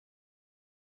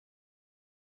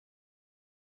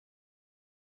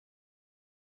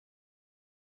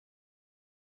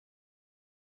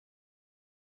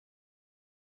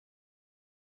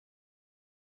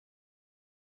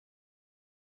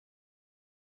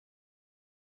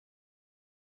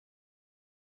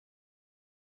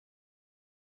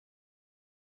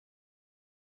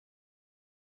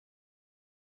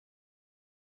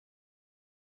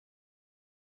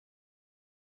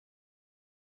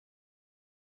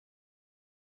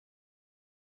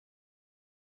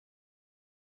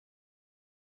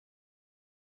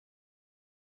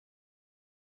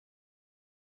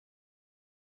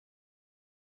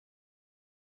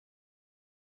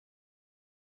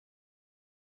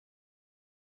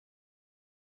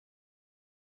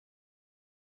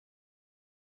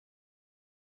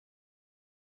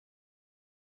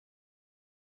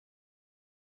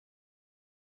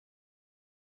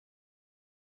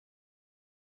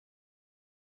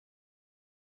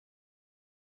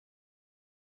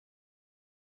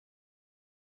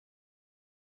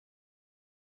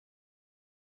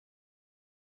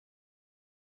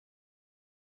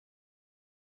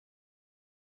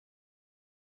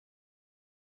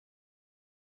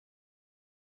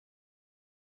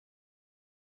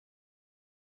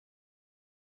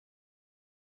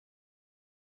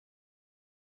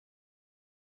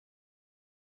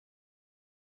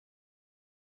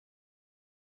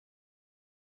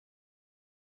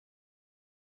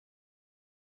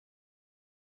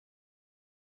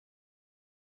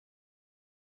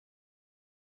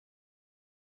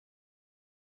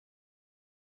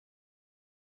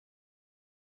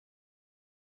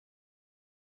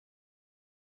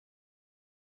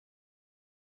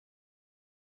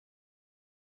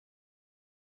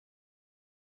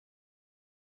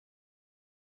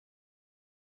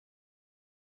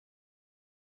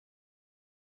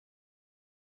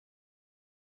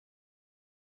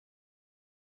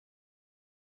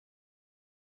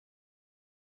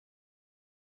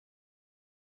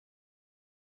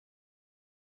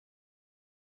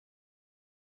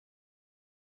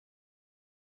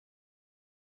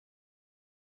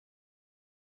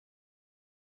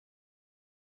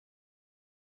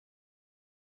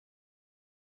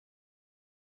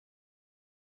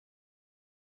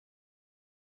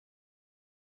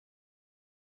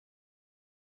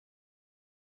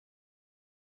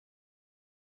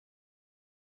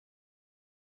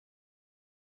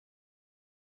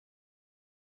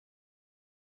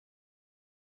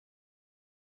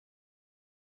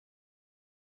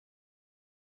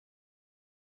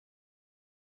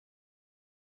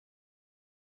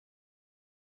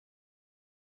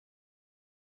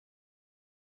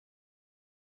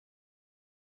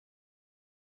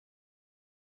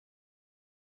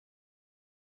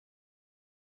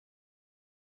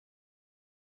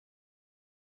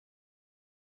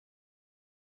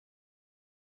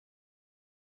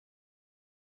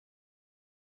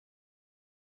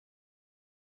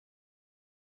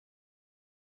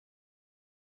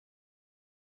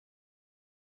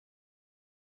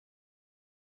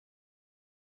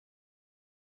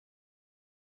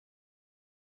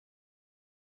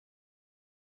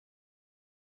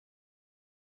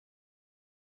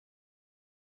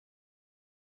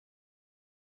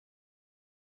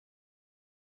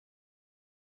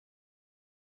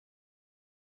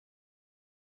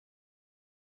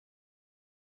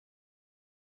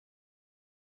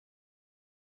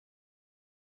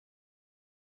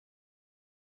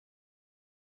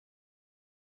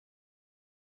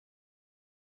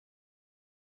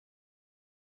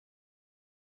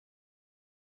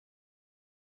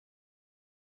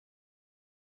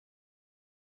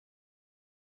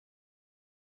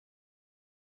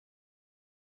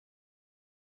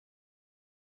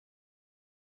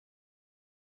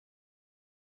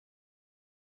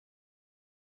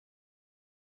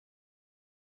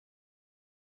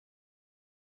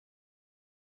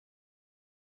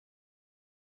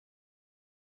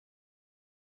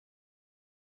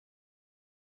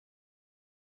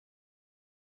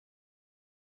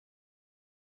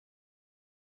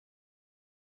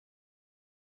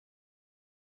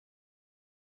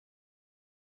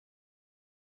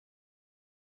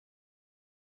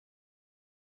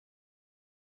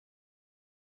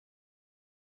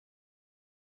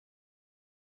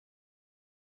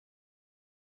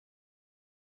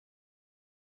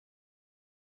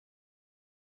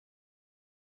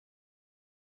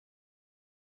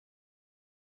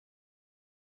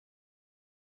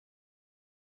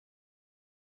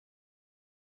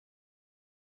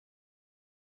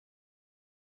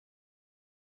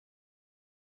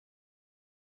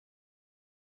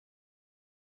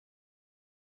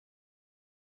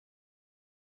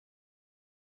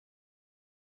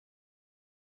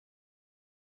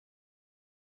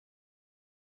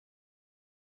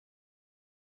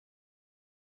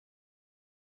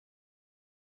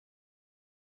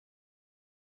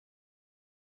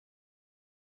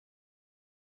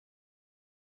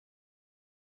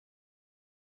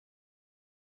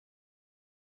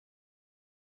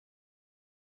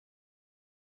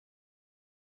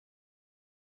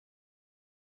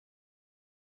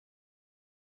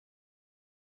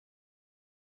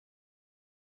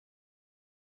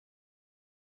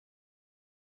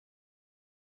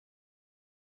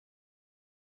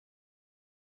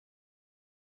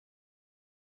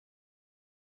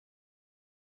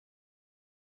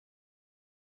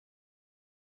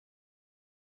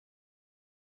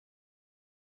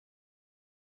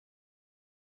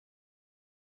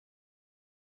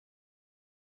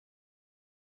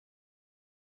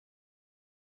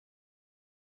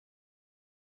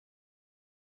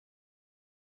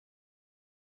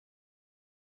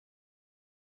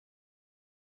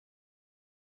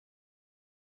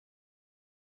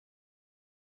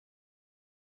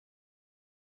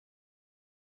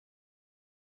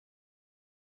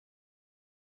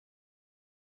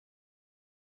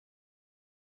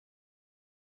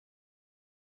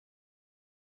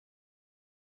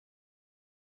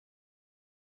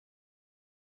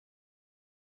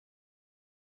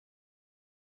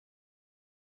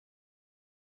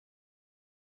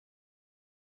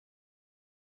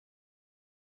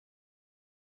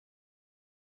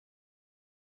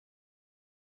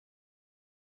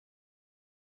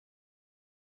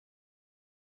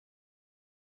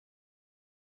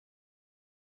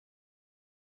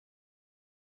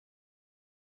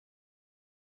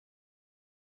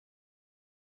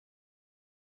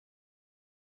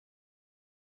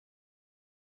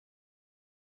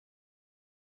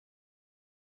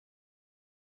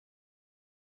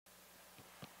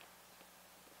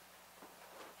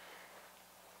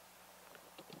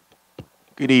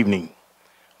Good evening.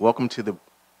 Welcome to the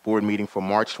board meeting for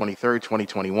March 23rd,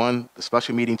 2021, the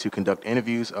special meeting to conduct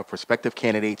interviews of prospective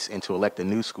candidates and to elect a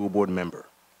new school board member.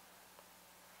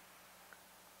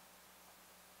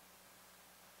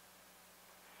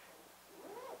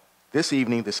 This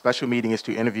evening, the special meeting is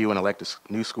to interview and elect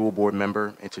a new school board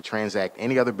member and to transact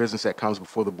any other business that comes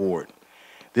before the board.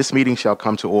 This meeting shall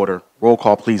come to order. Roll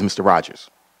call, please, Mr. Rogers.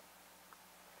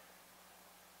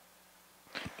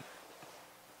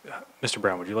 Mr.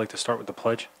 Brown, would you like to start with the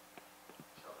pledge?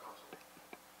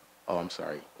 Oh, I'm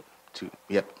sorry.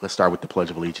 Yep, let's start with the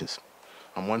Pledge of Allegiance.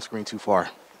 I'm one screen too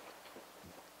far.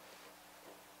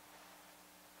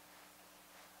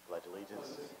 Pledge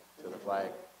allegiance to the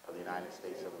flag of the United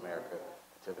States of America,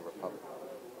 and to the republic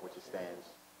for which it stands,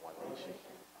 one nation,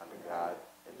 under God,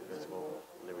 indivisible,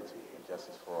 liberty and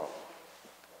justice for all.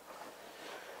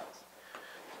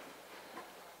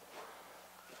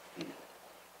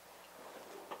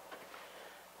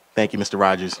 Thank you, Mr.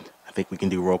 Rogers. I think we can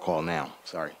do roll call now.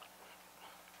 Sorry.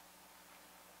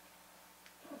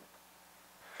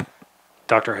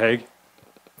 Dr. Haig?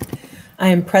 I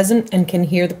am present and can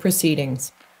hear the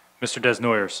proceedings. Mr.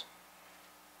 Desnoyers?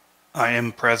 I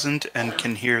am present and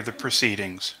can hear the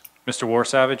proceedings. Mr.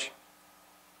 Warsavage?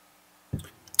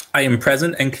 I am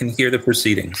present and can hear the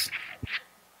proceedings.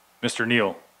 Mr.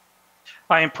 Neal?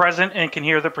 I am present and can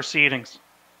hear the proceedings.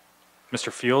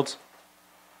 Mr. Fields?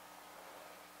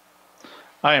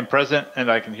 I am present and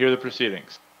I can hear the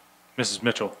proceedings. Mrs.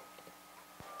 Mitchell?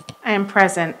 I am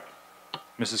present.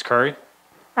 Mrs. Curry?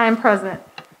 I am present.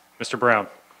 Mr. Brown?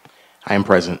 I am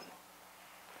present.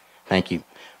 Thank you.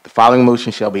 The following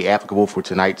motion shall be applicable for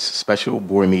tonight's special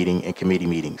board meeting and committee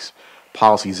meetings.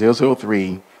 Policy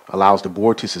 003 allows the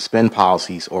board to suspend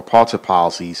policies or parts of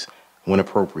policies when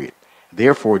appropriate.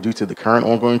 Therefore, due to the current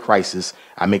ongoing crisis,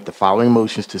 I make the following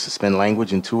motions to suspend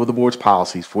language in two of the board's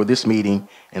policies for this meeting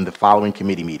and the following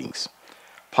committee meetings.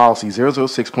 Policy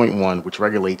 006.1, which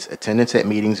regulates attendance at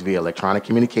meetings via electronic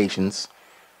communications.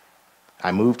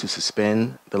 I move to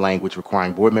suspend the language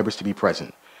requiring board members to be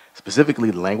present.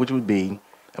 Specifically, the language would be,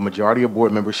 a majority of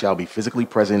board members shall be physically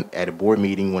present at a board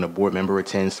meeting when a board member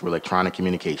attends through electronic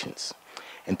communications.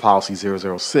 And Policy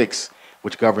 006,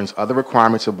 which governs other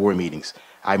requirements of board meetings,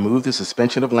 I move the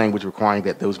suspension of language requiring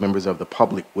that those members of the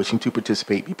public wishing to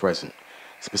participate be present.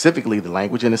 Specifically, the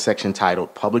language in the section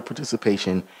titled Public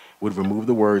Participation would remove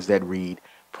the words that read,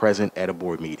 present at a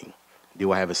board meeting.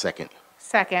 Do I have a second?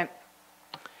 Second.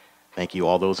 Thank you.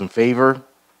 All those in favor?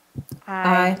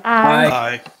 Aye.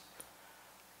 Aye.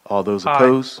 All those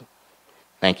opposed?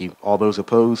 Thank you. All those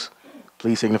opposed,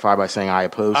 please signify by saying I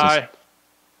oppose. Aye.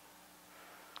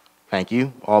 Thank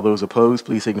you. All those opposed,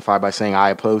 please signify by saying I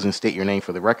oppose and state your name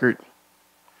for the record.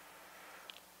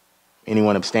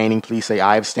 Anyone abstaining, please say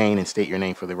I abstain and state your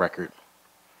name for the record.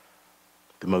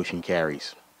 The motion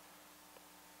carries.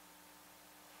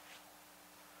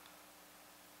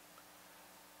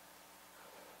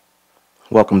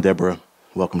 Welcome, Deborah.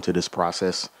 Welcome to this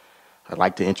process. I'd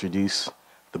like to introduce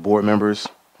the board members.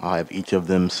 I'll have each of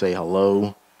them say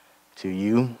hello to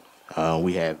you.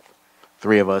 We have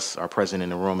three of us are present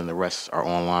in the room and the rest are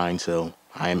online. So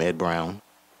I am Ed Brown.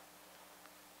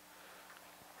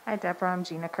 Hi, Deborah. I'm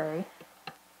Gina Curry.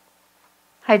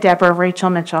 Hi, Deborah. Rachel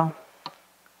Mitchell.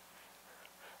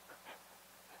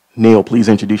 Neil, please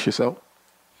introduce yourself.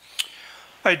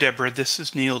 Hi, Deborah. This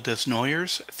is Neil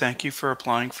Desnoyers. Thank you for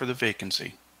applying for the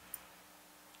vacancy.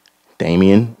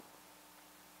 Damien.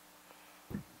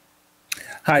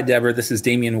 Hi, Deborah. This is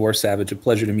Damian Warsavage. A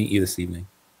pleasure to meet you this evening.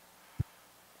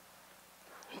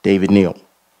 David Neal.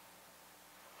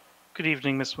 Good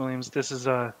evening, Ms. Williams. This is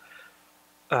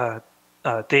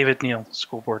David Neal,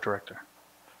 School Board Director.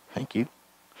 Thank you.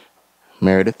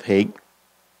 Meredith Haig.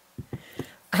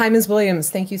 Hi, Ms.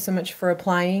 Williams. Thank you so much for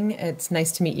applying. It's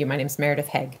nice to meet you. My name is Meredith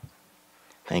Haig.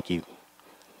 Thank you.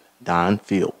 Don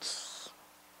Fields.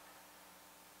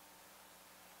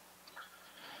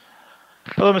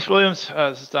 Hello, Ms. Williams.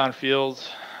 This is Don Fields.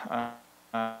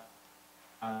 Thank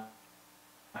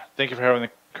you for having the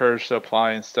courage to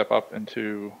apply and step up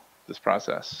into this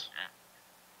process.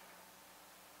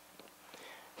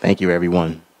 Thank you,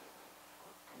 everyone.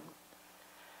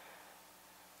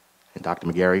 And Dr.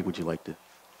 McGarry, would you like to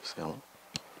spell?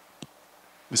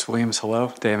 Ms. Williams,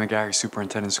 hello. Dan McGarry,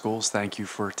 Superintendent of Schools. Thank you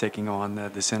for taking on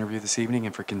this interview this evening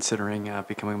and for considering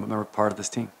becoming a member part of this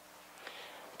team.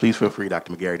 Please feel free,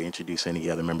 Dr. McGarry, to introduce any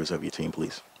other members of your team,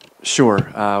 please. Sure.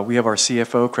 We have our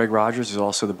CFO, Craig Rogers, who's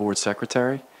also the board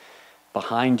secretary.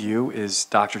 Behind you is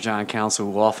Dr. John Council,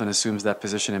 who often assumes that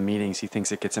position in meetings. He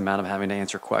thinks it gets him out of having to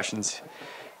answer questions.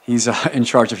 He's in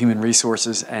charge of human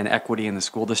resources and equity in the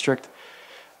school district.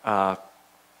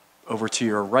 Over to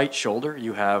your right shoulder,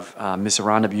 you have Ms.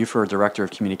 Aranda Buford, Director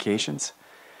of Communications.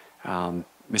 Mr.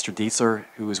 Dietzler,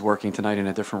 who is working tonight in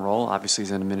a different role, obviously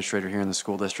is an administrator here in the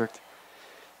school district.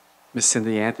 Ms.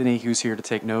 Cindy Anthony, who's here to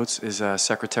take notes, is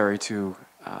secretary to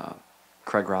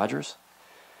Craig Rogers.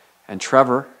 And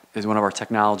Trevor is one of our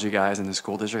technology guys in the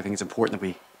school district. I think it's important that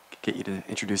we get you to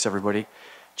introduce everybody.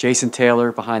 Jason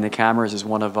Taylor, behind the cameras, is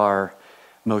one of our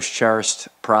most cherished,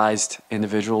 prized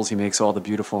individuals. He makes all the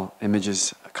beautiful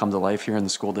images come to life here in the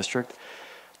school district.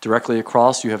 Directly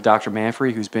across, you have Dr.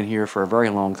 Manfrey, who's been here for a very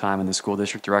long time in the school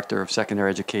district, Director of Secondary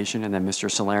Education, and then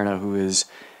Mr. Salerno, who has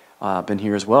been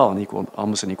here as well,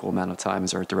 almost an equal amount of time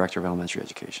as our Director of Elementary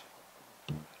Education.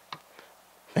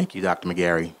 Thank you, Dr.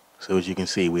 McGarry. So as you can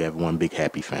see, we have one big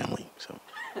happy family. So,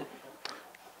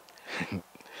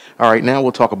 all right, now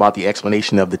we'll talk about the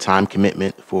explanation of the time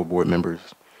commitment for board members.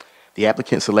 The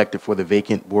applicant selected for the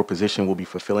vacant board position will be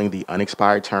fulfilling the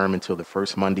unexpired term until the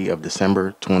first Monday of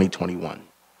December 2021.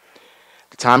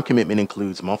 The time commitment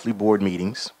includes monthly board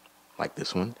meetings, like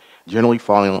this one, generally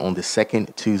falling on the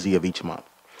second Tuesday of each month.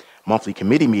 Monthly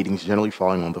committee meetings generally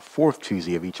falling on the fourth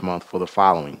Tuesday of each month for the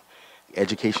following: the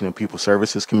Education and Pupil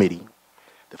Services Committee,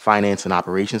 the Finance and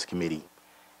Operations Committee,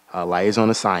 liaison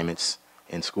assignments,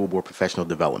 and school board professional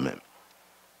development.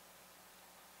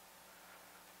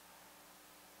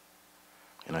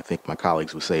 And I think my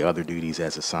colleagues would say other duties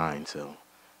as assigned, so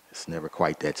it's never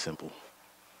quite that simple.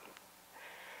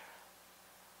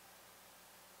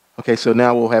 Okay, so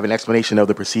now we'll have an explanation of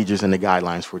the procedures and the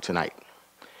guidelines for tonight.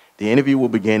 The interview will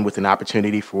begin with an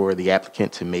opportunity for the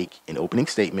applicant to make an opening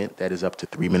statement that is up to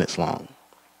 3 minutes long.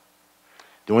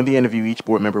 During the interview, each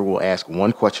board member will ask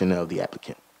one question of the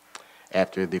applicant.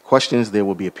 After the questions, there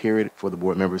will be a period for the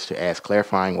board members to ask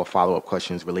clarifying or follow-up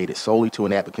questions related solely to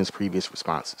an applicant's previous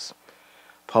responses.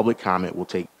 Public comment will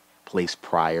take place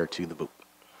prior to the vote.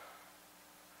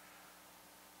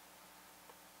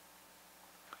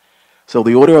 So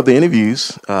the order of the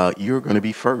interviews, you're going to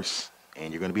be first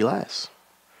and you're going to be last.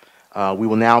 We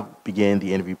will now begin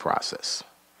the interview process.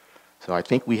 So I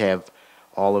think we have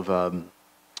all of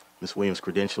Ms. Williams'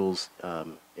 credentials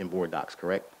in board docs,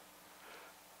 correct?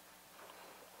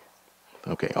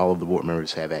 Okay, all of the board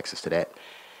members have access to that.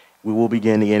 We will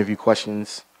begin the interview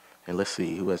questions. And let's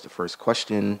see who has the first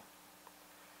question.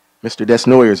 Mr.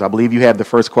 Desnoyers, I believe you have the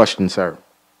first question, sir.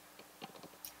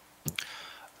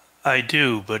 I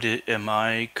do, but am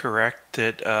I correct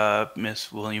that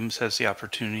Ms. Williams has the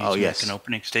opportunity to make an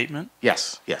opening statement?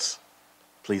 Yes, yes.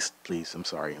 Please, I'm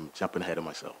sorry. I'm jumping ahead of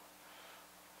myself.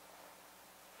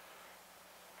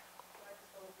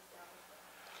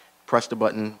 Press the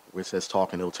button where it says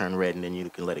talk and it'll turn red and then you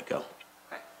can let it go.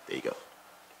 There you go.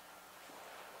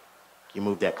 You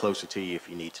move that closer to you if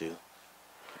you need to.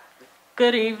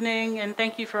 Good evening, and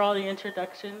thank you for all the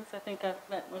introductions. I think I've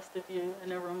met most of you in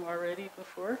the room already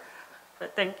before,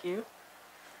 but thank you.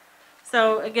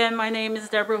 So again, my name is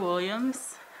Deborah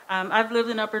Williams. I've lived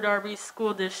in Upper Darby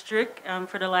School District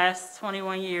for the last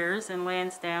 21 years in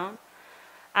Lansdowne.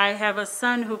 I have a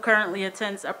son who currently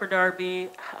attends Upper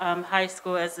Darby High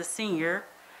School as a senior.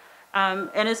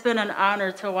 And it's been an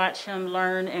honor to watch him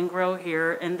learn and grow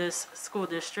here in this school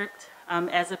district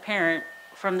as a parent,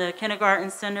 from the kindergarten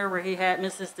center where he had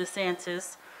Mrs.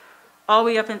 DeSantis, all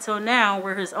the way up until now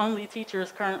where his only teacher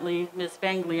is currently Ms.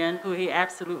 Banglian, who he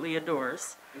absolutely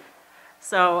adores.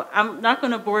 So I'm not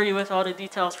going to bore you with all the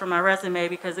details from my resume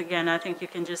because, again, I think you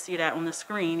can just see that on the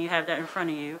screen. You have that in front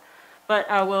of you. But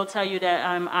I will tell you that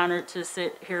I'm honored to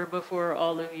sit here before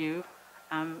all of you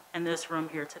in this room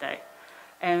here today.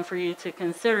 And for you to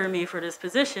consider me for this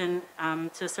position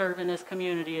to serve in this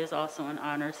community is also an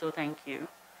honor, so thank you.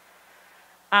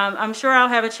 I'm sure I'll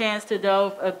have a chance to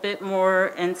delve a bit more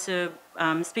into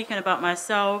speaking about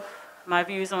myself, my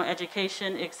views on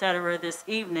education, etc. this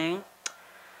evening.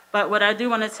 But what I do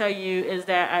want to tell you is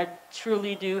that I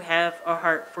truly do have a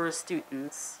heart for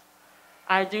students.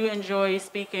 I do enjoy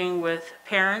speaking with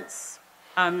parents,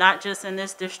 not just in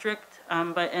this district,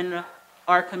 but in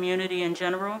our community in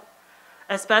general,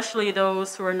 especially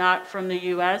those who are not from the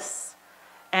U.S.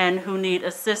 and who need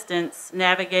assistance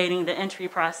navigating the entry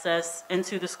process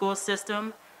into the school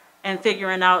system and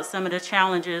figuring out some of the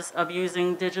challenges of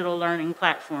using digital learning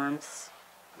platforms.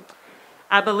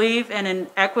 I believe in an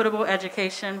equitable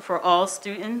education for all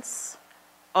students.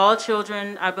 All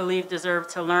children, I believe, deserve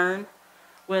to learn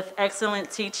with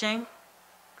excellent teaching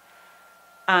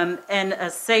in a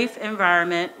safe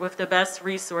environment with the best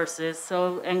resources,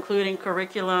 so including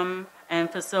curriculum and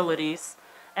facilities,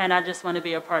 and I just want to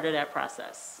be a part of that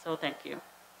process. So thank you.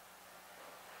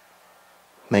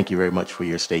 Thank you very much for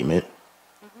your statement.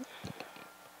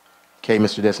 Okay,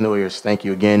 Mr. Desnoyers, thank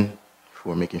you again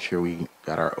for making sure we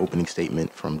got our opening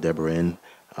statement from Deborah in.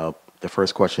 The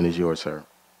first question is yours, sir.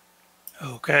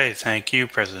 Okay, thank you,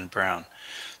 President Brown.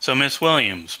 So, Ms.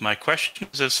 Williams, my question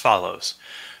is as follows.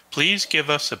 Please give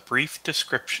us a brief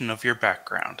description of your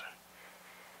background.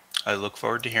 I look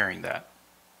forward to hearing that.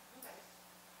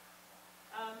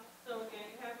 So again,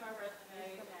 you have my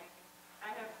resume. I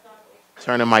have some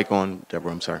Turn the mic on,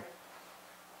 Deborah, I'm sorry.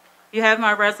 You have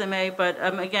my resume, but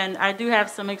again, I do have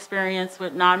some experience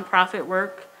with nonprofit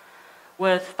work,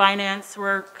 with finance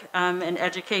work, and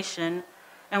education,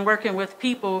 and working with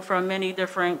people from many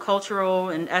different cultural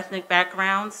and ethnic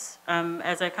backgrounds,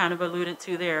 as I kind of alluded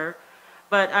to there.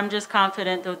 But I'm just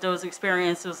confident that those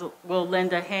experiences will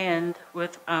lend a hand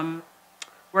with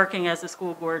working as a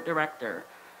school board director.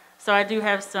 So I do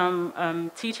have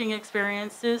some teaching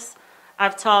experiences.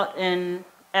 I've taught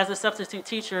as a substitute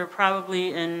teacher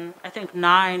probably in, I think,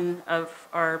 9 of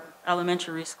our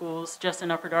elementary schools just in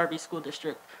Upper Darby School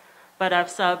District. But I've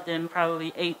subbed in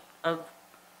probably 8 of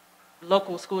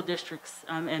local school districts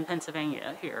in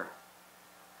Pennsylvania here.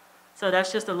 So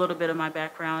that's just a little bit of my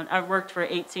background. I've worked for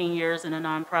 18 years in a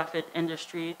nonprofit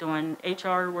industry doing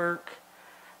HR work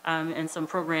and some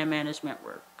program management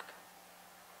work.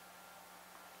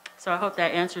 So I hope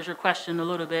that answers your question a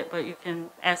little bit, but you can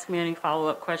ask me any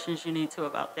follow-up questions you need to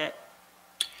about that.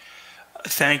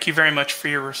 Thank you very much for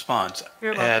your response.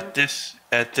 You're welcome.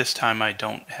 At this time, I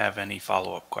don't have any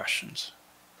follow-up questions.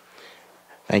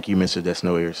 Thank you, Mr.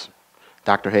 Desnoyers.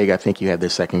 Dr. Haig, I think you have the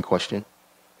second question.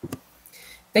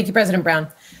 Thank you, President Brown.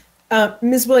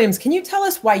 Ms. Williams, can you tell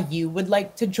us why you would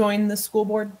like to join the school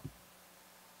board?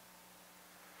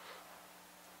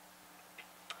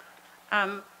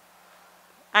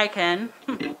 I can.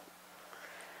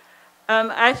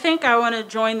 I think I want to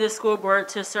join the school board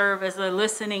to serve as a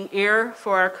listening ear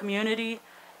for our community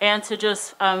and to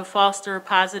just foster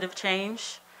positive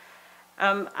change.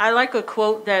 I like a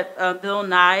quote that Bill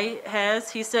Nye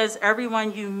has. He says,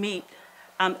 everyone you meet,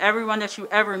 everyone that you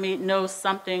ever meet knows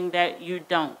something that you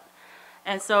don't.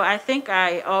 And so I think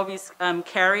I always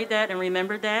carried that and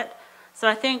remembered that. So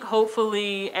I think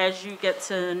hopefully as you get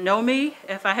to know me,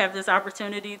 if I have this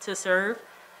opportunity to serve,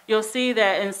 you'll see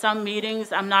that in some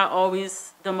meetings, I'm not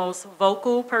always the most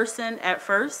vocal person at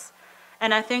first.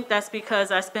 And I think that's because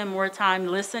I spend more time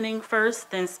listening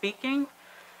first than speaking.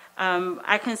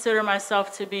 I consider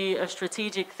myself to be a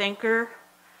strategic thinker,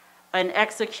 an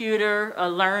executor, a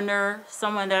learner,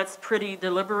 someone that's pretty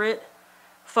deliberate,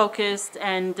 focused,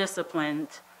 and disciplined.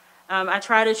 I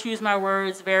try to choose my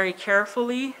words very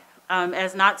carefully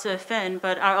as not to offend,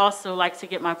 but I also like to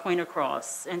get my point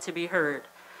across and to be heard.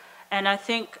 And I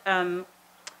think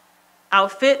I'll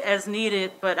fit as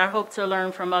needed, but I hope to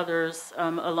learn from others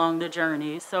along the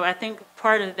journey. So I think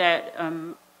part of that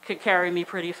could carry me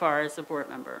pretty far as a board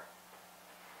member.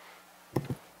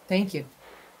 Thank you.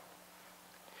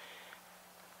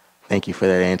 Thank you for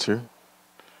that answer.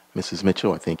 Mrs.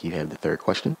 Mitchell, I think you have the third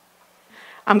question.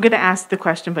 I'm going to ask the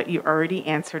question, but you already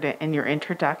answered it in your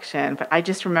introduction. But I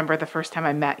just remember the first time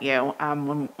I met you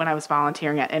when I was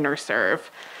volunteering at InterServe.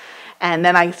 And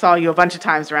then I saw you a bunch of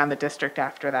times around the district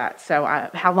after that. So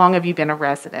how long have you been a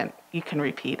resident? You can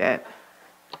repeat it.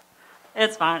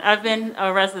 It's fine. I've been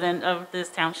a resident of this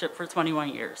township for 21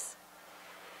 years.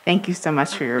 Thank you so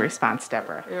much for your response,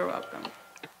 Deborah. You're welcome.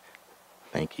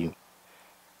 Thank you.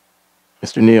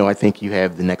 Mr. Neal, I think you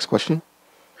have the next question.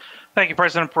 Thank you,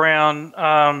 President Brown.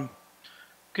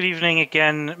 Good evening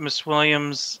again, Ms.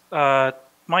 Williams.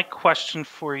 My question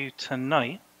for you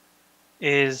tonight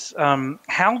is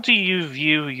how do you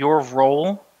view your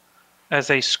role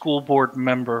as a school board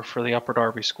member for the Upper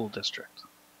Darby School District?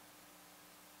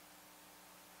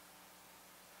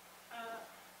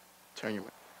 Turn your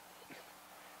mic.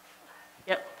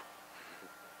 Yep.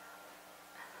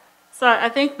 So I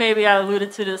think maybe I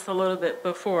alluded to this a little bit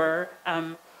before,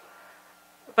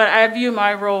 but I view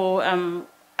my role,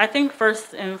 I think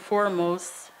first and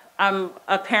foremost, I'm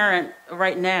a parent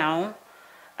right now,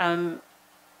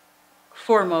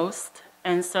 foremost,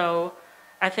 and so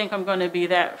I think I'm going to be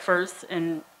that first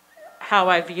in how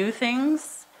I view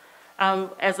things,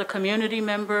 as a community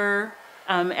member,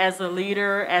 as a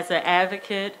leader, as an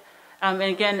advocate, and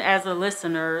again, as a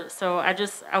listener. So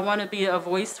I want to be a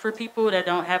voice for people that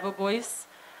don't have a voice.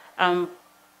 And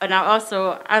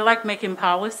I like making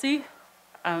policy.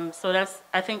 So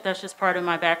I think that's just part of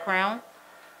my background.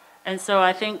 And so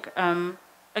I think,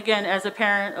 again, as a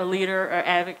parent, a leader, an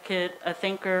advocate, a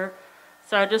thinker.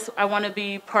 So I want to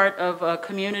be part of a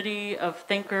community of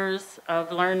thinkers,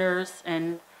 of learners,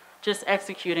 and just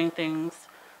executing things.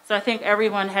 So I think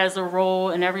everyone has a role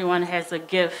and everyone has a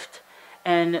gift.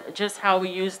 and just how we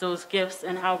use those gifts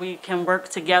and how we can work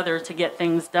together to get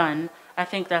things done. I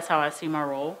think that's how I see my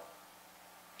role.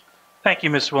 Thank you,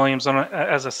 Ms. Williams.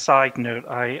 As a side note,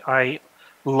 I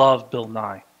love Bill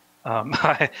Nye.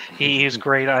 He's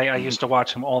great. I used to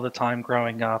watch him all the time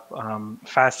growing up.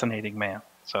 Fascinating man.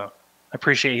 So I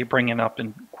appreciate you bringing up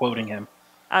and quoting him.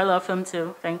 I love him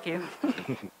too. Thank you.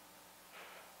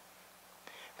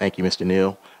 Thank you, Mr.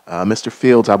 Neal. Mr.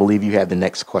 Fields, I believe you have the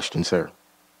next question, sir.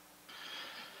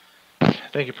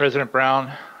 Thank you, President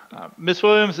Brown. Ms.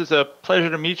 Williams, it's a pleasure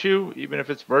to meet you, even if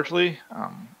it's virtually.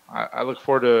 I look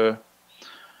forward to,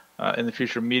 in the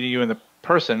future, meeting you in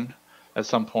person at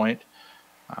some point.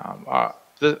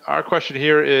 Our question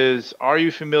here is, are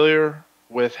you familiar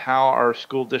with how our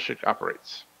school district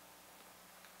operates?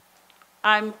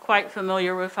 I'm quite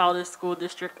familiar with how the school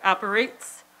district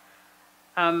operates.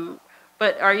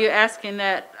 But are you asking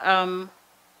that, can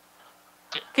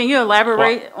you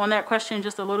elaborate on that question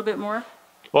just a little bit more?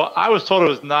 Well, I was told it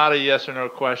was not a yes or no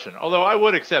question, although I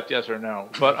would accept yes or no.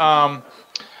 But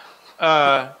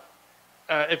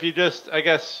if you just, I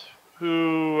guess,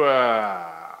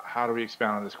 how do we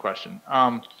expound on this question?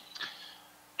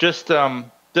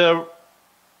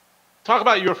 Talk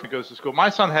about your family goes to school. My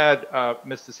son had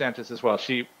Miss DeSantis as well.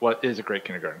 She is a great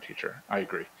kindergarten teacher. I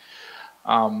agree.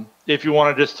 If you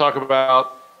want to just talk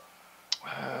about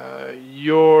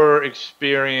your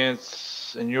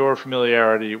experience and your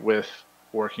familiarity with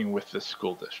working with the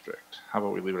school district, how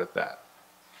about we leave it at that?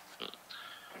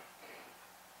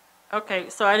 Okay,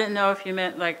 so I didn't know if you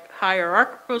meant like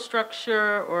hierarchical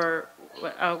structure or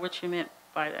what you meant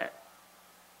by that.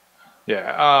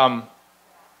 Yeah.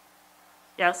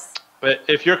 Yes. But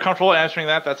if you're comfortable answering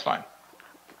that, that's fine.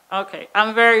 Okay,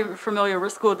 I'm very familiar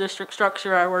with school district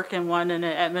structure. I work in one in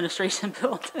an administration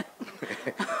building.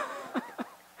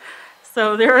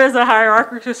 So there is a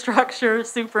hierarchical structure.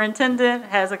 Superintendent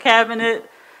has a cabinet.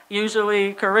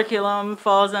 Usually curriculum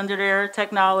falls under there,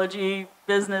 technology,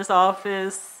 business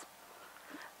office,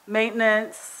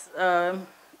 maintenance,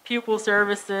 pupil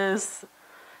services,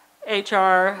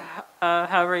 HR,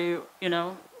 however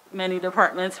many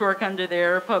departments work under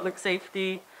there, public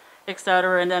safety, et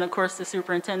cetera. And then, of course, the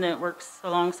superintendent works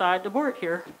alongside the board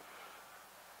here.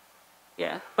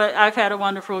 Yeah, but I've had a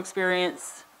wonderful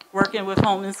experience working with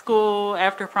home and school,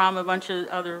 after prom, a bunch of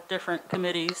other different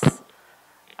committees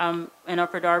in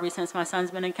Upper Darby since my son's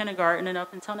been in kindergarten and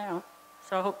up until now.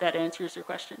 So I hope that answers your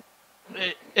question.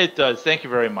 It does. Thank you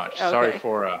very much. Okay.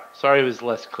 Sorry it was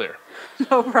less clear.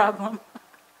 No problem.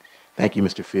 Thank you,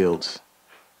 Mr. Fields.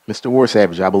 Mr.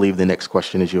 Warsavage, I believe the next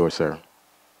question is yours, sir.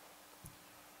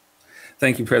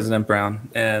 Thank you, President Brown.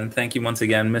 And thank you once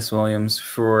again, Ms. Williams,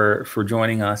 for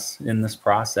joining us in this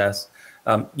process.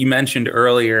 You mentioned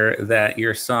earlier that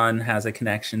your son has a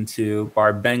connection to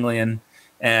Barb Benglian,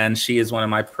 and she is one of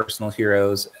my personal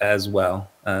heroes as well.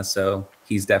 So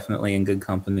he's definitely in good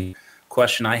company.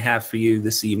 Question I have for you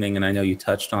this evening, and I know you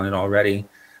touched on it already,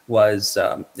 was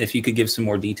if you could give some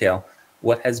more detail.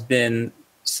 What has been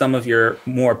some of your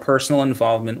more personal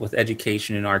involvement with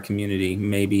education in our community?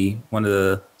 Maybe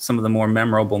some of the more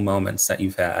memorable moments that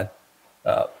you've had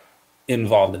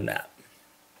involved in that.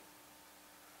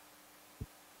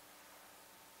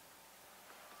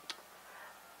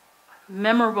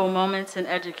 Memorable moments in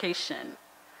education.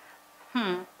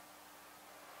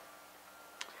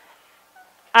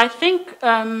 I think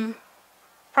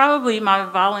probably my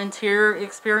volunteer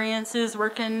experiences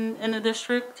working in the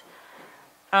district.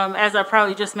 As I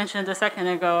probably just mentioned a second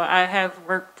ago, I have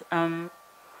worked, I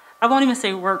won't even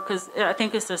say work because I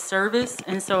think it's a service.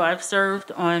 And so I've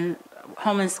served on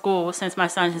home and school since my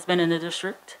son has been in the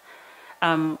district.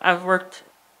 I've worked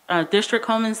district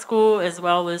home and school as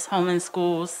well as home and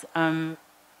schools from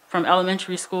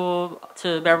elementary school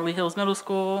to Beverly Hills Middle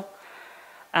School.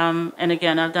 And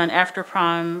again, I've done after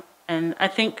prom, and I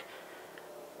think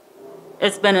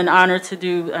it's been an honor to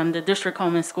do the district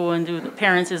home and school and do the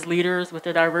parents as leaders with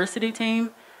the diversity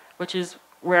team, which is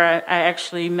where I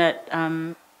actually met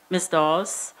Ms.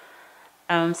 Dawes.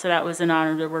 So that was an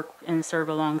honor to work and serve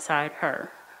alongside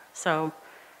her. So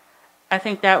I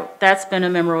think that's been a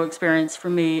memorable experience for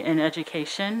me in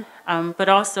education, but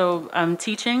also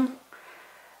teaching.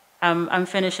 I'm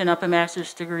finishing up a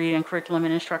master's degree in curriculum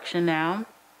and instruction now,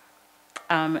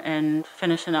 and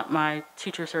finishing up my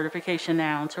teacher certification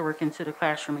now to work into the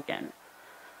classroom again.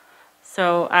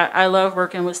 So I love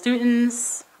working with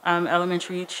students,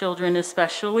 elementary children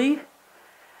especially,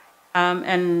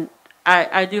 and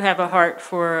I do have a heart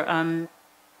for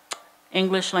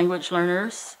English language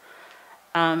learners.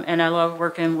 And I love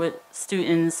working with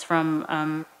students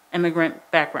from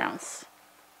immigrant backgrounds.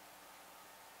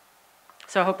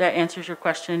 So I hope that answers your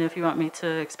question. If you want me to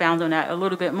expound on that a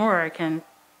little bit more, I can.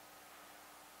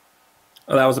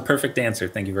 Well, that was a perfect answer.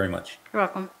 Thank you very much. You're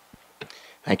welcome.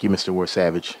 Thank you, Mr. Ward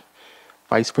Savage.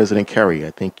 Vice President Kerry,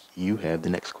 I think you have the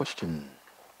next question.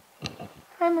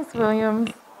 Hi, Ms.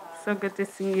 Williams. So good to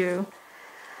see you.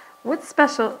 What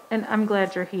special, and I'm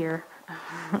glad you're here,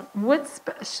 what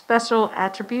special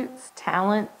attributes,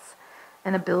 talents,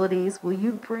 and abilities will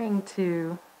you bring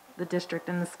to the district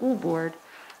and the school board?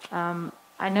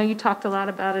 I know you talked a lot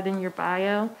about it in your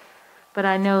bio, but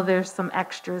I know there's some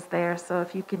extras there, so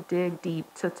if you could dig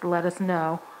deep to let us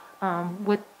know,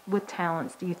 what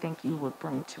talents do you think you would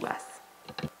bring to us?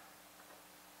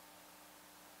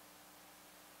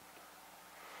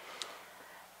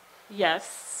 Yes,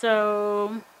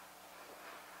 so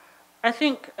I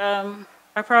think I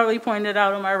probably pointed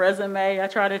out on my resume, I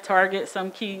try to target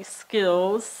some key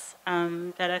skills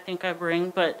that I think I bring,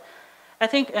 but I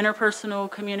think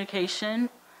interpersonal communication.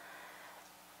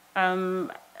 Yeah,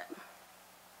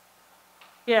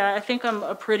 I think I'm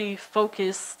a pretty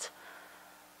focused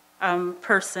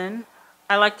person.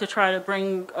 I like to try to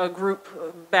bring a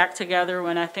group back together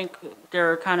when I think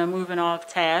they're kind of moving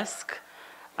off task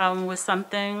with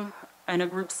something in a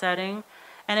group setting.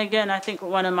 And again, I think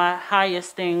one of my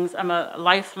highest things, I'm a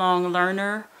lifelong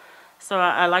learner, so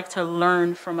I like to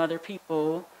learn from other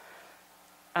people.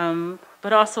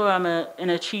 But also I'm an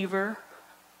achiever,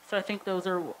 so I think those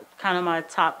are kind of my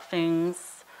top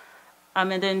things.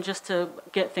 And then just to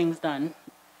get things done.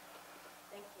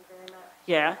 Thank you very much.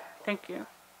 Yeah, thank you.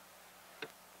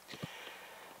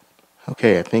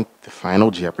 Okay, I think the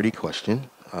final Jeopardy question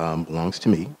belongs to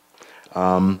me.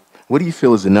 What do you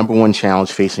feel is the #1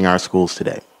 challenge facing our schools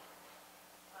today?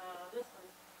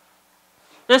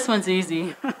 This one's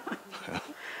easy.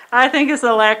 I think it's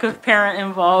a lack of parent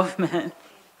involvement.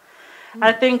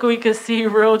 I think we could see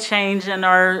real change in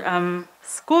our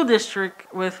school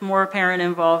district with more parent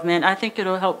involvement. I think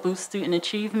it'll help boost student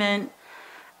achievement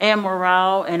and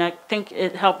morale, and I think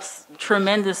it helps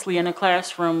tremendously in a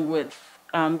classroom with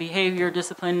behavior,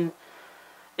 discipline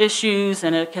issues,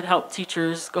 and it could help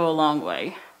teachers go a long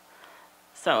way.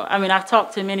 So, I mean, I've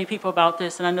talked to many people about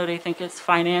this, and I know they think it's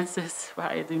finances,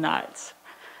 but I do not.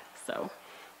 So.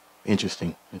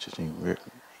 Interesting.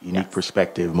 Unique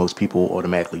perspective. Most people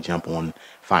automatically jump on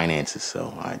finances,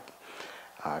 so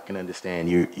I can understand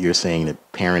you're saying the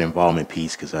parent involvement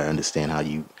piece, because I understand how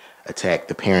you attack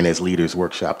the Parent as Leaders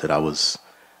workshop that I was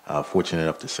fortunate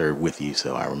enough to serve with you,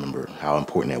 so I remember how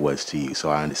important that was to you, so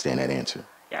I understand that answer.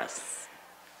 Yes.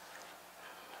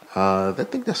 I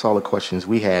think that's all the questions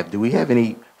we have. Do we have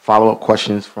any follow-up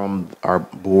questions from our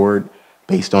board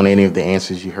based on any of the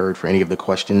answers you heard for any of the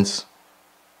questions?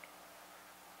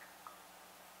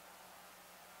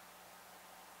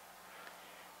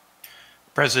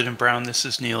 President Brown, this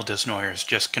is Neil Desnoyers,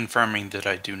 just confirming that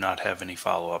I do not have any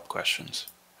follow-up questions.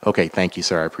 Okay, thank you,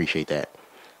 sir. I appreciate that.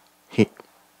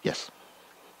 Yes.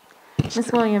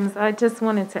 Ms. Williams, I just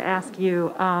wanted to ask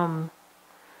you,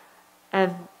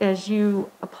 as you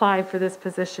apply for this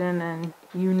position, and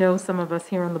you know some of us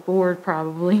here on the board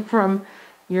probably from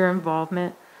your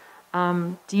involvement,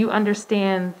 do you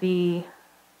understand the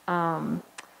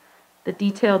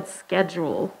detailed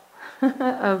schedule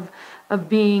of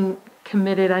being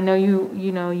committed? I know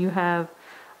you have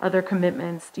other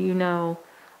commitments. Do you know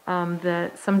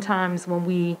that sometimes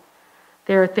when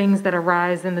there are things that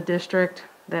arise in the district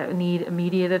that need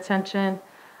immediate attention,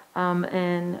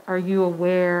 and are you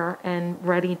aware and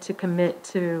ready to commit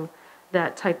to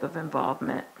that type of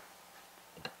involvement?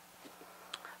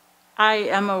 I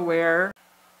am aware.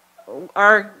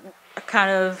 Our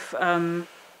kind of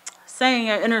saying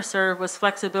at InterServe was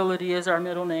flexibility is our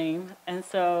middle name, and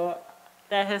so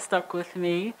that has stuck with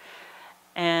me,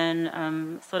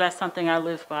 and so that's something I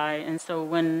live by. And so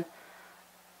when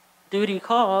duty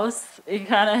calls, you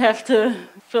kind of have to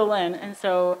fill in, and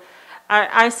so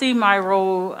I see my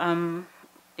role, on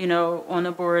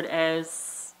the board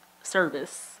as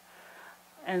service,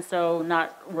 and so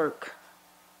not work,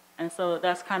 and so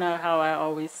that's kind of how I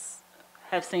always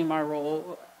have seen my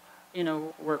role.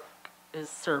 Work is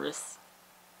service.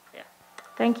 Yeah.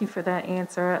 Thank you for that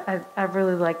answer. I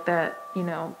really like that,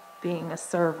 being a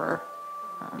server.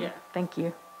 Yeah. Thank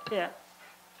you. Yeah.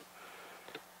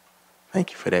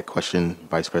 Thank you for that question,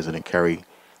 Vice President Kerry.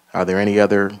 Are there any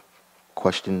other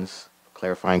questions,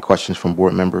 clarifying questions from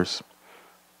board members?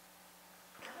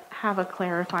 Have a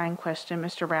clarifying question,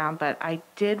 Mr. Brown, but I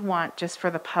did want, just for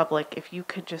the public, if you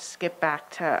could just skip back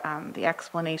to the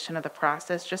explanation of the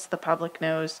process, just so the public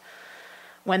knows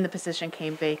when the position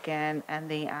came vacant and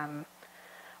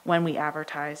when we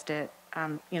advertised it,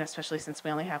 especially since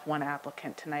we only have one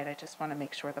applicant tonight, I just want to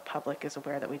make sure the public is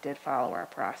aware that we did follow our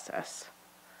process.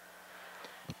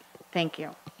 Thank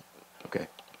you. Okay.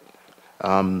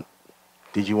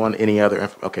 Did you want any other,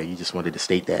 okay, you just wanted to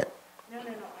state that?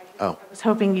 I was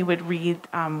hoping you would read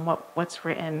what's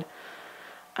written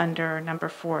under number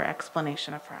 4,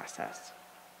 explanation of process.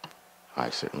 I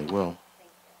certainly will.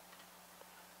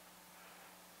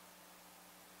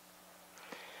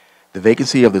 The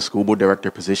vacancy of the school board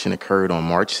director position occurred on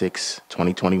March 6,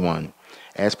 2021.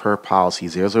 As per policy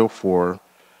 004,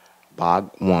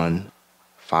 Bog 1,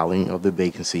 filing of the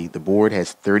vacancy, the board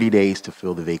has 30 days to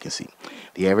fill the vacancy.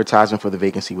 The advertisement for the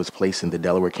vacancy was placed in the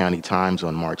Delaware County Times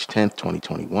on March 10,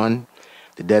 2021.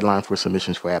 The deadline for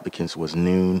submissions for applicants was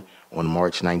noon on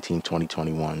March 19,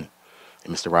 2021.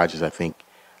 And Mr. Rogers, I think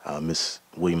Ms.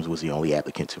 Williams was the only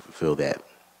applicant to fulfill that.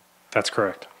 That's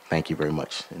correct. Thank you very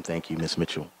much. And thank you, Ms.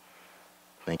 Mitchell.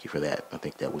 Thank you for that. I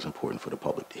think that was important for the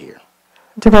public to hear.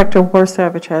 Director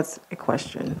Warsavage has a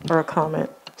question or a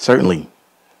comment. Certainly.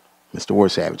 Mr.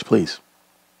 Warsavage, please.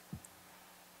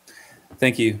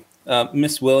 Thank you.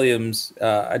 Ms. Williams,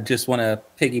 I just want to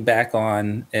piggyback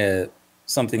on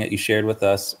something that you shared with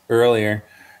us earlier,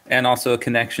 and also a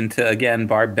connection to, again,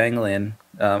 Barb Benglin.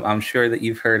 I'm sure that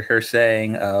you've heard her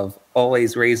saying of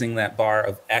always raising that bar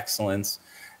of excellence.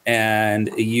 And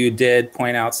you did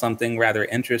point out something rather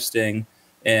interesting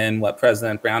in what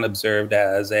President Brown observed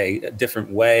as a different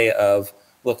way of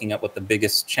looking at what the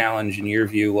biggest challenge in your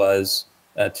view was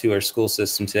to our school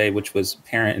system today, which was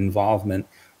parent involvement.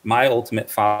 My ultimate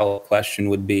follow-up question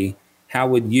would be, how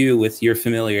would you, with your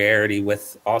familiarity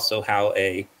with also how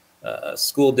a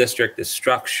school district is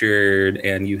structured,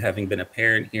 and you having been a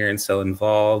parent here and so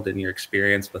involved in your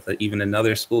experience with even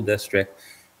another school district,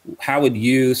 how would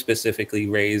you specifically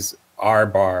raise our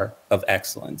bar of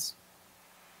excellence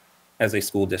as a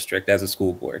school district, as a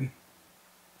school board,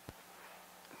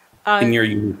 in your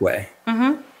unique way?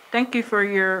 Thank you for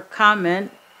your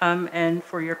comment and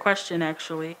for your question,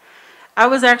 actually. I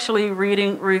was actually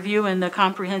reviewing the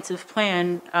comprehensive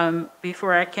plan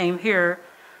before I came here.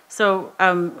 So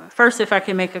first, if I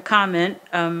can make a comment,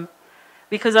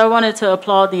 because I wanted to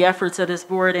applaud the efforts of this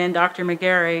board and Dr.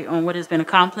 McGarry on what has been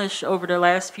accomplished over the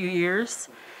last few years.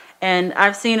 And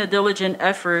I've seen a diligent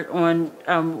effort on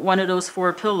one of those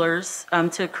 4 pillars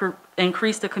to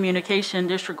increase the communication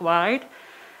district-wide.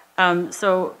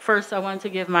 So first, I wanted to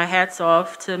give my hats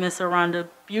off to Ms. Aranda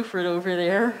Buford over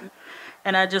there.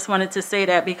 And I just wanted to say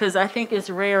that because I think it's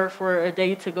rare for a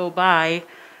day to go by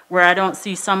where I don't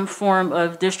see some form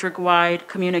of district-wide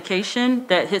communication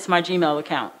that hits my Gmail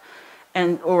account,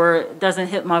 or doesn't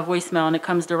hit my voicemail and it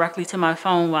comes directly to my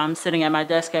phone while I'm sitting at my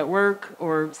desk at work,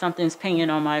 or something's pinging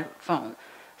on my phone.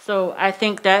 So I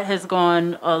think that has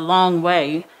gone a long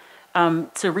way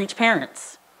to reach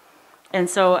parents. And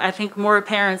so I think more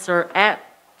parents are apt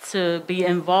to be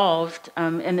involved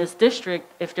in this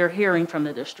district if they're hearing from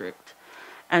the district.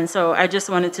 And so I just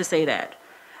wanted to say that.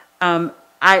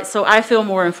 So I feel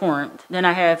more informed than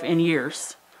I have in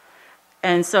years.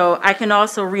 And so I can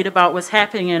also read about what's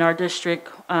happening in our district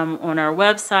on our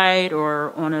website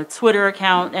or on a Twitter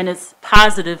account, and it's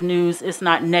positive news, it's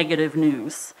not negative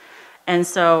news. And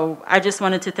so I just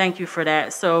wanted to thank you for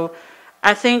that. So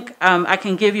I think I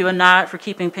can give you a nod for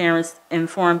keeping parents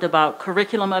informed about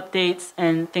curriculum updates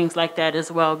and things like that as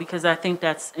well, because I think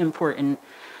that's important.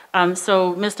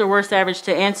 So Mr. Warsavage,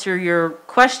 to answer your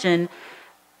question,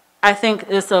 I think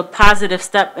it's a positive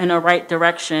step in the right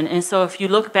direction. And so if you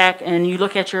look back and you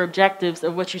look at your objectives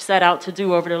of what you set out to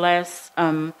do over the last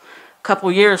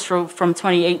couple years from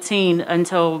 2018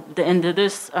 until the end of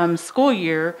this school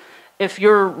year, if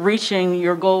you're reaching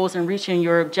your goals and reaching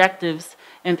your objectives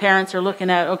and parents are looking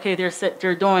at, okay,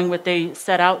 they're doing what they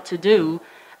set out to do,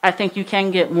 I think you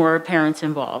can get more parents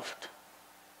involved.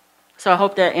 So I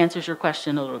hope that answers your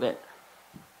question a little bit.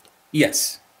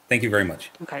 Yes. Thank you very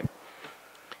much. Okay.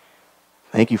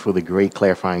 Thank you for the great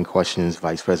clarifying questions,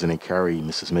 Vice President Curry,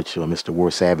 Mrs. Mitchell, and Mr.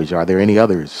 Warsavage. Are there any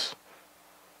others?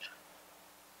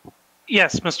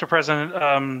 Yes, Mr.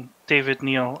 President, David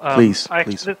Neal. Please.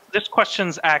 This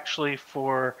question's actually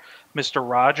for Mr.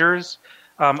 Rogers.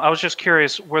 I was just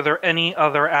curious, were there any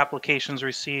other applications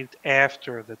received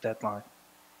after the deadline?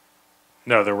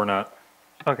 No, there were not.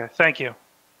 Okay, thank you.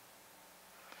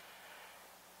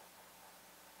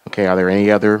 Okay, are there any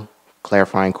other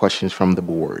clarifying questions from the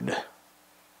board?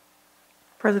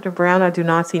 President Brown, I do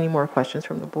not see any more questions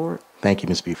from the board. Thank you,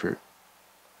 Ms. Buford.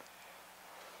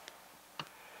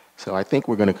 So I think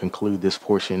we're going to conclude this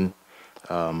portion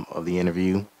of the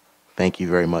interview. Thank you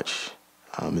very much,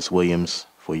 Ms. Williams,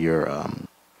 for your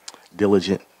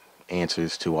diligent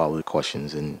answers to all of the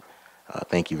questions. And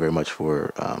thank you very much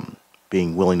for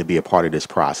being willing to be a part of this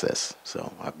process.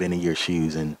 So I've been in your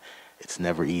shoes, and it's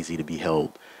never easy to be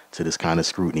held to this kind of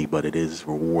scrutiny, but it is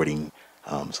rewarding.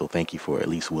 So thank you for at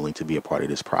least willing to be a part of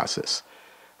this process.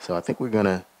 So I think we're going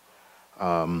to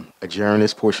adjourn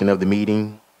this portion of the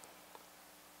meeting.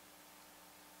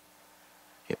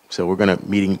 Yep. So we're going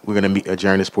to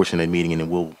adjourn this portion of the meeting, and then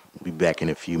we'll be back in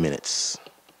a few minutes.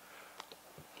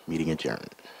 Meeting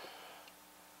adjourned.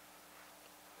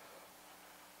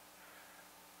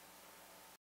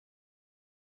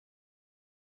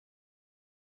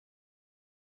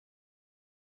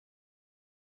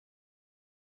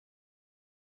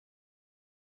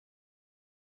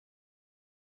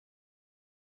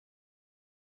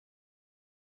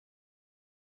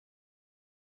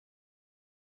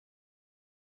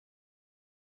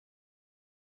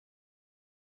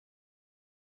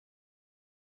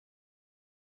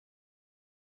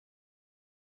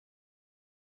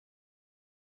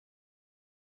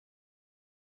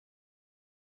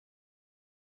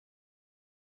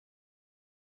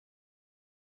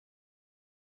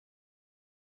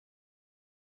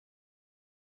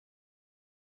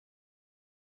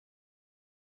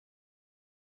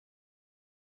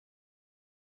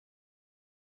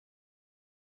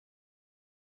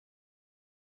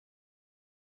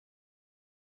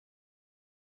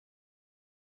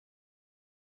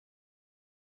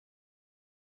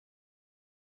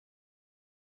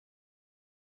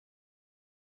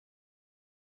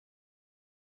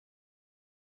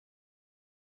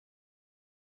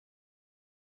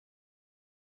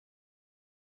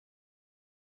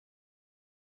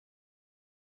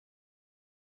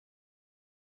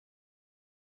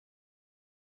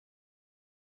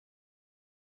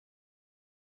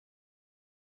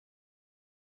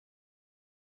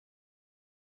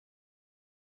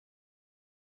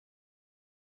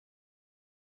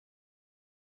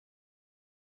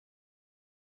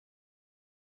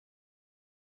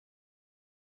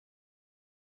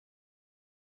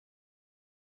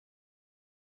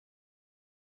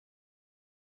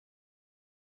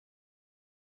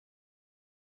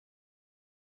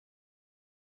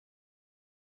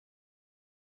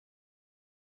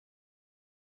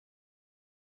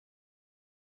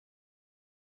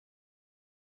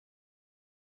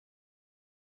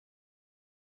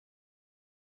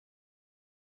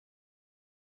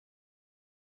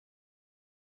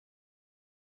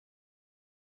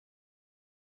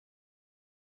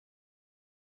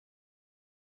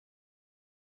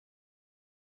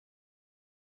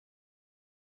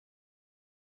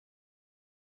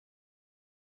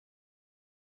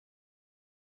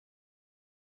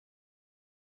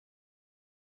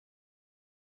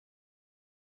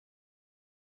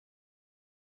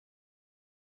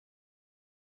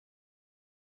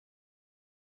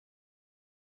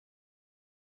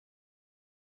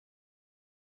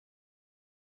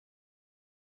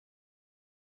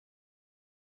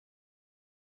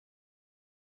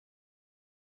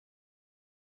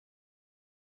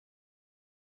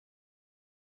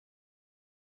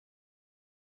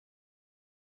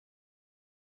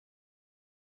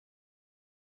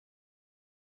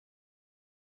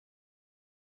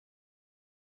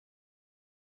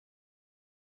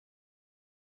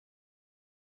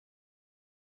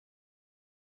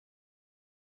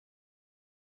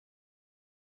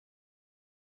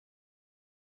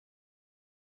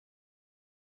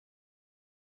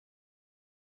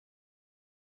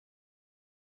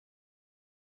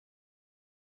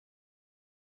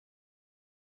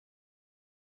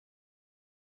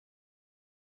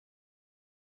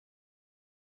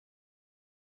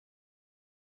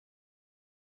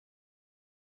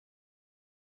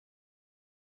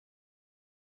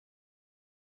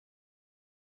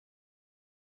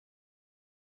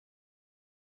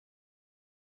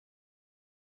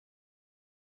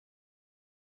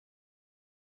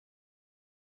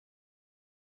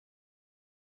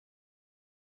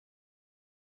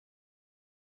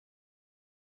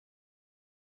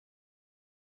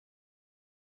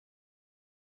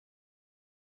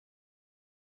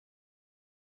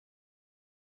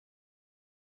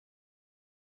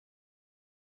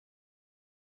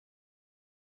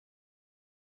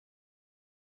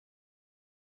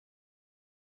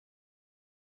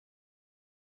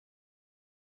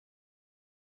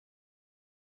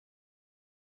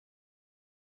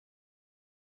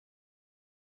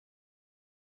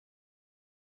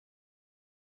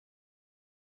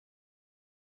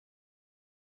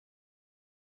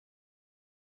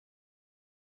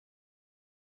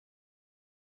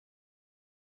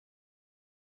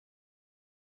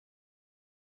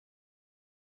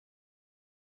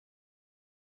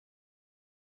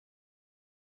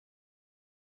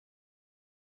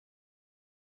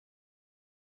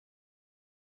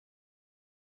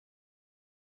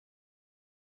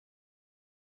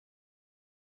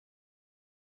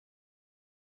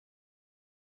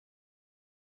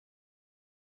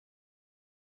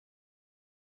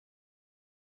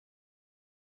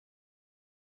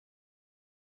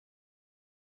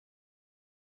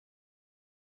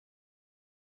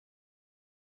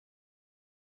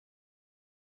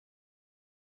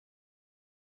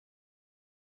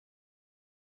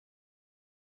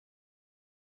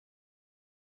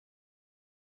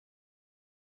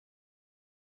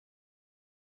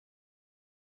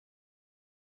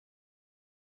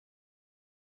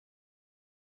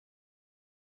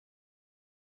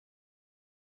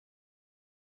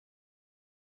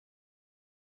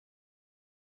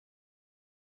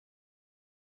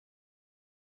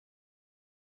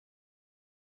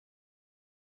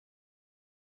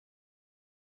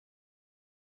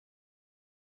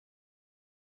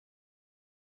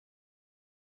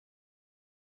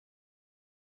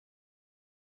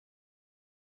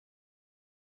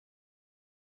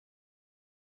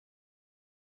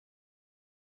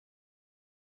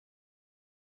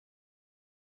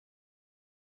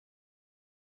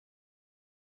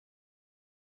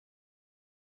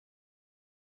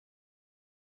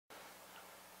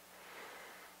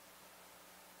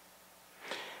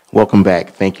 Welcome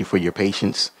back. Thank you for your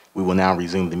patience. We will now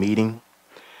resume the meeting.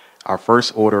 Our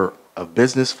first order of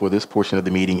business for this portion of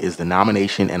the meeting is the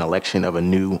nomination and election of a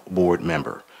new board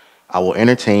member. I will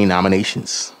entertain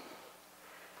nominations.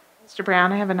 Mr.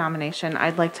 Brown, I have a nomination.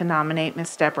 I'd like to nominate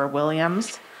Ms. Deborah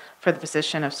Williams for the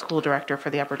position of school director for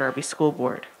the Upper Darby School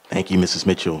Board. Thank you, Mrs.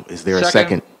 Mitchell. Is there a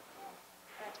second?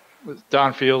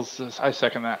 Don Fields, I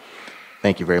second that.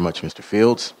 Thank you very much, Mr.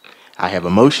 Fields. I have a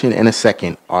motion and a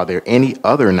second. Are there any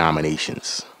other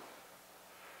nominations?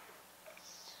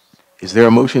 Is there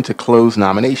a motion to close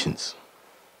nominations?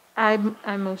 I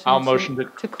motion, I'll motion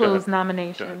to close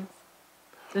nominations.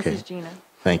 This Okay. is Gina.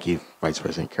 Thank you, Vice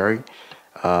President Curry.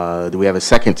 Do we have a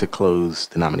second to close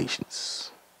the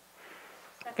nominations?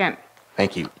 Second.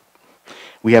 Thank you.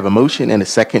 We have a motion and a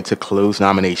second to close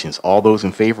nominations. All those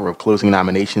in favor of closing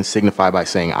nominations signify by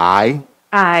saying aye.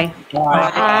 Aye.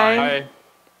 Aye.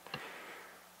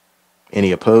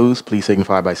 Any opposed, please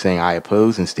signify by saying I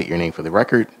oppose and state your name for the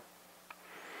record.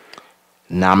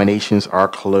 Nominations are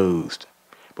closed.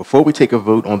 Before we take a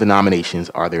vote on the nominations,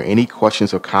 are there any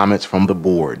questions or comments from the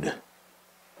board?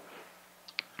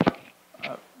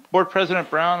 Board President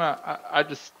Brown, I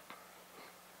just,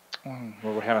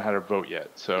 well, we haven't had a vote yet,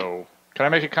 so can I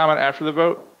make a comment after the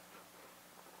vote?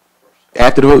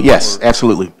 After the vote, yes,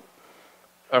 absolutely.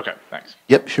 Okay, thanks.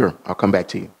 Yep, sure. I'll come back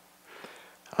to you.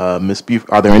 Ms. Buford,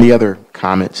 are there any other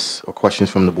comments or questions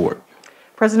from the board?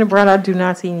 President Brown, I do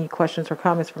not see any questions or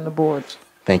comments from the board.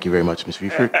 Thank you very much, Ms.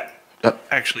 Buford.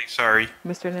 Actually, sorry.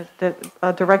 Mr.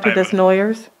 Director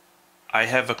Desnoyers? I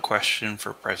have a question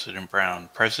for President Brown.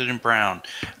 President Brown,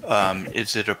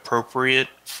 is it appropriate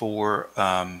for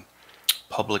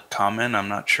public comment? I'm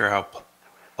not sure how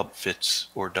pub fits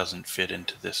or doesn't fit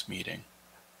into this meeting.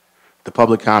 The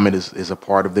public comment is a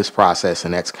part of this process,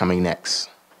 and that's coming next.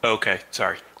 Okay,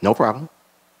 sorry. No problem.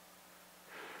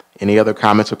 Any other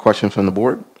comments or questions from the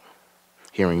board?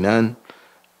 Hearing none.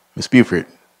 Ms. Buford,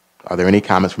 are there any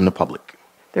comments from the public?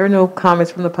 There are no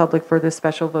comments from the public for this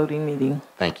special voting meeting.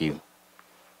 Thank you.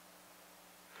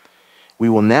 We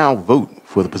will now vote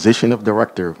for the position of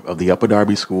director of the Upper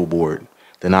Darby School Board.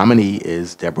 The nominee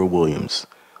is Deborah Williams.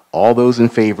 All those in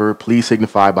favor, please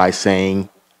signify by saying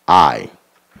aye.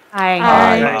 Aye.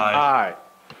 Aye.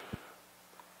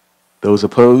 Those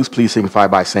opposed, please signify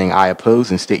by saying I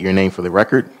oppose and state your name for the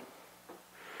record.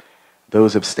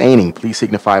 Those abstaining, please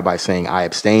signify by saying I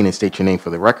abstain and state your name for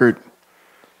the record.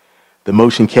 The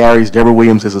motion carries. Deborah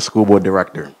Williams is a school board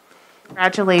director.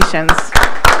 Congratulations.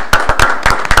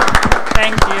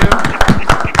 Thank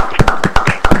you.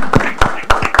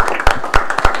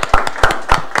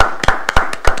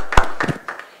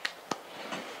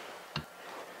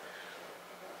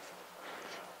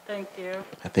 Thank you.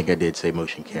 I think I did say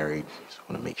motion carried. Just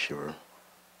want to make sure.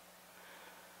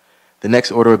 The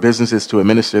next order of business is to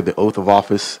administer the oath of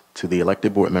office to the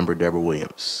elected board member, Deborah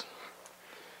Williams.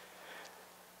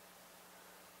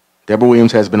 Deborah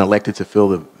Williams has been elected to fill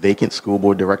the vacant school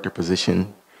board director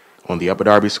position on the Upper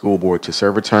Darby School Board to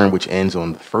serve a term which ends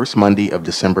on the first Monday of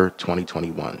December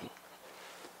 2021.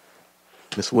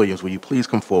 Ms. Williams, will you please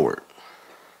come forward?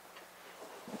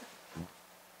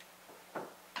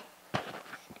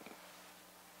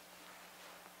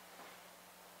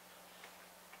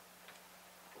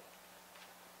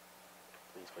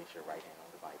 Please place your right hand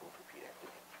on the Bible and repeat after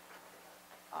me.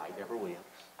 I, Deborah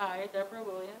Williams, I, Deborah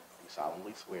Williams, do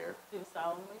solemnly swear do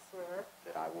solemnly swear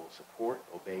that I will support,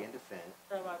 obey, and defend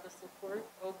that I will support,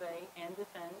 obey, and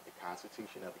defend the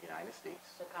Constitution of the United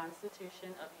States the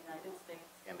Constitution of the United States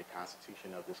and the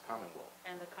Constitution of this Commonwealth,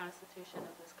 and the Constitution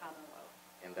of this Commonwealth,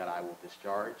 and that I will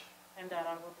discharge and that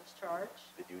I will discharge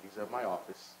the duties of my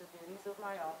office the duties of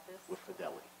my office with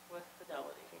fidelity. with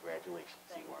fidelity. Congratulations.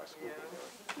 Thank You are a school you. board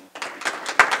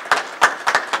director.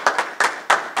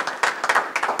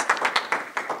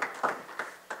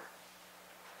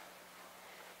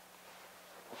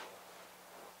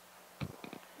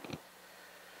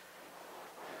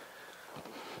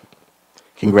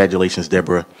 Congratulations,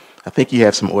 Deborah. I think you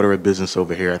have some order of business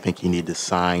over here. I think you need to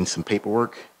sign some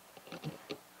paperwork. You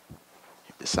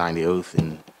have to sign the oath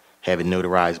and have it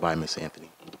notarized by Ms. Anthony.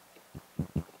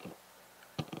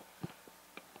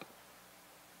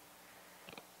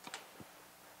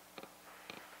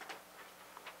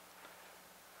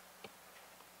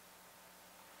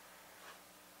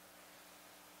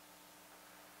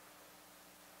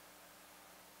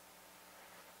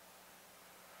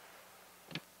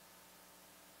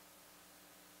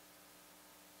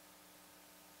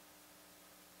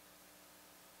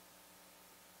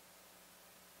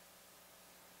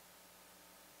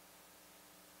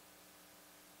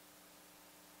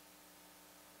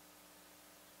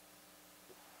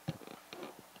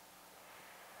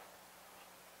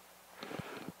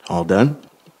 All done?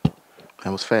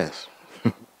 That was fast.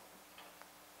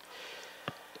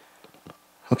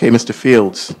 Okay, Mr.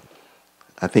 Fields,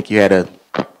 I think you had a,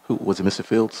 who was it, Mr.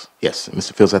 Fields? Yes,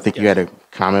 Mr. Fields, I think you had a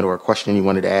comment or a question you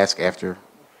wanted to ask after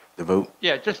the vote.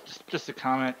 Yeah, just a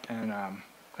comment and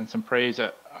some praise.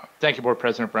 Thank you, Board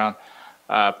President Brown.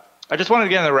 I just wanted to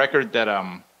get on the record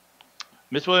that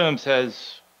Ms. Williams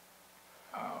has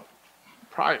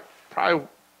probably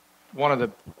one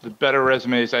of the better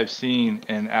resumes I've seen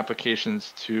in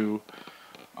applications to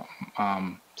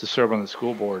serve on the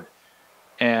school board,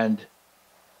 and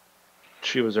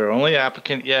she was our only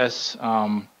applicant. Yes,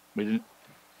 we didn't,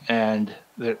 and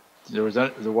there was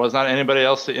not anybody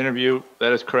else to interview.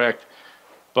 That is correct,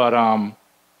 but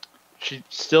she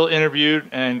still interviewed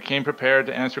and came prepared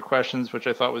to answer questions, which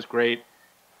I thought was great.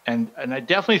 And I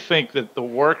definitely think that the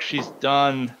work she's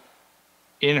done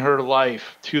in her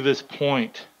life to this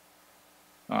point,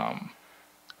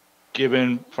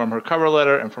 given from her cover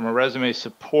letter and from her resume,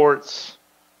 supports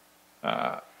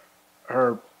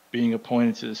her being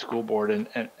appointed to the school board. And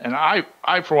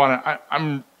I for one,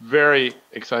 I'm very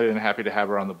excited and happy to have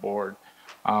her on the board.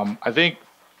 I think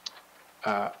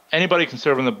anybody can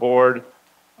serve on the board.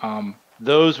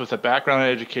 Those with a background in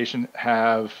education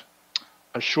have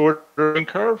a short learning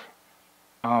curve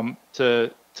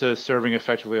to serving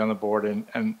effectively on the board,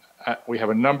 and we have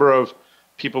a number of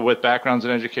people with backgrounds in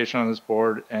education on this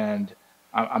board, and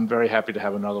I'm very happy to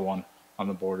have another one on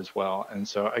the board as well. And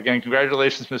so again,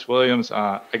 congratulations, Ms. Williams.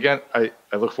 Again, I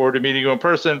look forward to meeting you in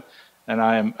person, and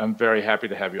I'm very happy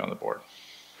to have you on the board.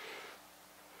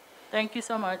 Thank you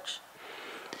so much.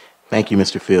 Thank you,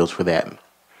 Mr. Fields, for that.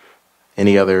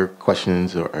 Any other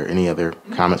questions or any other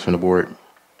comments from the board?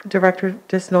 Director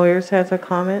Disnoyers has a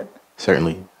comment.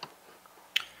 Certainly.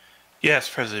 Yes,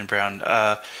 President Brown.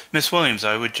 Ms. Williams,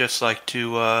 I would just like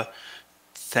to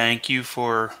thank you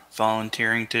for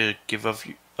volunteering to give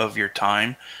of your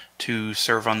time to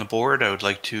serve on the board. I would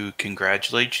like to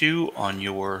congratulate you on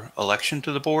your election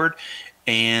to the board,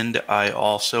 and I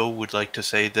also would like to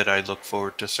say that I look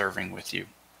forward to serving with you.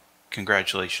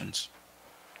 Congratulations.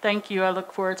 Thank you. I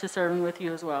look forward to serving with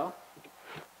you as well.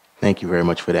 Thank you very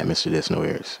much for that, Mr.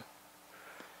 Desnoyers.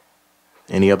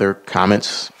 Any other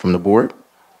comments from the board?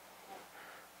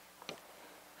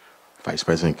 Vice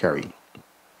President Curry.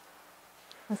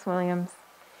 Ms. Williams,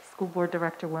 School Board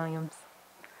Director Williams.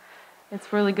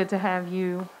 It's really good to have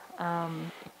you,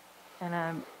 and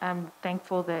I'm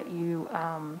thankful that you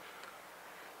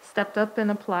stepped up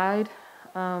and applied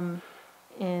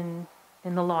in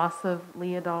the loss of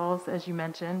Leah Dawes, as you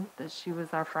mentioned, that she was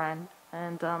our friend.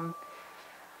 And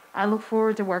I look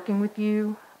forward to working with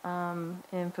you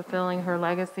in fulfilling her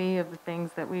legacy of the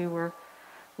things that we were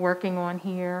working on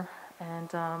here.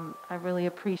 And I really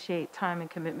appreciate time and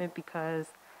commitment, because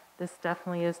this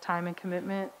definitely is time and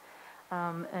commitment.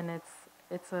 And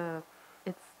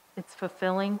it's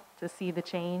fulfilling to see the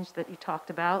change that you talked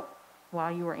about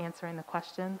while you were answering the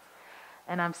questions.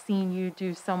 And I've seen you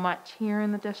do so much here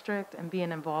in the district and be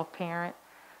an involved parent.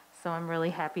 So I'm really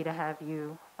happy to have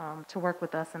you to work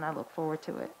with us, and I look forward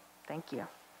to it. Thank you.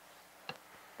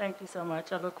 Thank you so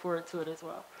much. I look forward to it as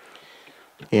well.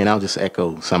 And I'll just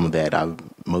echo some of that.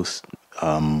 Most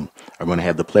are going to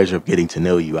have the pleasure of getting to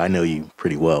know you. I know you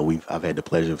pretty well. I've had the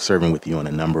pleasure of serving with you on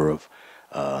a number of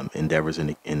endeavors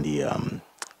in the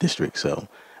district. So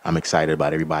I'm excited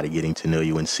about everybody getting to know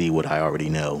you and see what I already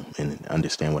know and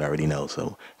understand what I already know.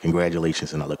 So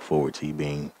congratulations, and I look forward to you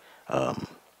being on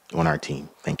our team.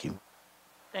 Thank you.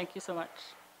 Thank you so much.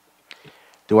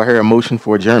 Do I hear a motion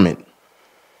for adjournment?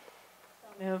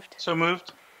 Moved. So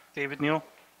moved. David Neal.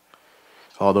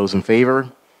 All those in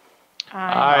favor?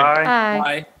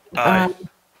 Aye. Aye.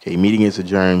 Okay, meeting is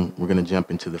adjourned. We're going to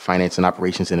jump into the finance and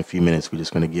operations in a few minutes. We're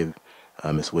just going to give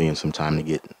Ms. Williams some time to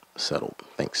get settled.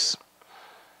 Thanks.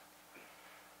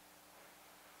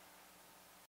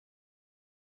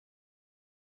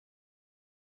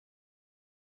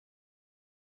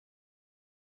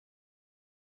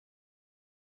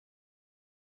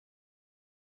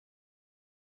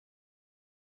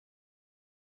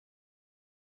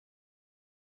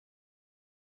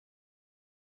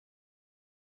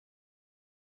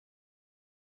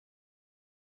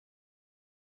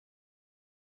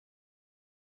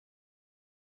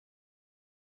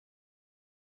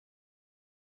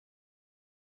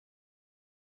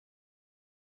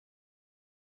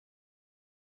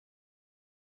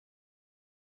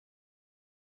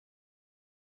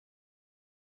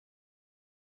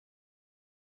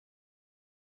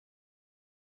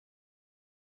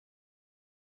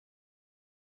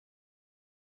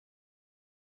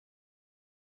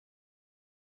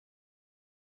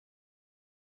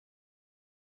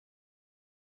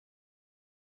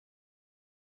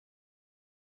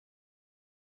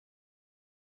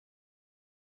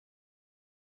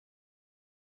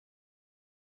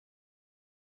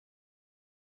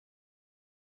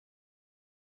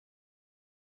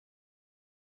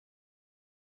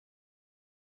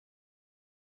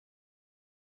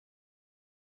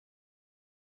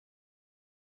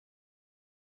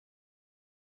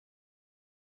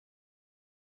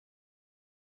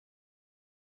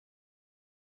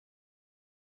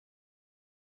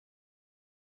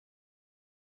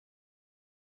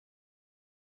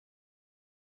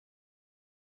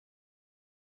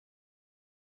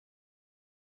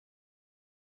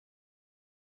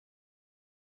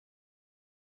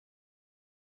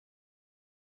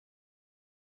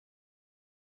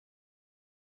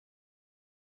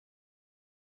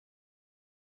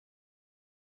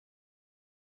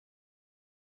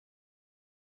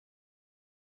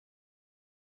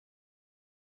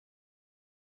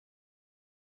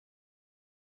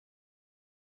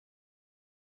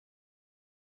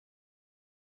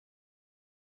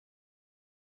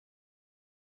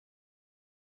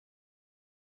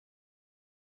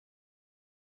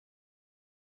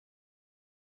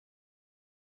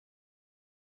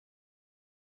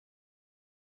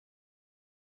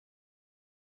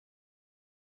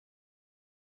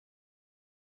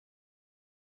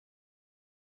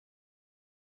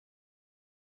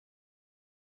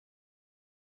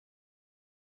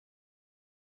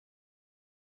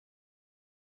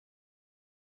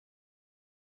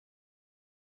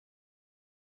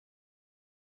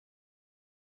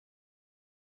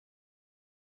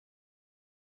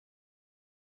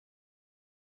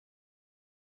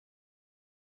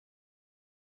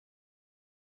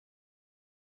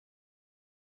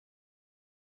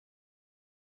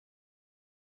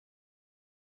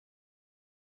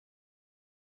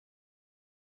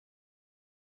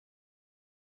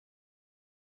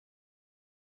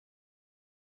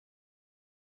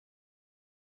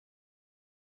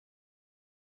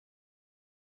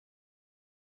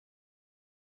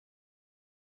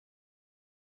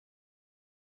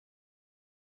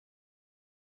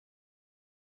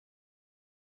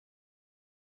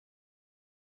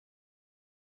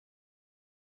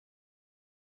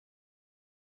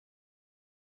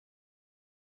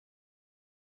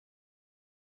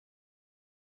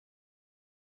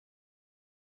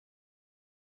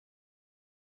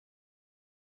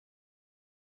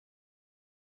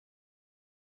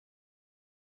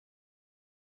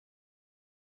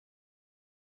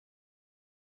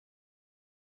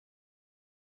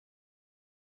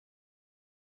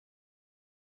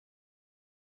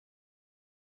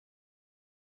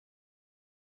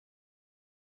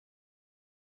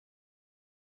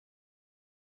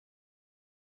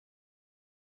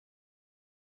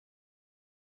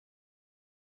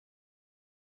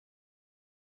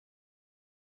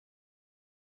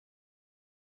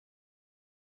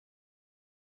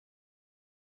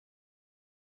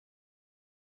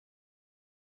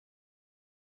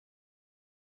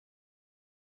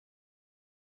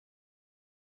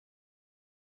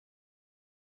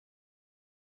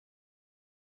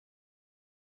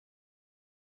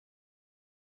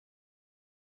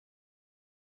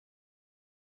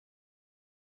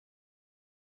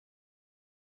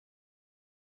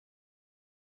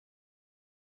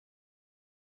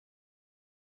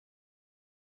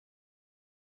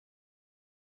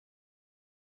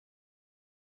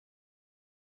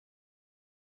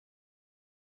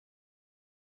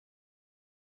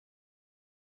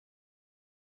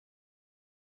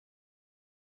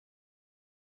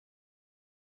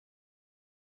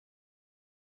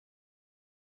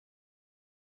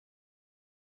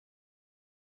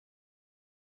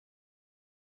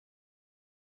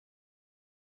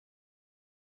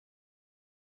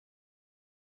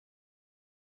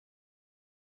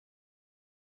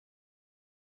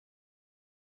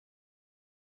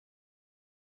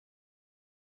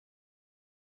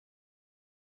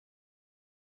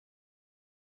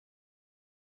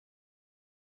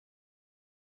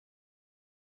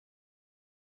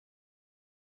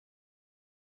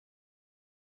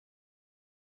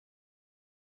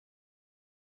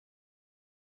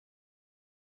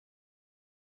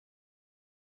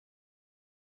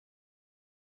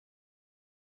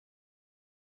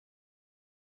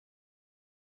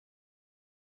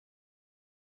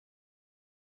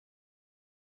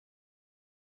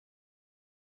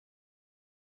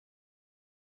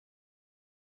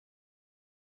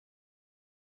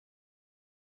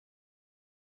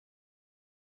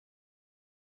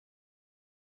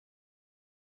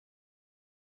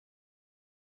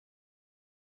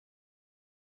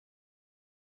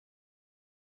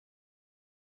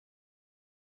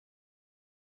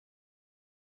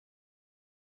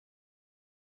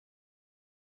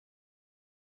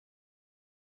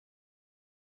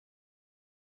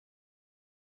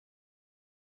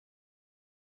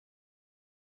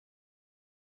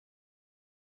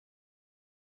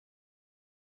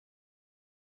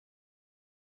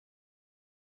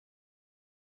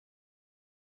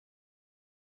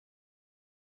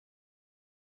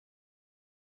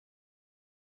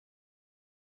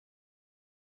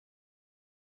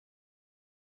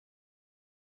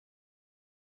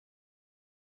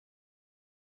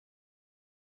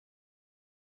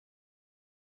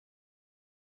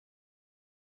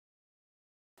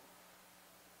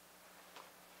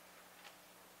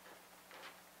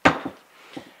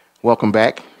 Welcome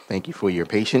back. Thank you for your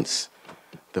patience.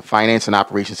 The Finance and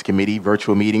Operations Committee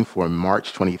virtual meeting for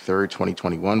March 23rd,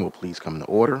 2021 will please come to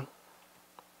order.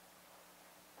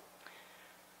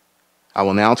 I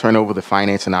will now turn over the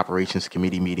Finance and Operations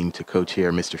Committee meeting to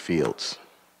co-chair Mr. Fields.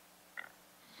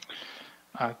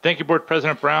 Thank you, Board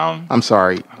President Brown. I'm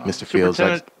sorry, Mr. Fields.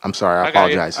 I'm sorry. I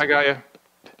apologize. I got you.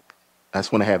 I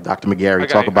just want to have Dr. McGarry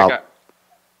talk about.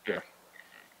 Yeah.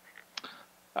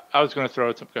 I was going to throw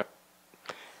it. Okay.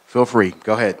 Feel free.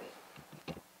 Go ahead.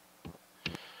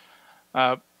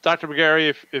 Dr.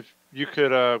 McGarry, if you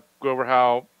could go over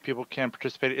how people can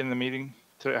participate in the meeting,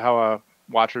 how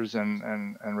watchers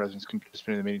and residents can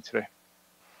participate in the meeting today.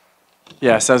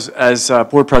 Yes, as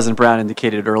Board President Brown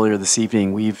indicated earlier this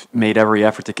evening, we've made every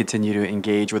effort to continue to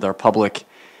engage with our public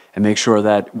and make sure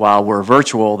that while we're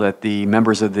virtual, that the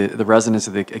members of the residents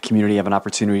of the community have an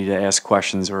opportunity to ask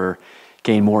questions or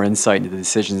gain more insight into the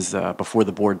decisions before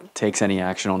the board takes any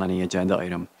action on any agenda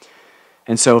item.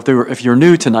 And so if you're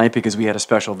new tonight because we had a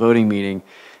special voting meeting,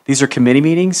 these are committee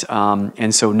meetings,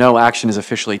 and so no action is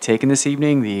officially taken this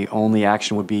evening. The only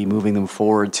action would be moving them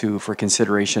forward for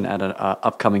consideration at an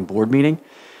upcoming board meeting.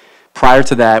 Prior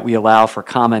to that, we allow for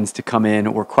comments to come in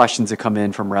or questions to come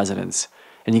in from residents.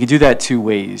 And you can do that two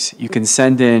ways. You can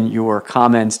send in your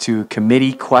comments to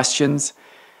committee questions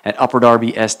at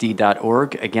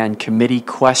upperdarbysd.org. Again, committee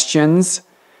questions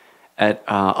at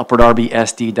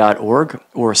upperdarbysd.org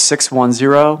or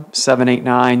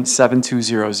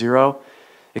 610-789-7200.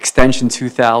 Extension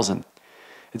 2000.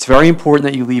 It's very important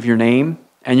that you leave your name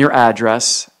and your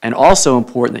address, and also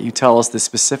important that you tell us the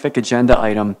specific agenda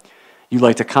item you'd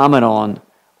like to comment on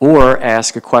or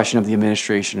ask a question of the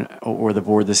administration or the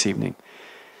board this evening.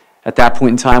 At that point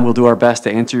in time, we'll do our best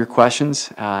to answer your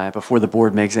questions before the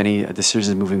board makes any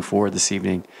decisions moving forward this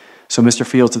evening. So, Mr.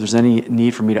 Fields, if there's any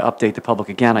need for me to update the public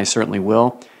again, I certainly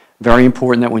will. Very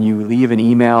important that when you leave an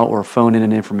email or phone in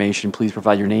an information, please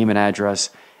provide your name and address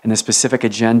and the specific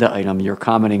agenda item you're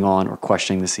commenting on or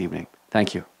questioning this evening.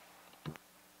 Thank you.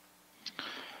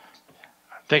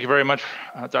 Thank you very much,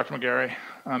 Dr. McGarry.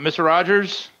 Mr.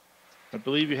 Rogers, I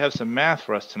believe you have some math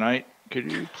for us tonight. Could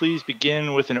you please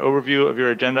begin with an overview of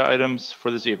your agenda items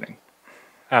for this evening?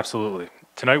 Absolutely.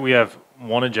 Tonight we have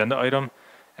one agenda item,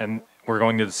 and we're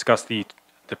going to discuss the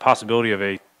possibility of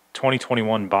a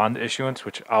 2021 bond issuance,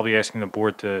 which I'll be asking the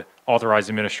board to authorize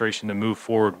the administration to move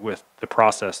forward with the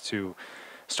process to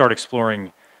start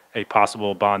exploring a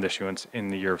possible bond issuance in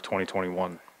the year of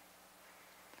 2021.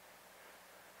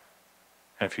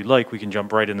 And if you'd like, we can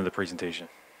jump right into the presentation.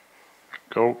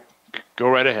 Go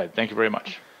right ahead. Thank you very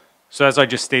much. So as I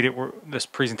just stated, this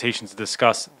presentation is to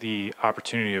discuss the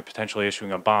opportunity of potentially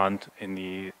issuing a bond in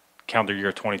the calendar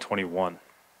year 2021.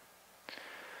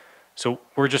 So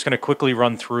we're just going to quickly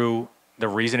run through the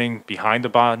reasoning behind the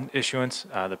bond issuance,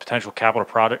 the potential capital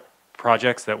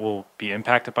projects that will be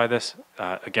impacted by this.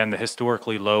 Again, the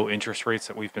historically low interest rates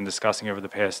that we've been discussing over the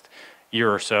past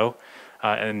year or so,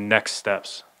 and next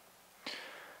steps.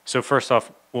 So first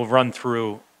off, we'll run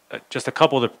through just a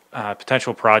couple of the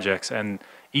potential projects, and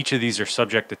each of these are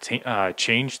subject to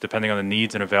change depending on the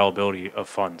needs and availability of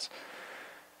funds.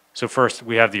 So first,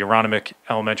 we have the Aronimink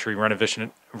Elementary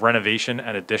renovation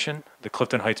and addition, the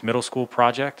Clifton Heights Middle School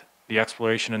project, the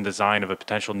exploration and design of a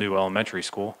potential new elementary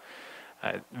school,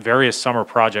 various summer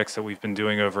projects that we've been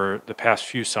doing over the past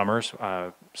few summers.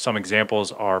 Some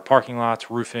examples are parking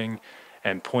lots, roofing,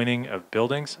 and pointing of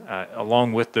buildings.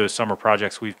 Along with those summer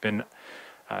projects, we've been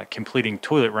completing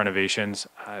toilet renovations.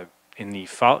 In the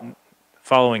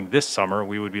following this summer,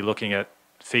 we would be looking at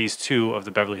Phase 2 of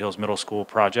the Beverly Hills Middle School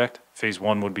project. Phase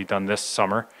 1 would be done this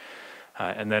summer.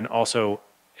 And then also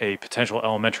a potential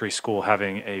elementary school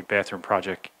having a bathroom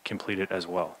project completed as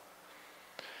well.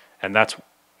 And that's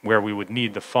where we would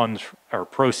need the funds or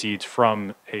proceeds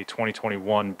from a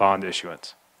 2021 bond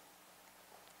issuance.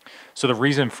 So the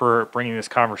reason for bringing this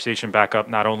conversation back up,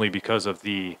 not only because of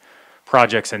the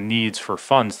projects and needs for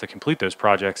funds to complete those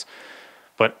projects,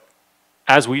 but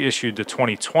as we issued the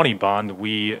 2020 bond,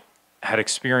 we had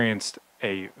experienced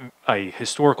a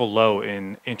historical low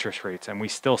in interest rates, and we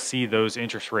still see those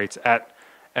interest rates at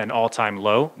an all-time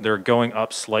low. They're going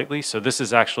up slightly, so this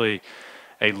is actually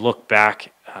a look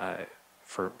back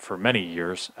for many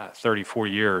years, 34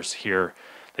 years here,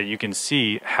 that you can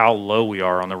see how low we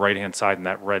are on the right-hand side in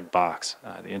that red box.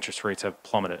 The interest rates have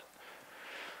plummeted.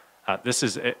 This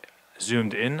is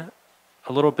zoomed in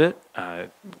a little bit,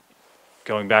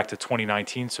 going back to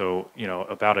 2019, so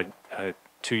about a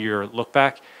 2-year look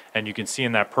back, and you can see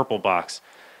in that purple box,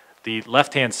 the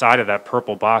left-hand side of that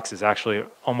purple box is actually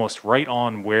almost right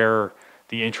on where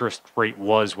the interest rate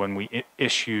was when we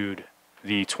issued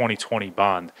the 2020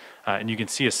 bond, and you can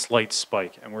see a slight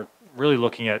spike. And we're really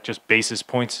looking at just basis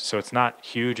points, so it's not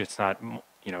huge. It's not,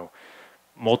 you know,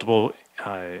 multiple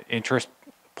interest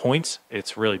points.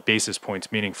 It's really basis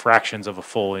points, meaning fractions of a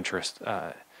full interest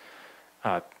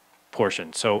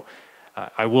portion. So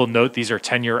I will note these are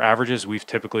 10-year averages. We've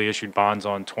typically issued bonds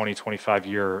on 20,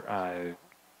 25-year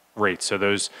rates. So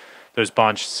those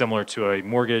bonds similar to a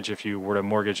mortgage, if you were to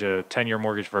mortgage a 10-year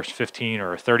mortgage versus 15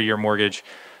 or a 30-year mortgage,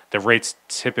 the rates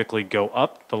typically go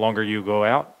up the longer you go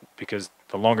out, because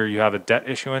the longer you have a debt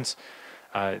issuance,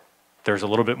 there's a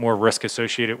little bit more risk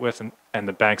associated with, and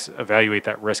the banks evaluate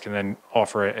that risk and then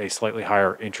offer a slightly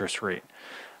higher interest rate.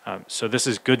 So this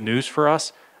is good news for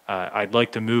us. I'd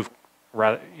like to move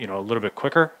rather, a little bit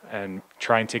quicker and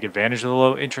try and take advantage of the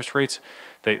low interest rates.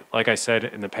 They, like I said,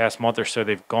 in the past month or so,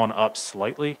 they've gone up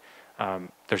slightly.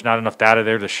 There's not enough data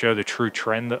there to show the true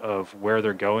trend of where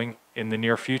they're going in the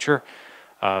near future.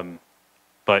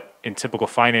 But in typical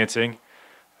financing,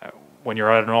 when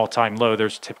you're at an all-time low,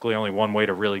 there's typically only one way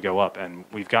to really go up. And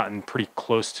we've gotten pretty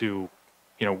close to,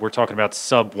 we're talking about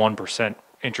sub 1%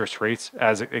 interest rates,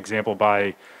 as example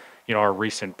by, our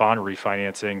recent bond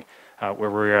refinancing,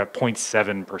 where we're at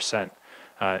 0.7%.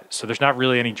 So there's not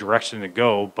really any direction to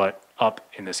go but up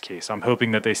in this case. I'm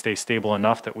hoping that they stay stable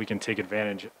enough that we can take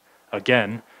advantage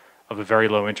again of a very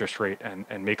low interest rate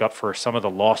and make up for some of the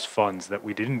lost funds that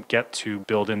we didn't get to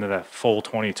build into that full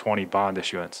 2020 bond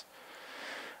issuance.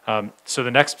 So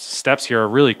the next steps here are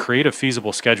really create a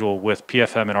feasible schedule with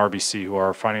PFM and RBC, who are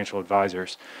our financial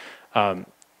advisors.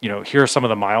 Here are some of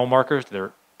the mile markers.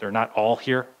 They're not all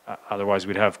here. Otherwise,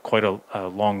 we'd have quite a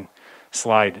long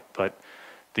slide. But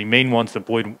the main ones the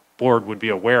board would be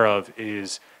aware of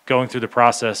is going through the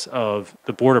process of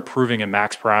the board approving a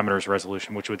max parameters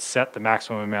resolution, which would set the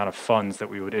maximum amount of funds that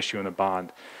we would issue in a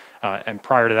bond. And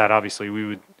prior to that, obviously, we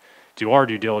would do our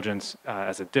due diligence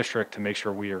as a district to make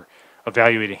sure we are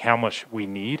evaluating how much we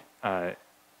need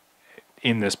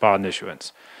in this bond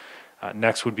issuance.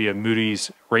 Next would be a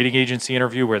Moody's rating agency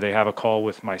interview, where they have a call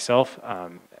with myself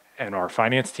and our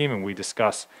finance team, and we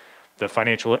discuss the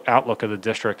financial outlook of the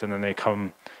district, and then they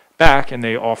come back and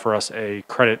they offer us a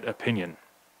credit opinion.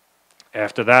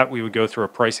 After that, we would go through a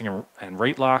pricing and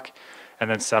rate lock, and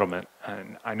then settlement.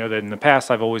 And I know that in the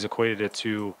past, I've always equated it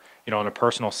to, on a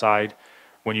personal side,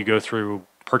 when you go through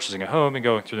purchasing a home and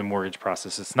going through the mortgage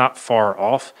process, it's not far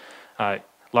off.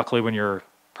 Luckily, when you're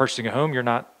purchasing a home, you're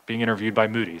not being interviewed by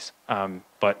Moody's.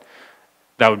 But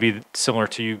that would be similar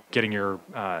to you getting your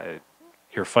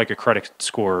FICO credit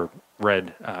score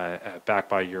read back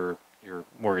by your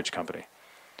mortgage company.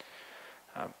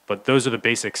 But those are the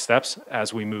basic steps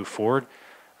as we move forward.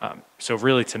 So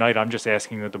really tonight, I'm just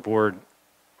asking that the board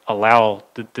allow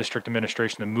the district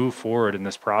administration to move forward in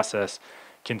this process,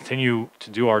 continue to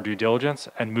do our due diligence,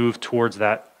 and move towards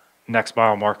that next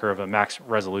mile marker of a max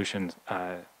parameter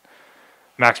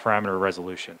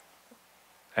resolution.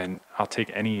 And I'll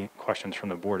take any questions from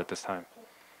the board at this time.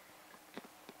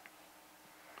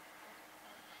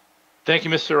 Thank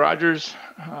you, Mr. Rogers.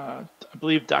 I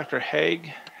believe Dr.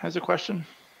 Haig has a question.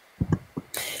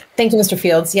 Thank you, Mr.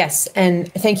 Fields. Yes,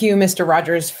 and thank you, Mr.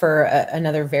 Rogers, for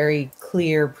another very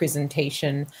clear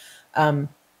presentation.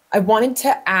 I wanted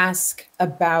to ask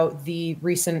about the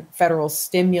recent federal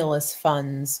stimulus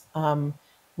funds.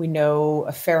 We know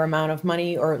a fair amount of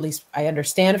money, or at least I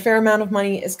understand a fair amount of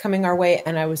money is coming our way,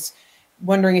 and I was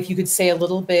wondering if you could say a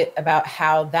little bit about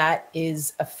how that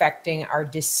is affecting our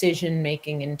decision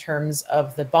making in terms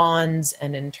of the bonds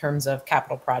and in terms of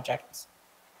capital projects.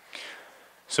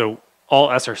 So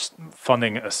all ESSER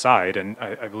funding aside, and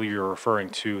I believe you're referring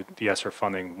to the ESSER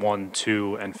funding 1,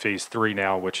 2, and Phase 3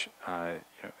 now, which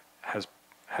has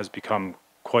become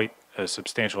quite a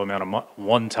substantial amount of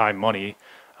one-time money.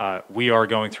 We are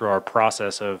going through our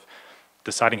process of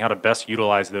deciding how to best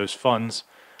utilize those funds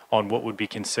on what would be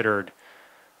considered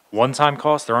one-time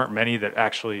costs. There aren't many that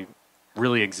actually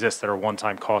really exist that are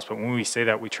one-time costs, but when we say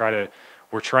that,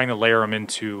 we're trying to layer them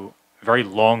into very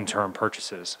long-term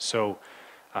purchases. So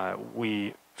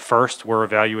we're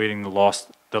evaluating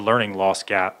the learning loss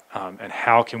gap, and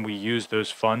how can we use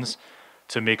those funds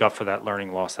to make up for that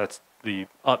learning loss. That's the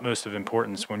utmost of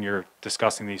importance when you're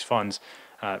discussing these funds,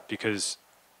 because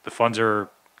the funds are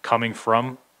coming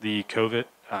from the COVID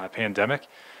pandemic,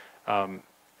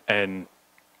 and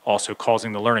also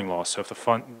causing the learning loss. So if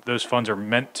those funds are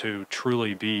meant to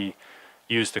truly be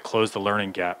used to close the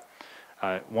learning gap.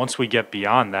 Once we get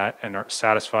beyond that and are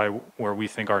satisfied where we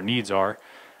think our needs are,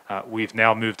 we've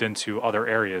now moved into other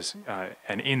areas.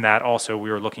 And in that also,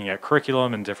 we were looking at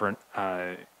curriculum and different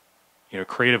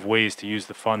creative ways to use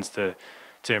the funds to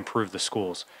improve the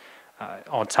schools.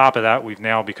 On top of that, we've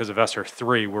now, because of ESSER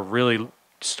 3, we're really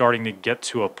starting to get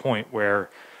to a point where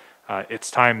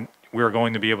it's time we're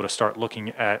going to be able to start looking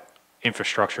at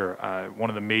infrastructure. One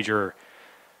of the major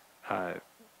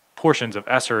portions of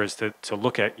ESSER is to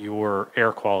look at your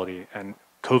air quality and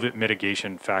COVID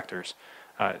mitigation factors.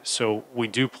 So we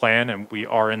do plan, and we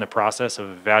are in the process of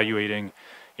evaluating,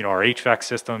 our HVAC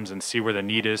systems and see where the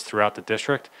need is throughout the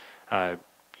district.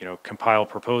 Compile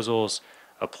proposals,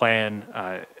 a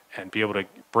plan, and be able to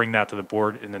bring that to the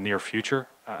board in the near future,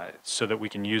 so that we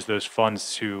can use those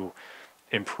funds to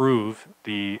improve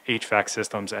the HVAC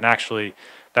systems. And actually,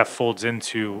 that folds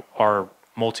into our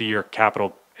multi-year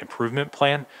capital improvement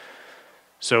plan.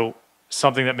 So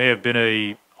something that may have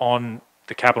been on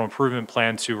the capital improvement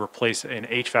plan to replace an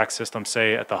HVAC system,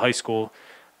 say at the high school,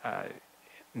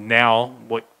 now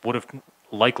what would have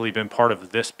likely been part of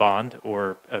this bond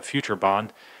or a future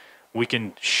bond, we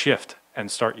can shift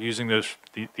and start using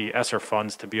the ESSER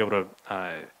funds to be able to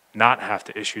not have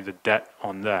to issue the debt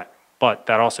on that. But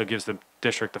that also gives the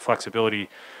district the flexibility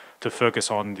to focus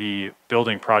on the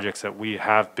building projects that we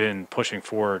have been pushing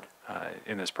forward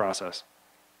in this process.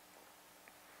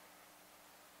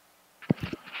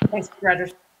 Thanks,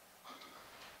 Rogers.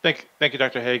 Thank you,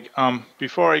 Dr. Haig.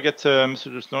 Before I get to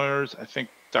Mr. Desnoyers, I think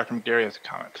Dr. McGarry has a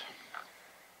comment.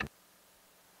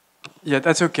 Yeah,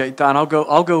 that's okay, Don. I'll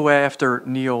go after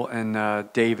Neil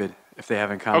and David if they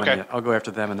haven't commented yet. I'll go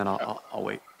after them, and then I'll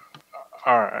wait.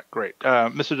 All right, great.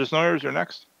 Mr. Desnoyers, you're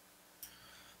next.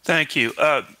 Thank you,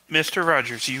 Mr.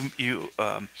 Rogers.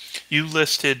 You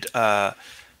listed a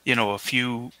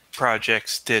few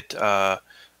projects that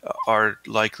are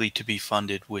likely to be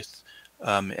funded with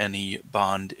any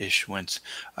bond issuance.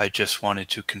 I just wanted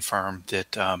to confirm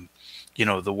that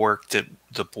the work that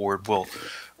the board will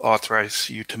authorize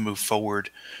you to move forward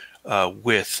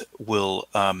with will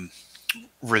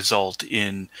result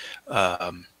in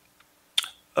a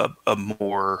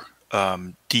more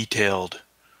detailed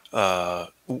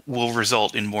will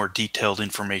result in more detailed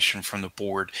information from the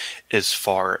board as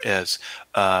far as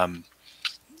an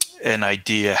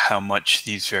idea how much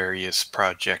these various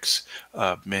projects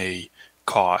may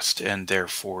cost, and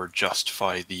therefore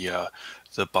justify the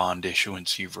bond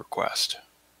issuance you request,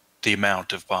 the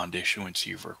amount of bond issuance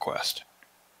you request.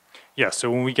 Yeah, so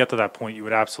when we get to that point, you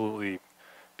would absolutely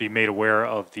be made aware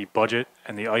of the budget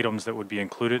and the items that would be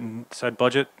included in said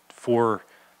budget for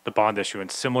the bond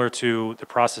issuance, similar to the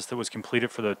process that was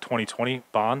completed for the 2020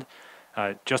 bond.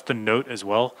 Just a note as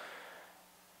well,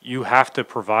 you have to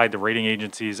provide the rating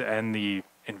agencies and the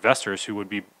investors who would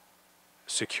be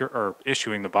secure or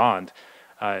issuing the bond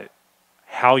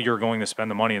how you're going to spend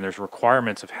the money, and there's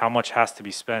requirements of how much has to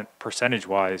be spent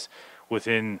percentage-wise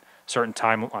within certain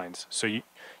timelines. So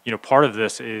part of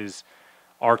this is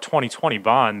our 2020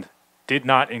 bond did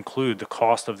not include the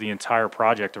cost of the entire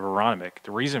project of Aronimink.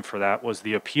 The reason for that was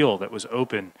the appeal that was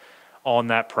open on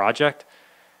that project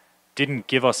didn't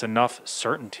give us enough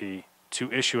certainty to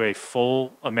issue a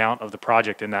full amount of the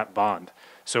project in that bond.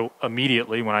 So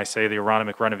immediately when I say the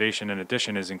Aronimink renovation and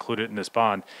addition is included in this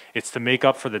bond, it's to make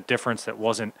up for the difference that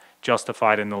wasn't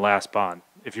justified in the last bond.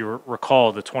 If you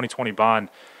recall, the 2020 bond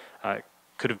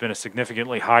could have been a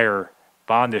significantly higher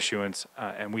bond issuance,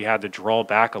 and we had to draw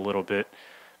back a little bit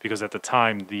because at the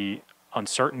time the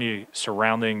uncertainty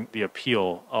surrounding the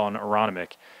appeal on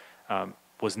Aronimink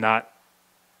was not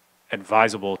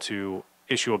advisable to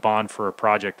issue a bond for a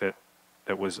project that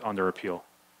was under appeal.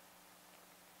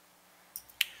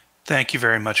 Thank you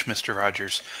very much, Mr.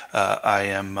 Rogers.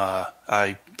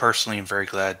 I personally am very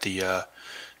glad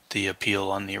the appeal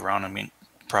on the Aronimink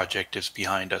project is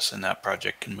behind us and that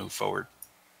project can move forward.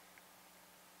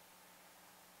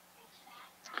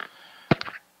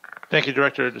 Thank you,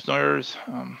 Director Desnoyers.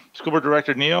 School Board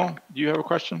Director Neal, do you have a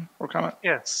question or comment?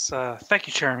 Yes, thank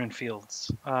you, Chairman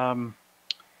Fields.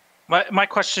 My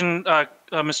question,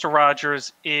 Mr.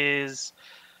 Rogers, is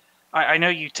I know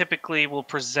you typically will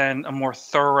present a more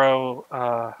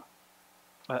thorough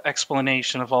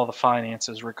explanation of all the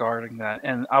finances regarding that.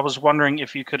 And I was wondering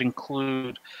if you could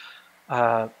include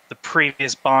the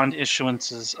previous bond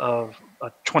issuances of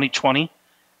 2020,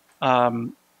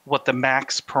 what the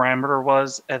max parameter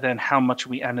was, and then how much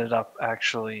we ended up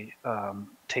actually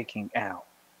taking out.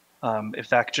 If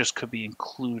that just could be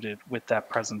included with that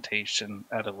presentation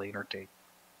at a later date.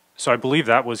 So I believe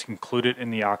that was included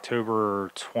in the October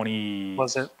 20.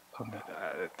 Was it?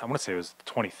 I want to say it was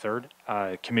the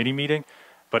 23rd committee meeting,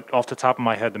 but off the top of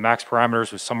my head, the max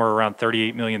parameters was somewhere around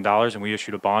 $38 million, and we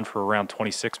issued a bond for around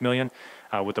 $26 million.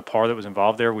 With the par that was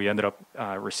involved there, we ended up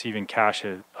receiving cash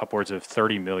at upwards of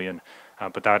 $30 million,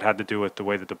 but that had to do with the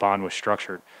way that the bond was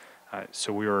structured.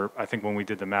 So we were, I think when we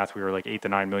did the math, we were like $8 to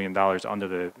 $9 million under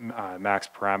the max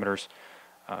parameters.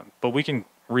 But we can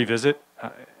revisit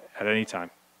at any time.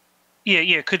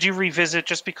 Yeah. Could you revisit,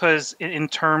 just because in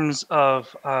terms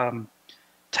of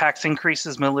tax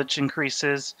increases, millage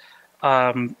increases,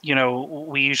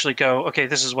 we usually go, okay,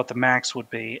 this is what the max would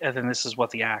be, and then this is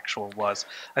what the actual was.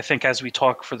 I think as we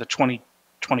talk for the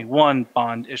 2021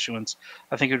 bond issuance,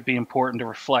 I think it would be important to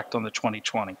reflect on the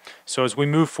 2020. So as we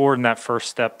move forward in that first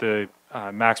step, the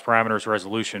max parameters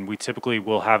resolution, we typically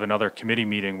will have another committee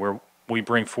meeting where we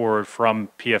bring forward from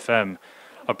PFM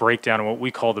a breakdown of what we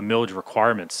call the millage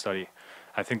requirements study.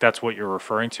 I think that's what you're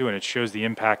referring to, and it shows the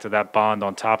impact of that bond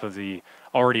on top of the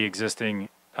already existing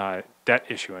debt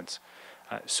issuance.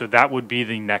 So that would be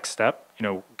the next step,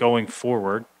 going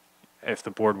forward. If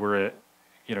the board were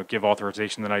to, give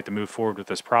authorization tonight to move forward with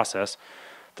this process,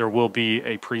 there will be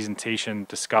a presentation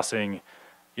discussing,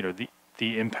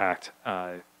 the impact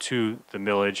to the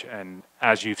millage, and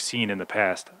as you've seen in the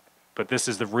past. But this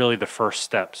is really the first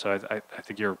step. So I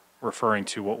think you're referring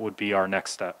to what would be our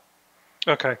next step.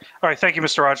 Okay. All right. Thank you,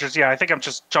 Mr. Rogers. Yeah, I think I'm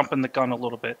just jumping the gun a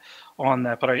little bit on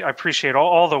that, but I appreciate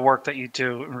all the work that you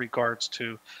do in regards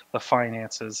to the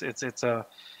finances. It's a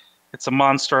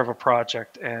monster of a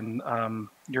project, and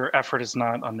your effort is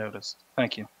not unnoticed.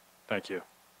 Thank you. Thank you.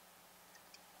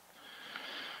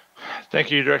 Thank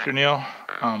you, Director Neal.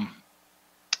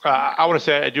 I want to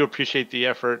say I do appreciate the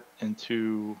effort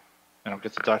into, and I'll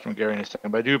get to Dr. McGarry in a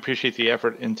second, but I do appreciate the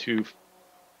effort into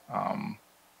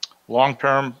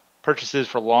long-term purchases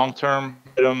for long-term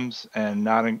items and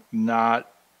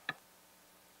not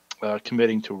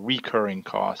committing to recurring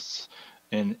costs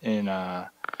and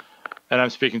I'm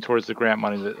speaking towards the grant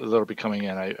money that'll be coming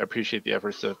in. I appreciate the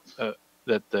efforts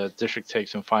that the district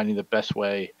takes in finding the best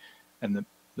way and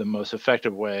the most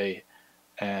effective way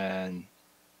and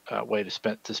way to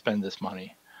spend this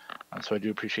money. So I do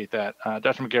appreciate that.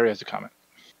 Dr. McGarry has a comment.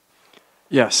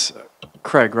 Yes,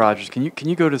 Craig Rogers, can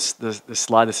you go to the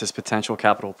slide that says potential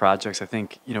capital projects? I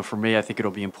think, for me, I think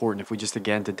it'll be important if we just,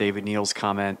 again, to David Neal's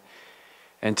comment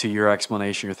and to your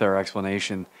explanation, your thorough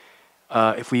explanation,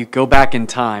 if we go back in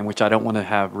time, which I don't want to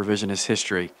have revisionist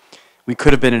history, we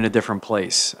could have been in a different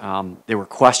place. There were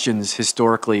questions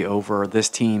historically over this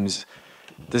team's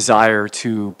desire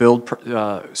to build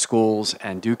schools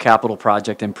and do capital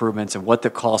project improvements and what the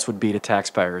cost would be to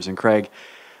taxpayers. And Craig,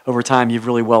 over time, you've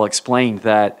really well explained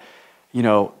that,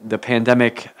 the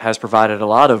pandemic has provided a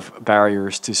lot of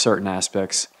barriers to certain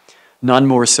aspects, none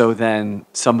more so than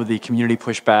some of the community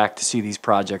pushback to see these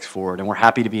projects forward. And we're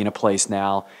happy to be in a place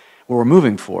now where we're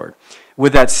moving forward.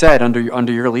 With that said, under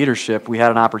your leadership, we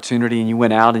had an opportunity, and you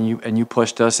went out and you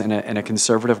pushed us in a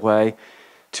conservative way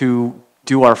to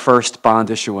do our first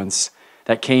bond issuance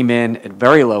that came in at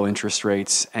very low interest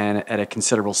rates and at a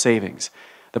considerable savings.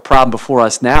 The problem before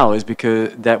us now is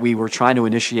because that we were trying to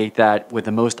initiate that with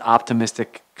the most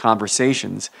optimistic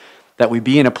conversations, that we'd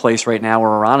be in a place right now where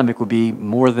Aronimink would be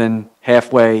more than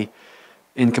halfway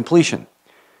in completion.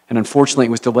 And unfortunately,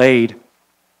 it was delayed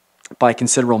by a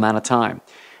considerable amount of time.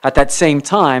 At that same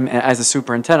time, as a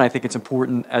superintendent, I think it's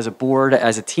important as a board,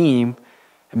 as a team,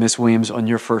 and Ms. Williams, on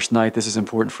your first night, this is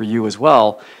important for you as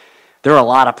well. There are a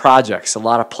lot of projects, a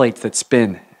lot of plates that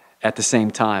spin at the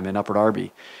same time in Upper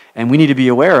Darby. And we need to be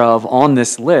aware of, on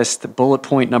this list, bullet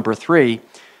point number 3,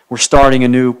 we're starting a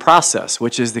new process,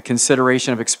 which is the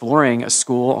consideration of exploring a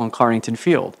school on Carrington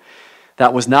Field.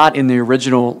 That was not in the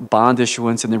original bond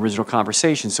issuance and the original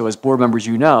conversation. So as board members,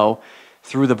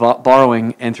 through the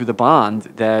borrowing and through the bond,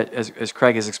 that, as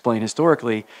Craig has explained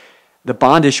historically, the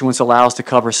bond issuance allows to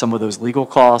cover some of those legal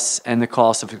costs and the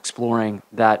cost of exploring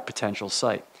that potential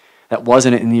site. That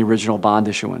wasn't in the original bond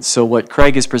issuance. So what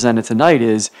Craig has presented tonight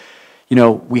is,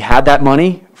 we had that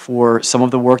money for some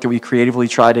of the work that we creatively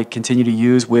try to continue to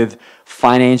use with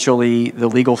financially the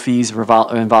legal fees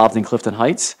involved in Clifton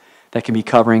Heights that can be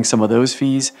covering some of those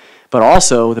fees, but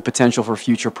also the potential for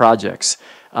future projects.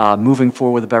 Moving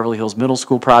forward with the Beverly Hills Middle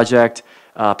School project,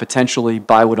 potentially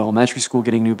Bywood Elementary School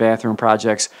getting new bathroom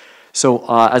projects. So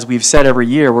as we've said every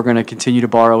year, we're going to continue to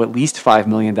borrow at least $5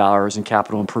 million in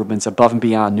capital improvements above and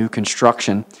beyond new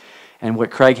construction. And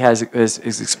what Craig has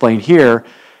explained here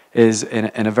is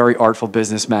in a very artful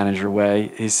business manager way.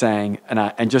 He's saying,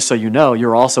 and just so you know,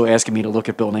 you're also asking me to look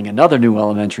at building another new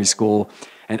elementary school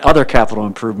and other capital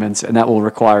improvements, and that will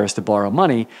require us to borrow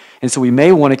money. And so we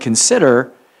may want to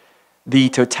consider the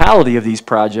totality of these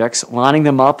projects, lining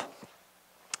them up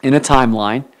in a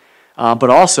timeline, but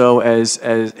also as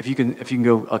if you can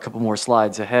go a couple more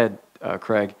slides ahead,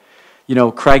 Craig.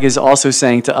 Craig is also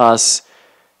saying to us,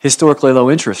 historically low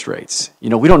interest rates. You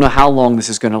know, we don't know how long this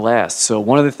is going to last. So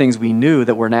one of the things we knew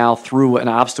that we're now through an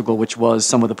obstacle, which was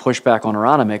some of the pushback on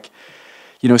Aronimink,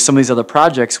 you know, some of these other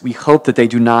projects, we hope that they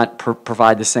do not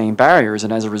provide the same barriers.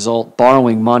 And as a result,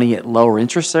 borrowing money at lower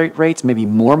interest rates, maybe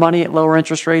more money at lower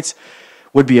interest rates,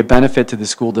 would be a benefit to the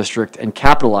school district, and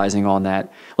capitalizing on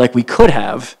that like we could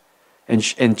have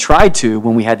and tried to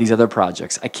when we had these other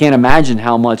projects. I can't imagine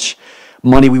how much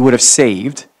money we would have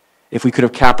saved if we could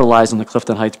have capitalized on the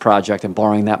Clifton Heights project and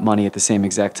borrowing that money at the same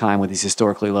exact time with these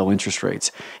historically low interest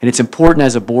rates. And it's important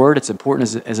as a board, it's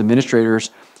important as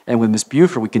administrators, and with Ms.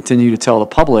 Buford, we continue to tell the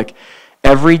public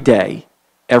every day,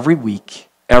 every week,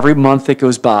 every month that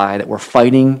goes by that we're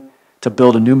fighting to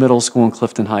build a new middle school in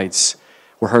Clifton Heights.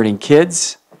 We're hurting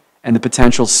kids and the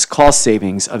potential cost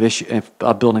savings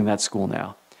of building that school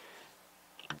now.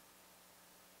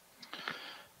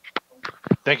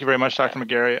 Thank you very much, Dr.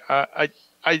 McGarry.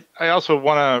 I also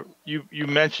want to, you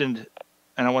mentioned,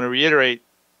 and I want to reiterate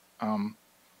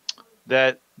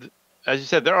that, as you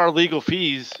said, there are legal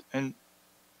fees,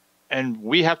 and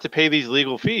we have to pay these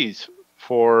legal fees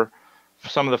for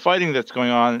some of the fighting that's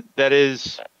going on. That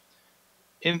is,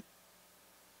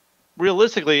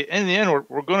 realistically, in the end,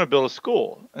 we're going to build a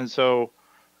school. And so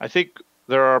I think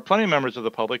there are plenty of members of the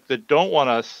public that don't want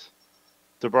us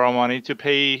to borrow money to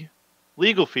pay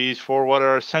legal fees for what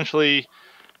are essentially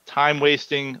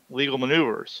time-wasting legal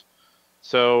maneuvers.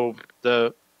 So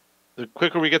the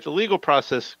quicker we get the legal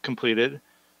process completed,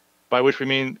 by which we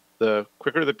mean the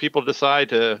quicker the people decide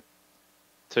to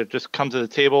just come to the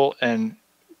table and,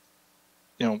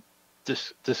 you know,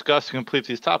 discuss and complete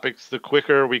these topics, the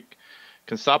quicker we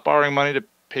can stop borrowing money to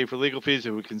pay for legal fees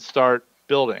and we can start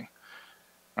building,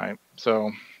 right?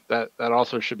 So that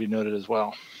also should be noted as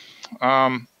well.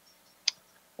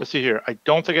 Let's see here. I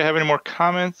don't think I have any more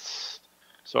comments.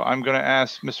 So I'm going to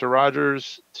ask Mr.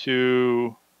 Rogers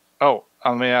to, let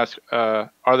me ask, are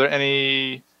there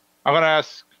any, I'm going to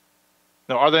ask,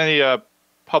 no, are there any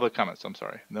public comments? I'm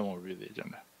sorry. And then we'll review the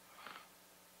agenda.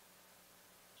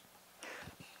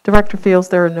 Director Fields,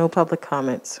 there are no public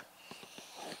comments.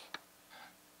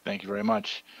 Thank you very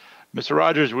much. Mr.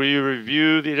 Rogers, will you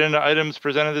review the agenda items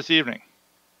presented this evening?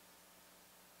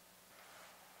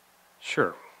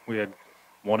 Sure. We had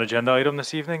one agenda item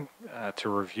this evening to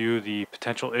review the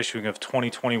potential issuing of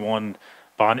 2021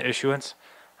 bond issuance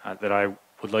that I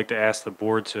would like to ask the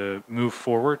board to move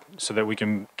forward so that we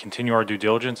can continue our due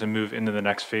diligence and move into the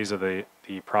next phase of the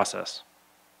process.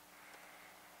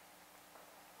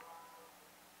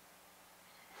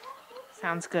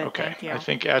 Sounds good. Okay. Thank you. I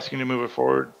think asking to move it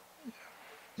forward,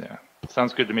 yeah,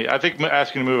 sounds good to me. I think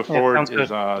asking to move it forward is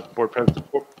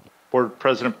Board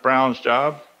President Brown's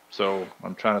job. So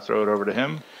I'm trying to throw it over to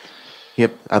him.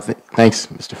 Yep. Thanks,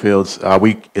 Mr. Fields.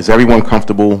 Is everyone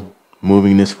comfortable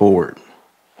moving this forward?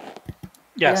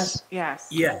 Yes. Yes.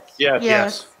 Yes. Yes.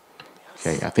 Yes.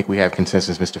 Okay. I think we have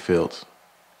consensus, Mr. Fields.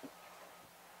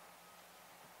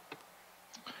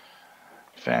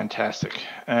 Fantastic.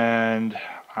 And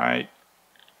I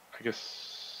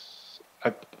guess,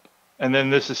 and then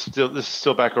this is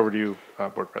still back over to you,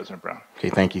 Board President Brown. Okay.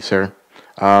 Thank you, sir.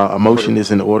 A motion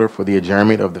is in order for the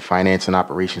adjournment of the Finance and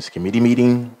Operations Committee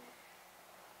meeting.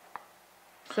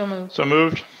 So moved. So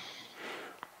moved.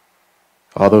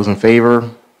 All those in favor?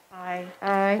 Aye.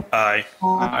 Aye. Aye.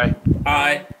 Aye.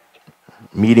 Aye.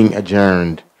 Meeting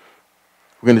adjourned.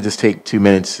 We're going to just take 2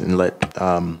 minutes and let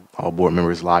all board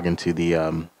members log into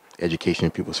the Education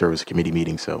and Pupil Service Committee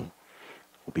meeting. So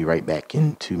we'll be right back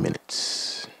in 2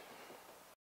 minutes.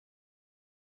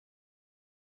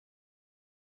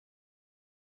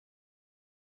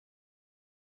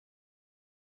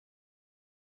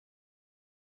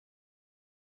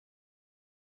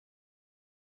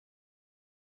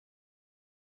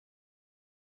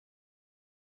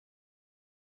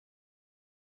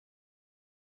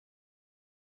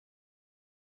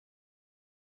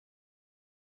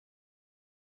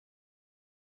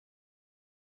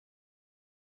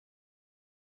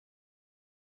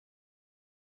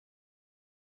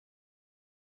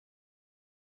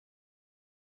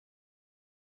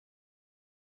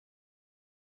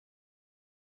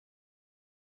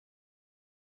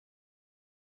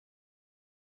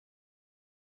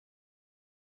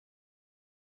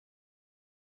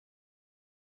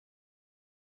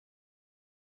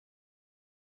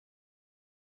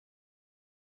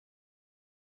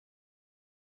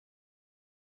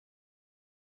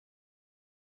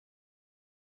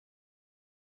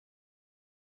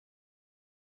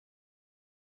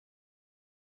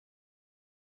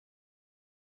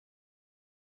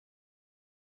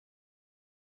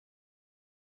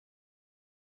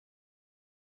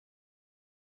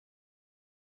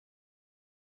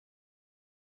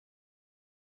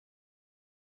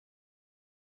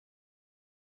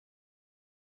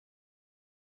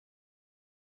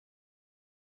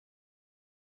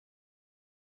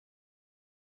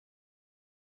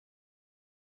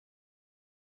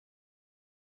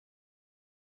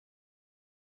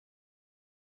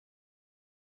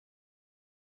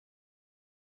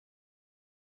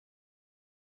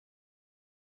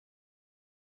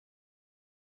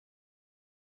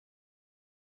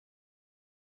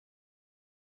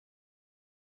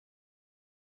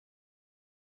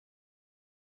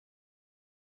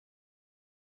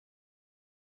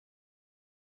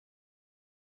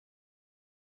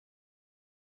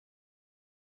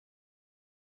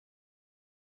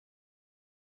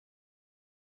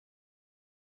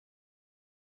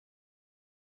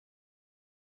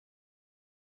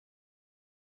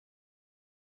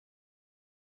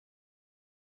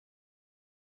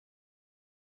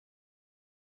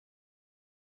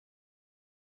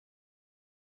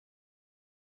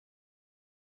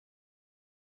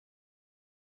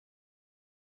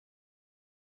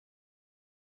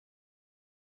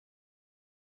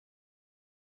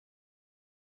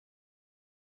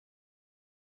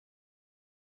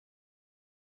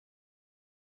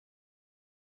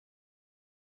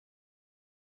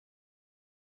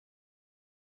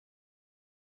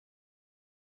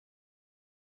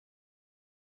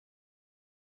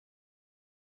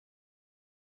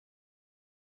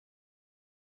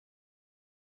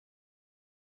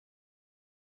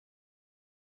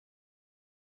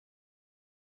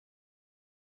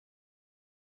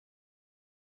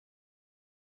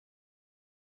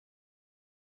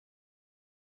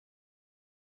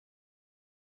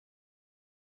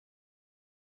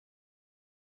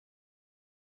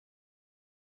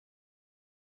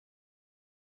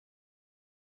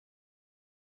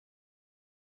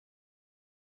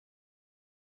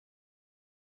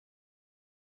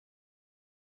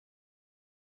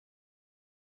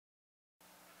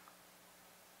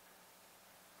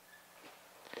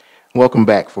 Welcome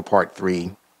back for part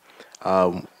 3.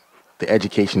 The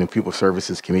Education and Pupil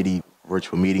Services Committee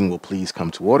virtual meeting will please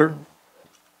come to order.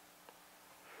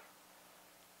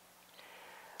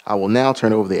 I will now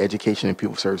turn over the Education and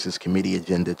Pupil Services Committee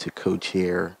agenda to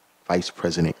Co-Chair Vice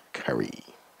President Curry.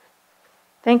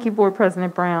 Thank you, Board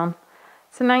President Brown.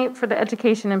 Tonight, for the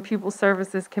Education and Pupil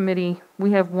Services Committee,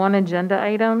 we have one agenda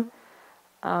item.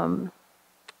 I'm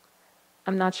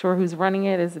not sure who's running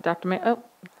it. Is it Dr. Oh,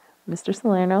 Mr.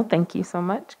 Salerno, thank you so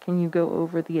much. Can you go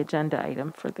over the agenda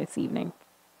item for this evening?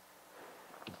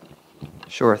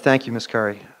 Sure. Thank you, Ms.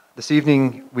 Curry. This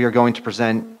evening, we are going to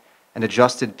present an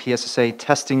adjusted PSSA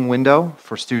testing window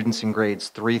for students in grades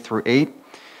 3 through 8,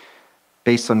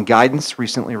 based on guidance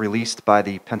recently released by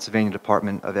the Pennsylvania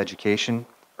Department of Education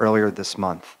earlier this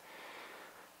month.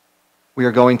 We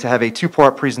are going to have a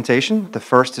two-part presentation. The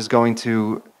first is going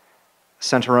to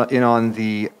center in on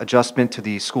the adjustment to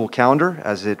the school calendar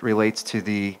as it relates to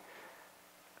the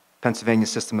Pennsylvania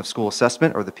System of School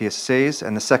Assessment, or the PSSAs,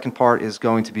 and the second part is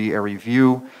going to be a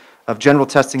review of general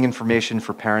testing information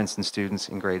for parents and students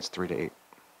in grades 3 to 8.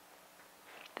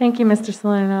 Thank you, Mr.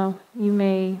 Salerno. You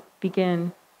may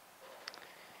begin.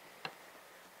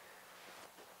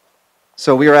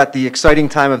 So we are at the exciting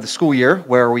time of the school year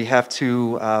where we have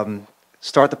to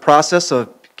start the process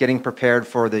of getting prepared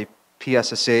for the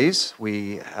PSSAs.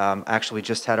 We actually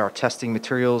just had our testing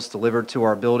materials delivered to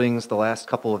our buildings the last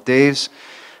couple of days.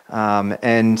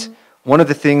 And one of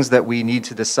the things that we need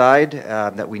to decide,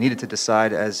 that we needed to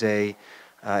decide as an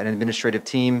administrative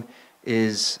team,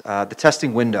 is the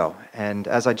testing window. And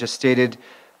as I just stated,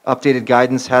 updated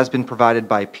guidance has been provided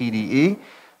by PDE.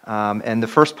 And the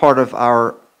first part of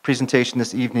our presentation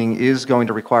this evening is going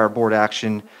to require board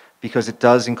action because it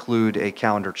does include a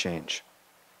calendar change.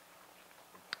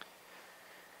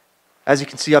 As you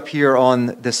can see up here on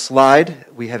this slide,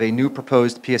 we have a new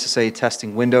proposed PSSA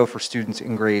testing window for students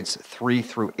in grades 3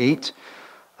 through 8.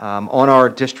 On our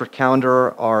district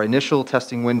calendar, our initial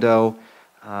testing window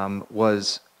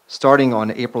was starting on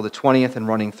April the 20th and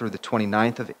running through the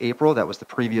 29th of April. That was the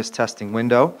previous testing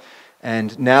window.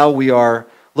 And now we are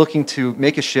looking to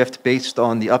make a shift based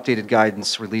on the updated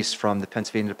guidance released from the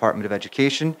Pennsylvania Department of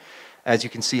Education. As you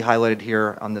can see highlighted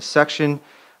here on this section,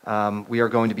 we are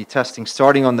going to be testing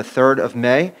starting on the 3rd of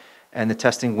May, and the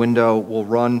testing window will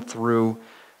run through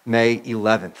May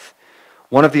 11th.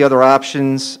 One of the other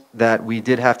options that we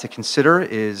did have to consider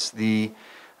is the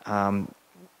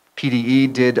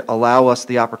PDE did allow us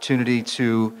the opportunity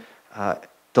to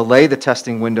delay the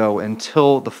testing window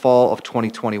until the fall of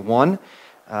 2021.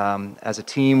 As a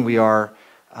team, we are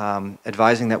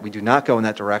advising that we do not go in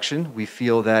that direction. We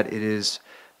feel that it is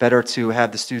better to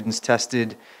have the students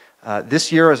tested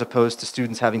this year as opposed to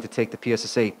students having to take the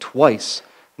PSSA twice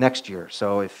next year.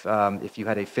 So if you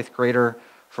had a 5th grader,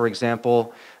 for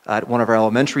example, at one of our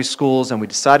elementary schools and we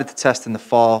decided to test in the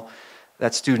fall,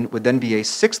 that student would then be a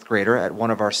 6th grader at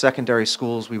one of our secondary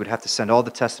schools. We would have to send all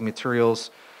the testing materials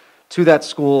to that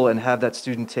school and have that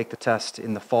student take the test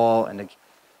in the fall and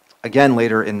again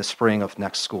later in the spring of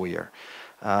next school year.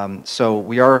 So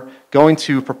we are going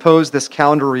to propose this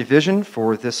calendar revision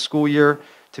for this school year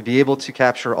to be able to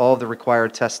capture all of the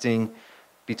required testing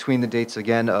between the dates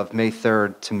again of May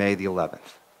 3rd to May the 11th.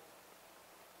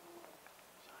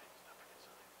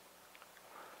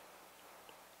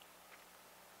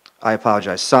 I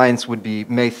apologize. Science would be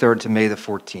May 3rd to May the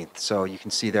 14th. So you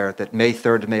can see there that May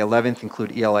 3rd to May 11th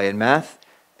include ELA and math,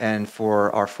 and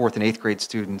for our 4th and 8th grade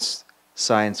students,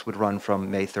 science would run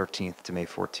from May 13th to May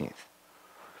 14th.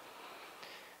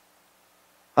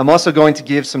 I'm also going to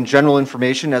give some general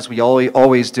information, as we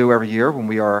always do every year when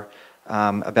we are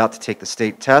about to take the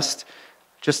state test.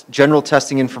 Just general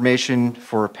testing information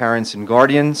for parents and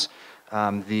guardians.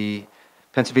 The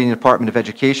Pennsylvania Department of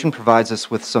Education provides us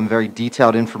with some very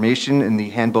detailed information in the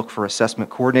Handbook for Assessment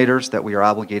Coordinators that we are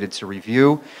obligated to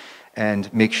review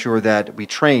and make sure that we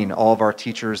train all of our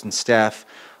teachers and staff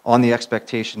on the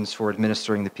expectations for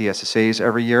administering the PSSAs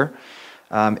every year.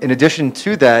 In addition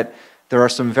to that, there are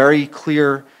some very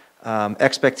clear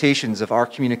expectations of our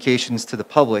communications to the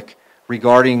public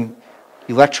regarding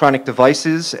electronic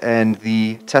devices and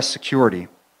the test security.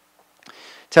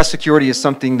 Test security is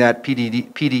something that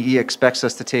PDE expects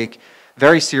us to take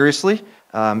very seriously,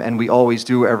 and we always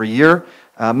do every year.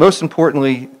 Most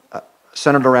importantly,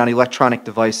 centered around electronic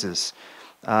devices.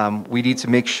 We need to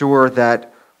make sure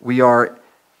that we are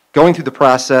going through the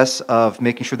process of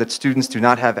making sure that students do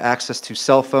not have access to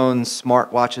cell phones,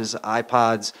 smartwatches,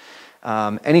 iPods,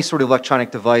 any sort of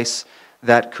electronic device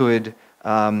that could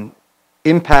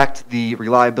impact the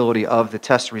reliability of the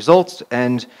test results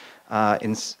and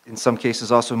in some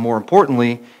cases also more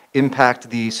importantly, impact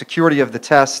the security of the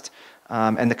test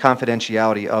and the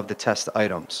confidentiality of the test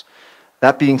items.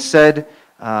 That being said,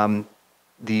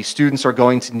 the students are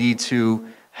going to need to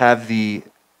have the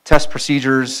test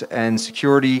procedures and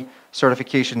security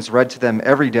certifications read to them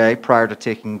every day prior to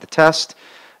taking the test.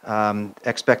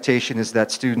 Expectation is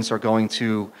that students are going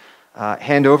to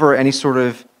hand over any sort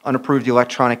of unapproved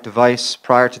electronic device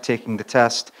prior to taking the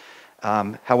test.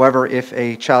 However, if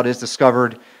a child is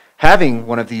discovered having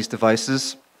one of these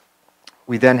devices,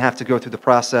 we then have to go through the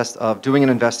process of doing an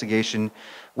investigation,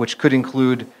 which could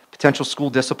include potential school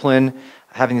discipline,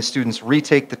 having the students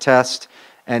retake the test,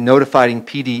 and notifying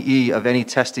PDE of any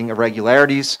testing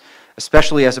irregularities,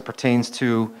 especially as it pertains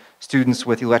to students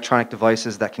with electronic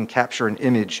devices that can capture an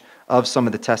image of some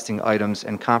of the testing items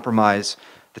and compromise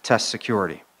the test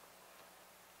security.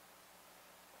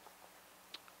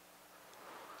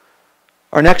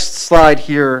 Our next slide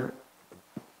here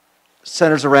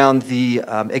centers around the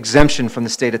exemption from the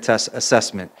state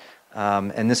assessment.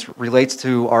 And this relates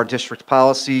to our district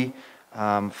policy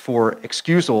for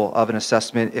excusal of an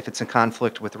assessment if it's in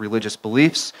conflict with religious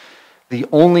beliefs. The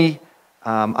only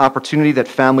opportunity that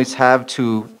families have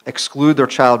to exclude their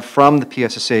child from the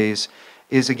PSSAs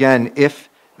is, again, if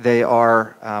they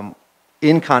are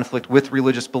in conflict with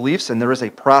religious beliefs, and there is a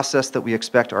process that we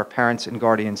expect our parents and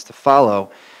guardians to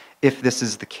follow if this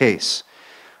is the case.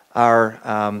 Our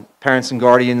parents and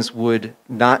guardians would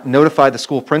not notify the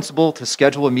school principal to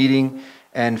schedule a meeting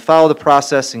and follow the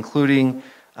process, including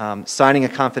signing a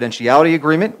confidentiality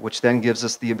agreement, which then gives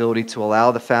us the ability to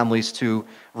allow the families to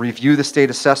review the state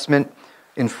assessment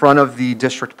in front of the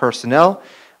district personnel.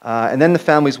 And then the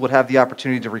families would have the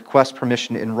opportunity to request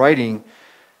permission in writing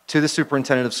to the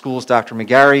superintendent of schools, Dr.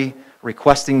 McGarry,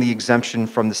 requesting the exemption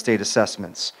from the state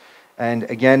assessments. And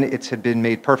again, it had been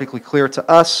made perfectly clear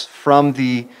to us from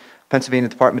the Pennsylvania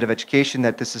Department of Education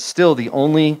that this is still the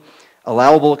only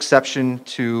allowable exception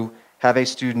to have a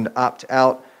student opt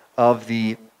out of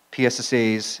the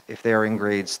PSSAs if they are in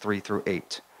grades 3 through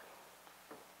 8.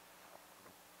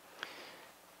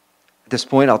 At this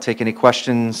point, I'll take any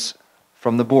questions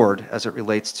from the board as it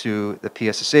relates to the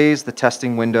PSSAs, the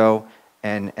testing window,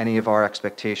 and any of our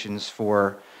expectations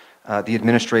for the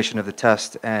administration of the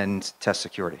test and test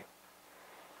security.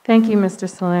 Thank you, Mr.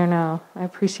 Salerno. I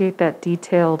appreciate that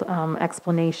detailed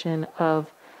explanation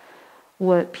of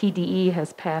what PDE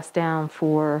has passed down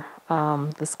for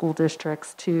the school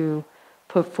districts to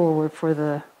put forward for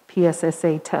the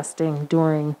PSSA testing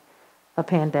during a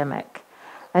pandemic.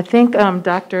 I think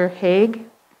Dr. Haig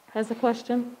has a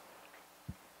question.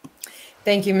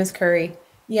 Thank you, Ms. Curry.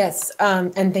 Yes,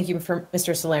 and thank you for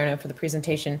Mr. Salerno for the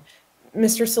presentation.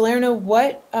 Mr. Salerno,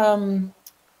 what, I'm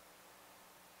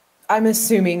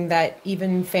assuming that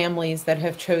even families that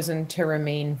have chosen to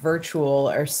remain virtual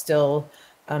are still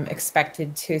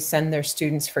expected to send their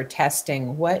students for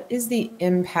testing. What is the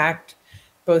impact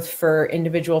both for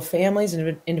individual families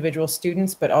and individual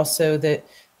students, but also the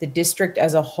district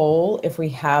as a whole if we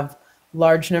have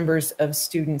large numbers of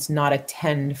students not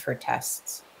attend for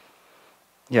tests?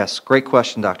 Yes, great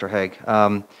question, Dr. Haig.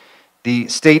 The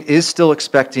state is still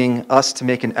expecting us to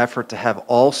make an effort to have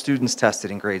all students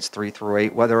tested in grades 3 through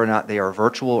 8, whether or not they are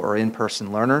virtual or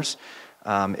in-person learners.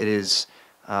 It is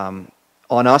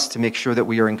on us to make sure that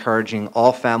we are encouraging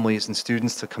all families and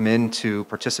students to come in to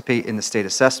participate in the state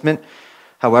assessment.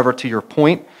 However, to your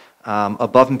point,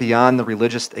 above and beyond the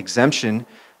religious exemption,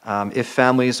 if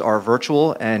families are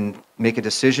virtual and make a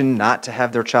decision not to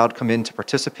have their child come in to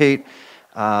participate,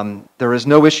 there is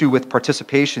no issue with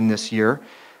participation this year.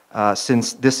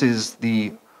 Since this is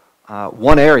the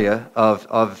one area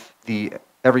of the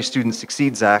Every Student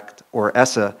Succeeds Act, or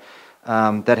ESSA,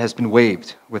 that has been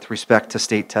waived with respect to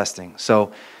state testing.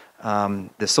 So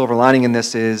the silver lining in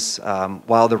this is,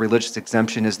 while the religious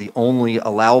exemption is the only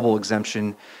allowable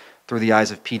exemption through the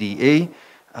eyes of PDE,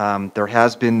 there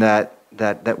has been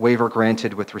that waiver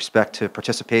granted with respect to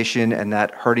participation, and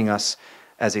that hurting us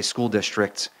as a school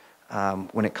district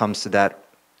when it comes to that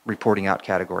reporting out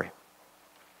category.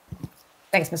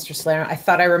 Thanks, Mr. Salerno. I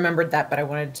thought I remembered that, but I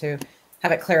wanted to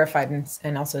have it clarified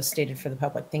and also stated for the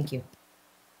public. Thank you.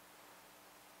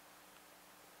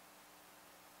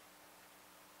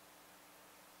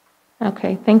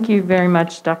 Okay, thank you very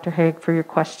much, Dr. Haig, for your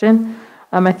question.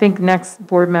 I think next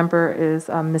board member is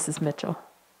Mrs. Mitchell.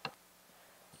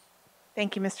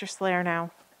 Thank you, Mr.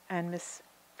 Salerno and Ms.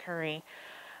 Curry.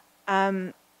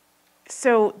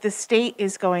 So the state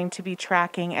is going to be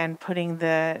tracking and putting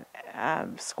the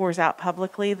scores out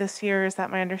publicly this year. Is that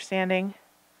my understanding?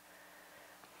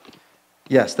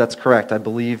 Yes, that's correct. I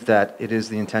believe that it is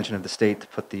the intention of the state to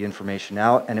put the information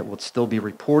out, and it will still be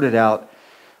reported out.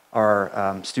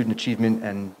 Our student achievement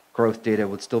and growth data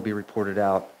would still be reported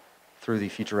out through the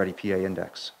Future Ready PA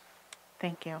Index.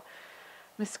 Thank you.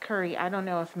 Ms. Curry, I don't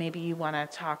know if maybe you want to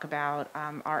talk about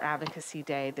our Advocacy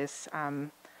Day this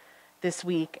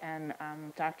week, and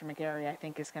Dr. McGarry, I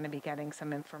think, is going to be getting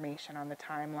some information on the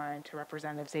timeline to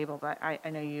Representative Zabel, but I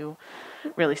know you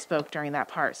really spoke during that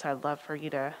part, so I'd love for you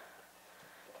to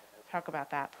talk about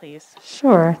that, please.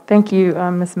 Sure. Thank you,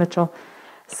 Ms. Mitchell.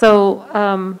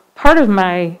 So part of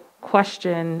my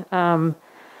question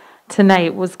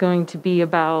tonight was going to be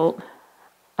about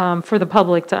for the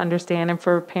public to understand and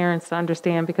for parents to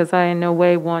understand, because I in no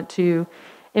way want to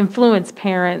influence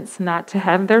parents not to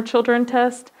have their children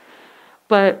test,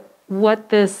 but what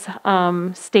this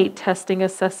state testing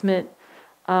assessment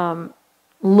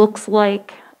looks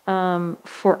like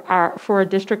for a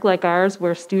district like ours,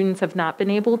 where students have not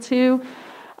been able to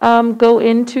go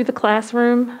into the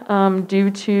classroom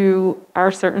due to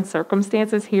our certain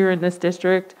circumstances here in this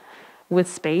district with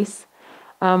space.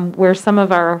 Where some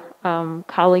of our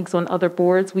colleagues on other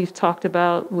boards, we've talked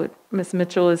about what Ms.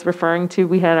 Mitchell is referring to.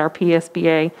 We had our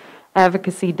PSBA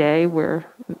Advocacy Day where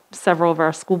several of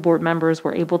our school board members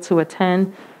were able to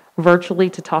attend virtually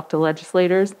to talk to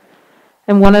legislators.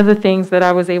 And one of the things that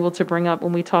I was able to bring up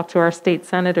when we talked to our state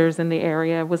senators in the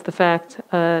area was the fact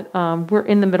we're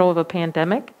in the middle of a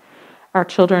pandemic. Our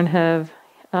children have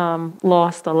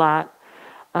lost a lot.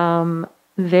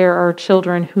 There are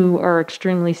children who are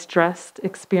extremely stressed,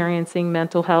 experiencing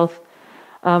mental health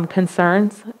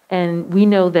concerns. And we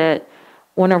know that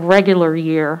on a regular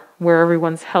year where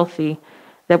everyone's healthy,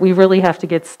 that we really have to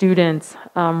get students,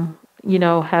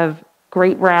 have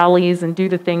great rallies and do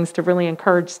the things to really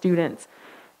encourage students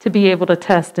to be able to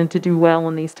test and to do well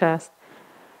in these tests.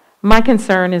 My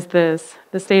concern is this: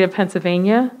 the state of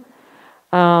Pennsylvania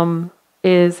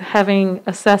is having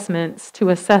assessments to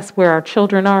assess where our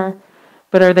children are,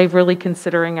 but are they really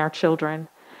considering our children?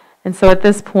 And so at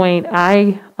this point,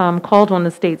 I called on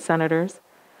the state senators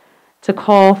to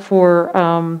call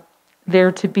for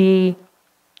there to be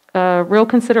real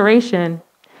consideration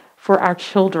for our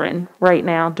children right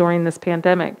now during this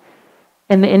pandemic,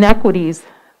 and the inequities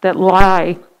that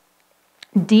lie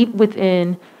deep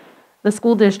within the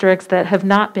school districts that have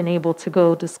not been able to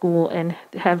go to school and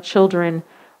have children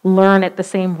learn at the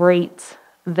same rates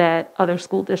that other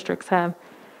school districts have.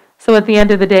 So at the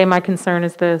end of the day, my concern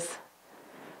is this.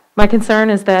 My concern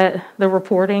is that the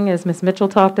reporting, as Ms. Mitchell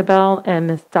talked about and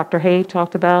Ms. Dr. Hay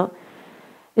talked about,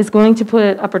 is going to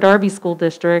put Upper Darby School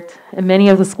District and many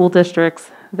of the school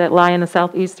districts that lie in the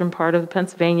southeastern part of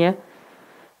Pennsylvania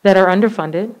that are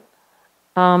underfunded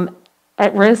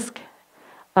at risk,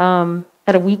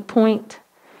 at a weak point,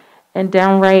 and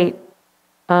downright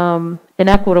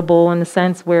inequitable in the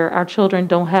sense where our children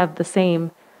don't have the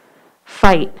same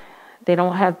fight. They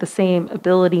don't have the same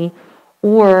ability,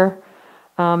 or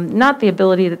not the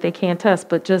ability that they can't test,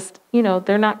 but just,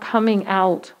 they're not coming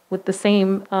out with the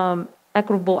same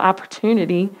equitable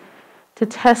opportunity to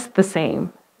test the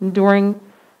same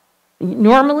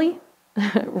normally,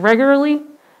 regularly,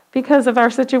 because of our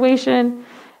situation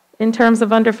in terms of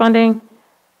underfunding.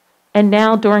 And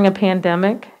now during a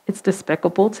pandemic, it's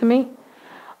despicable to me.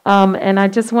 And I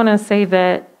just want to say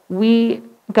that we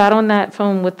got on that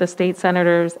phone with the state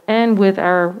senators and with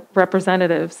our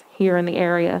representatives here in the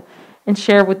area and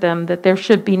share with them that there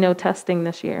should be no testing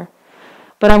this year.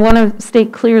 But I want to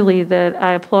state clearly that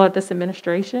I applaud this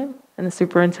administration and the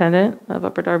superintendent of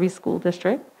Upper Darby School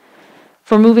District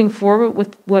for moving forward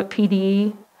with what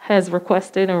PDE has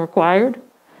requested and required.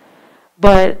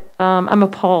 But I'm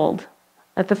appalled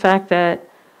at the fact that,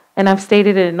 and I've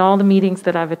stated it in all the meetings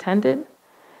that I've attended,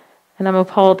 and I'm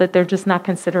appalled that they're just not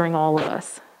considering all of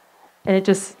us. And it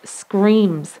just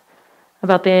screams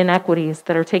about the inequities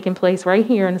that are taking place right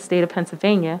here in the state of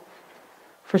Pennsylvania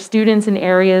for students in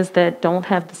areas that don't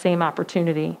have the same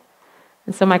opportunity.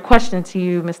 And so my question to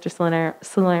you, Mr.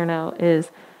 Salerno,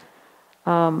 is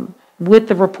with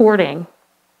the reporting,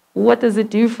 what does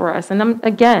it do for us? And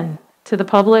again, to the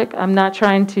public, I'm not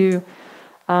trying to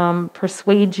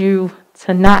persuade you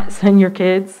to not send your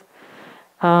kids.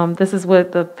 This is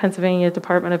what the Pennsylvania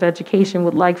Department of Education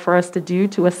would like for us to do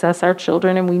to assess our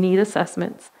children, and we need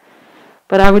assessments.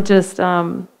 But I would just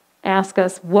ask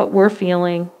us what we're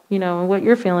feeling, and what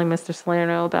you're feeling, Mr.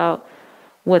 Salerno, about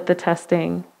what the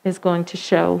testing is going to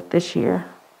show this year.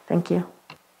 Thank you.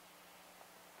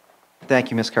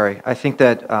 Thank you, Ms. Curry. I think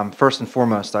that first and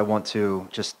foremost, I want to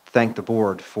just thank the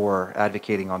board for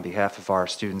advocating on behalf of our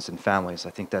students and families. I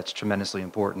think that's tremendously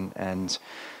important. And,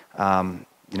 Dr.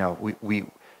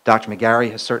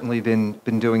 McGarry has certainly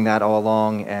been doing that all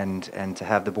along, and to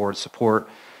have the board's support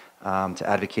to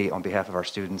advocate on behalf of our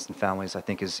students and families, I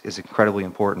think is incredibly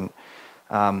important.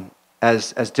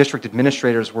 As district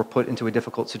administrators, we're put into a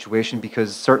difficult situation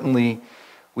because certainly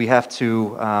we have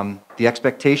to, the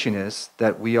expectation is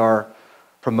that we are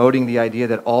promoting the idea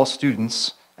that all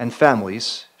students and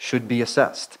families should be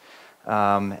assessed.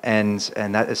 And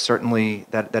that is certainly,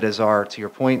 that is our, to your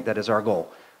point, that is our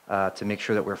goal, to make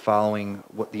sure that we're following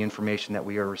what the information that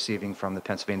we are receiving from the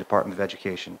Pennsylvania Department of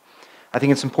Education. I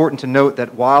think it's important to note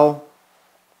that while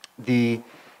the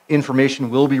information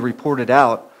will be reported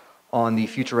out on the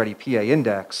Future Ready PA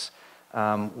Index,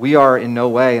 we are in no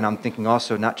way, and I'm thinking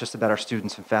also not just about our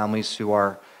students and families who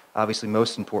are obviously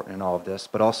most important in all of this,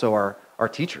 but also our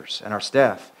teachers and our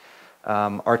staff.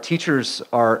 Our teachers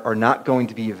are not going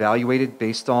to be evaluated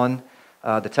based on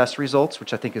the test results,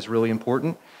 which I think is really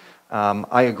important.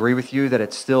 I agree with you that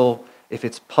it's still, if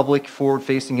it's public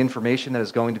forward-facing information that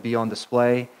is going to be on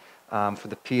display for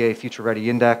the PA Future Ready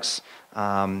Index,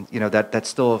 that's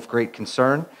still of great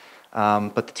concern.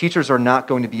 But the teachers are not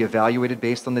going to be evaluated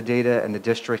based on the data, and the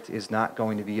district is not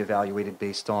going to be evaluated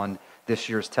based on this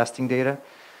year's testing data.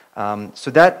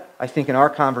 So that, I think, in our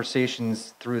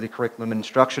conversations through the Curriculum and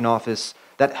Instruction Office,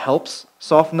 that helps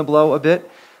soften the blow a bit,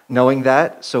 knowing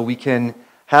that, so we can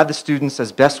have the students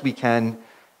as best we can,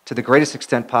 to the greatest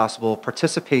extent possible,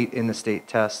 participate in the state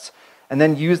tests, and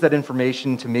then use that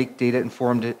information to make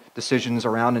data-informed decisions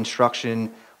around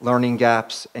instruction, learning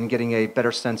gaps, and getting a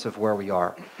better sense of where we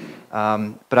are.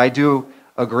 But I do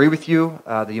agree with you,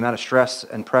 the amount of stress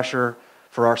and pressure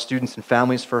for our students and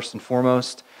families, first and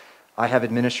foremost. I have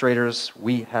administrators,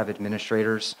 we have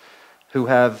administrators, who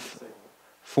have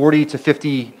 40 to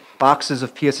 50 boxes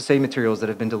of PSSA materials that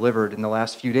have been delivered in the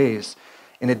last few days,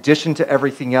 in addition to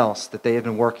everything else that they have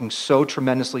been working so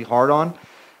tremendously hard on.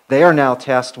 They are now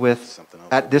tasked with,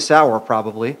 at this hour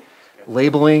probably,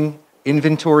 labeling,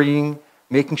 inventorying,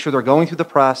 making sure they're going through the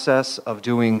process of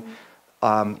doing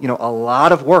a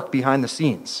lot of work behind the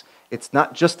scenes. It's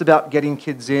not just about getting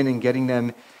kids in and getting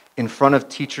them in front of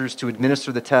teachers to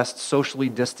administer the test, socially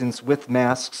distanced with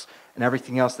masks and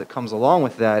everything else that comes along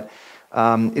with that.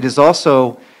 It is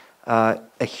also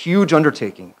a huge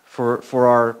undertaking for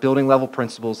our building level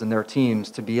principals and their teams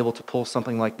to be able to pull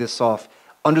something like this off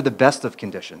under the best of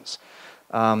conditions.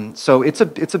 So it's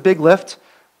a big lift.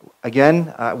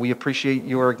 Again, we appreciate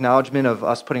your acknowledgement of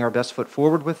us putting our best foot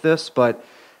forward with this, but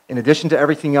in addition to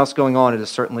everything else going on, it is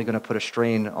certainly going to put a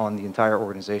strain on the entire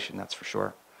organization, that's for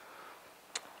sure.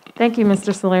 Thank you,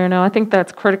 Mr. Salerno. I think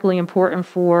that's critically important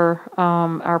for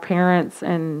our parents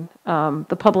and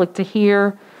the public to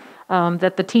hear,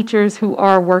 that the teachers who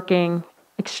are working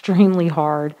extremely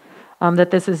hard,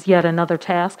 that this is yet another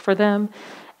task for them.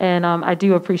 And I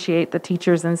do appreciate the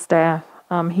teachers and staff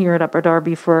here at Upper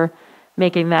Darby for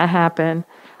making that happen.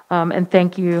 And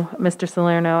thank you, Mr.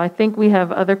 Salerno. I think we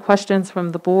have other questions from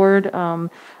the board.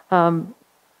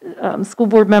 School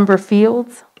Board Member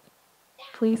Fields,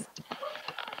 please.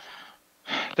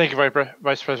 Thank you,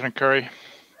 Vice President Curry.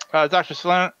 Dr.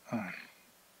 Salerno,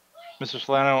 Mr.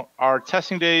 Salerno, are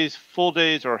testing days full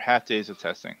days or half days of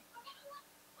testing?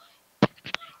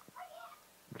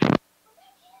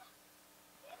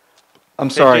 I'm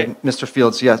sorry, Mr.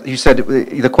 Fields. Yes, you said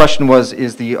the question was,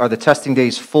 are the testing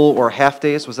days full or half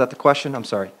days? Was that the question? I'm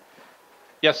sorry.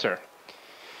 Yes, sir.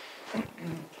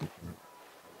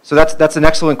 So that's an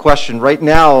excellent question. Right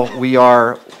now, we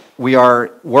are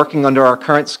working under our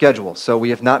current schedule. So we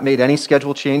have not made any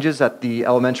schedule changes at the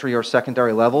elementary or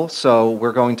secondary level. So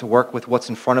we're going to work with what's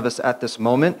in front of us at this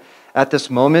moment. At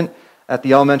this moment, at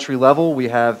the elementary level, we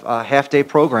have half-day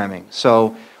programming.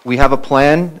 So we have a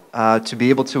plan to be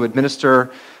able to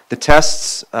administer the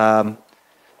tests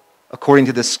according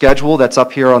to the schedule that's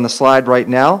up here on the slide right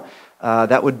now.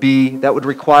 That would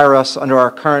require us under our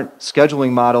current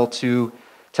scheduling model to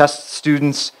test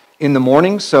students in the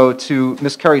morning. So to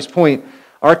Ms. Curry's point,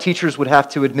 our teachers would have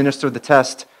to administer the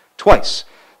test twice.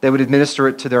 They would administer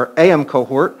it to their AM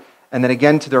cohort and then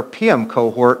again to their PM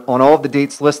cohort on all of the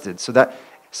dates listed.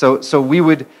 So we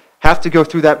would have to go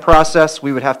through that process.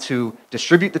 We would have to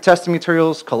distribute the testing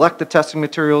materials, collect the testing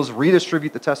materials,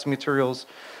 redistribute the testing materials,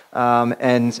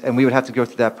 and we would have to go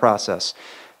through that process.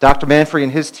 Dr. Manfrey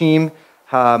and his team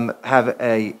have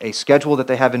a schedule that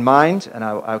they have in mind, and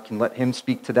I can let him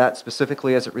speak to that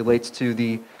specifically as it relates to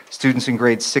the students in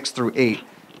grades 6 through 8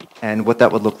 and what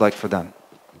that would look like for them.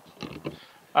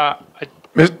 Go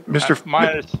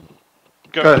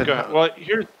ahead. Well,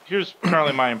 here's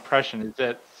currently my impression is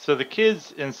that, so the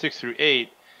kids in 6 through 8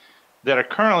 that are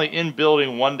currently in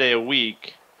building 1 day a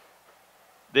week,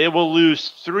 they will lose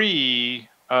 3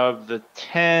 of the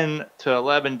 10 to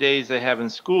 11 days they have in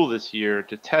school this year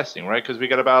to testing, right? Because we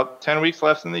got about 10 weeks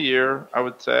left in the year, I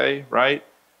would say, right?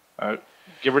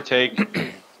 Give or take.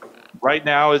 Right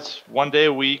now, it's 1 day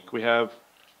a week. We have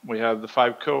the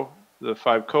five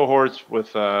cohorts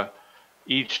with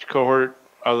each cohort,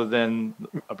 other than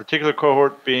a particular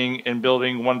cohort being in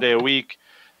building 1 day a week.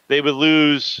 They would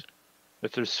lose,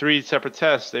 if there's 3 separate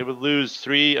tests, they would lose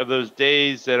 3 of those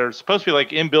days that are supposed to be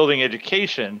like in building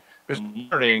education.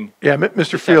 Learning. Yeah,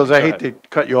 Mr. Fields, I hate to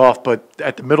cut you off, but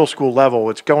at the middle school level,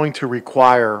 it's going to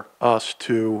require us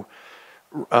to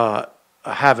have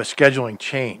a scheduling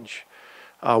change.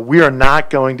 We are not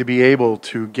going to be able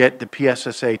to get the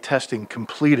PSSA testing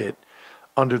completed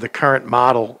under the current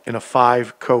model in a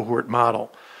 5-cohort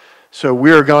model. So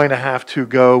we are going to have to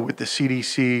go with the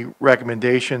CDC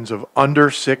recommendations of under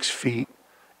 6 feet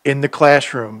in the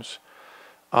classrooms,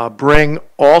 bring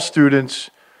all students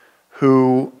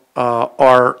who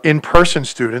are in-person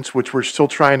students, which we're still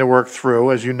trying to work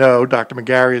through. As you know, Dr.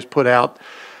 McGarry has put out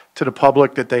to the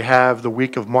public that they have the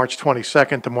week of March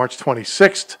 22nd to March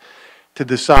 26th to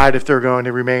decide if they're going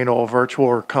to remain all virtual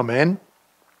or come in.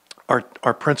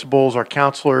 Our principals, our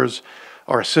counselors,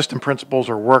 our assistant principals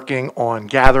are working on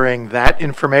gathering that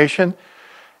information.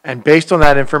 And based on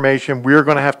that information, we're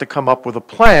going to have to come up with a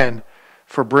plan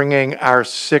for bringing our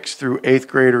 6th through 8th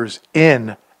graders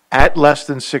in at less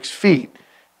than 6 feet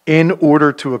in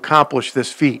order to accomplish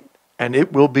this feat. And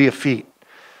it will be a feat.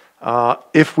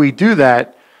 If we do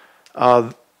that,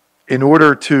 in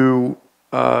order to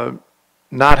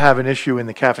not have an issue in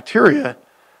the cafeteria,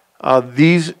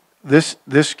 this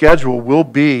schedule will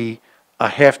be a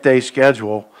half-day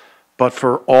schedule, but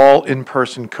for all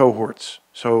in-person cohorts.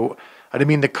 So I didn't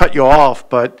mean to cut you off,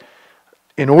 but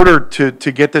in order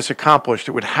to get this accomplished,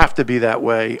 it would have to be that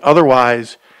way.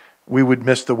 Otherwise, we would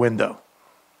miss the window.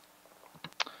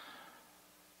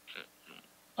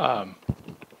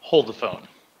 Hold the phone.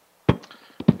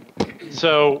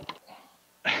 So,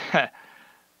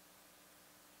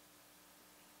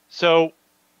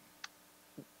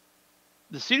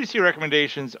 the CDC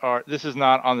recommendations are, this is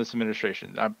not on this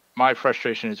administration. My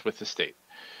frustration is with the state.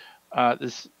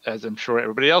 This, as I'm sure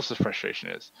everybody else's frustration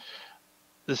is.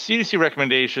 The CDC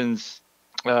recommendations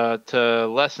to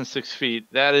less than 6 feet,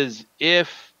 that is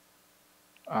if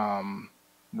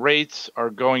rates are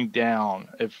going down.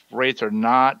 If rates are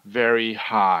not very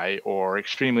high or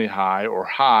extremely high or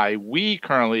high, we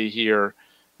currently here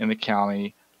in the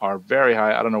county are very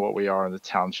high. I don't know what we are in the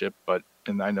township, but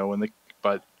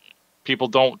people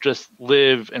don't just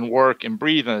live and work and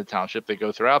breathe in the township. They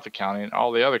go throughout the county and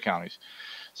all the other counties.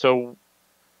 So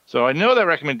I know that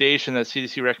recommendation, that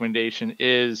CDC recommendation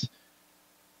is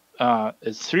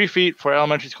 3 feet for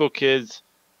elementary school kids,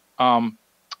 3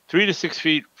 to 6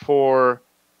 feet for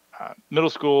middle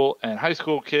school and high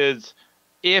school kids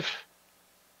if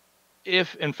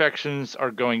infections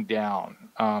are going down.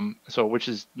 Which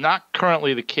is not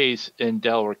currently the case in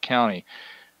Delaware County.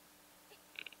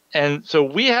 And so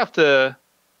we have to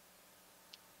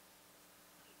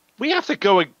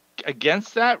go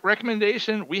against that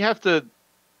recommendation. We have to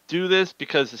do this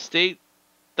because the state,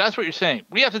 that's what you're saying.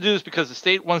 We have to do this because the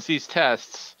state wants these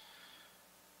tests,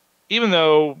 even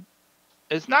though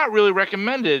it's not really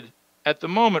recommended at the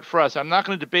moment for us. I'm not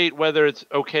going to debate whether it's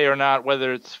okay or not,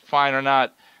 whether it's fine or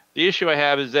not. The issue I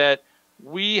have is that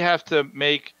we have to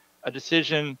make a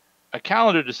decision, a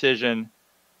calendar decision,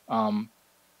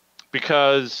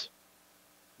 because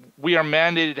we are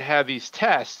mandated to have these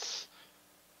tests,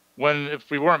 when if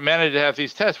we weren't mandated to have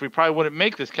these tests, we probably wouldn't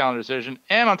make this calendar decision.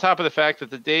 And on top of the fact that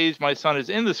the days my son is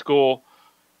in the school,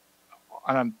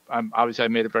 and I'm obviously I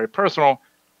made it very personal,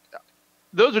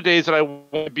 those are days that I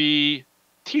want to be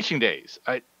teaching days.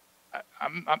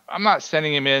 I'm not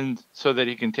sending him in so that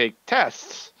he can take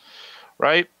tests,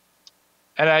 right?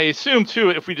 And I assume too,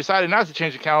 if we decided not to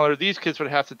change the calendar, these kids would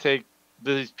have to take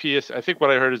these I think what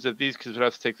I heard is that these kids would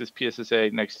have to take this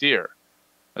PSSA next year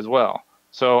as well.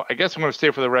 So I guess I'm going to say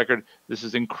for the record, this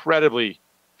is incredibly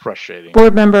frustrating.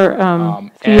 Board Member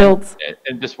Fields.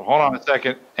 And just hold on a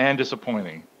second, and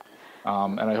disappointing.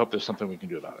 And I hope there's something we can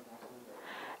do about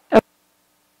it.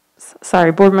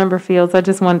 Sorry, Board Member Fields, I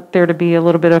just want there to be a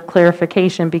little bit of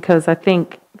clarification, because I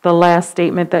think the last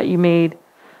statement that you made,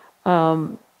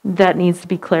 that needs to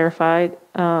be clarified.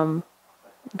 Dr.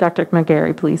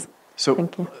 McGarry, please.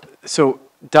 Thank you. So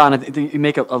Don, I think you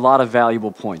make a lot of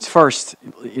valuable points. First,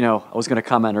 I was going to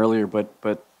comment earlier,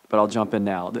 but I'll jump in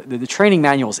now. The training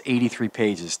manual is 83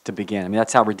 pages to begin. I mean,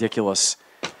 that's how ridiculous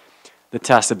the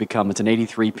tests have become. It's an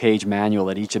 83-page manual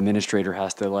that each administrator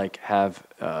has to have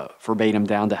verbatim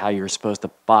down to how you're supposed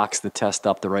to box the test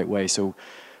up the right way. So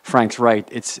Frank's right.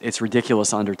 It's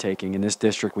ridiculous undertaking in this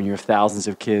district when you have thousands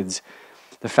of kids.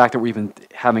 The fact that we're even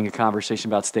having a conversation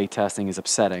about state testing is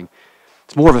upsetting.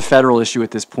 It's more of a federal issue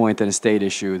at this point than a state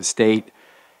issue. The state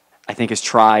I think, is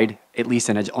tried, at least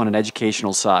on an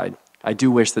educational side. I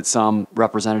do wish that some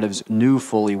representatives knew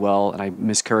fully well, and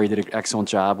Ms. Curry did an excellent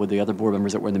job with the other board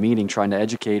members that were in the meeting trying to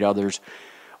educate others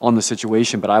on the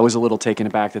situation, but I was a little taken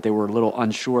aback that they were a little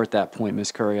unsure at that point,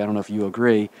 Ms. Curry. I don't know if you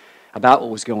agree about what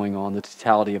was going on, the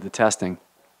totality of the testing.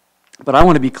 But I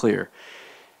want to be clear.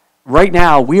 Right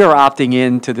now, we are opting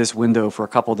into this window for a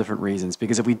couple of different reasons,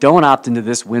 because if we don't opt into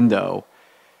this window,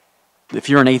 if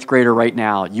you're an 8th grader right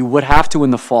now, you would have to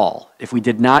in the fall, if we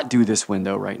did not do this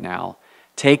window right now,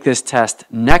 take this test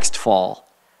next fall,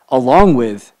 along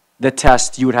with the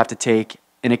test you would have to take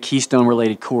in a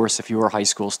Keystone-related course if you were a high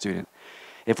school student.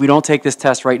 If we don't take this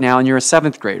test right now and you're a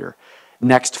 7th grader,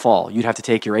 next fall, you'd have to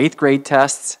take your 8th grade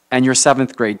tests and your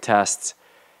 7th grade tests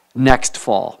next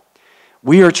fall.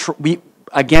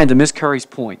 Again, to Ms. Curry's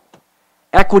point,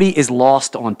 equity is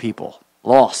lost on people,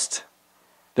 lost.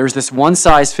 There's this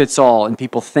one-size-fits-all, and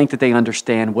people think that they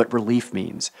understand what relief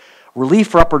means. Relief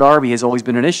for Upper Darby has always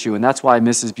been an issue, and that's why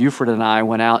Mrs. Buford and I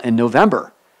went out in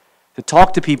November to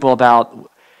talk to people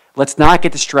about, let's not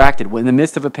get distracted. In the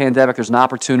midst of a pandemic, there's an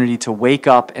opportunity to wake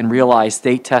up and realize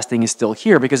state testing is still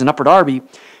here, because in Upper Darby,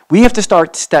 we have to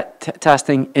start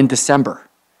testing in December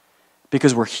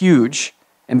because we're huge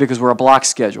and because we're a block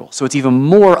schedule. So it's even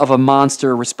more of a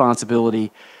monster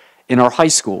responsibility in our high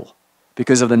school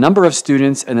because of the number of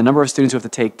students and the number of students who have to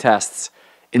take tests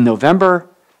in November,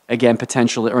 again,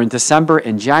 potentially, or in December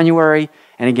and January,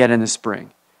 and again in the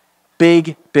spring.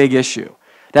 Big, big issue.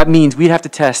 That means we'd have to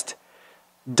test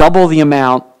double the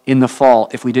amount in the fall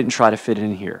if we didn't try to fit it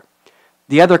in here.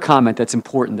 The other comment that's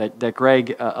important that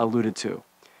Greg alluded to,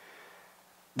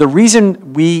 the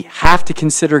reason we have to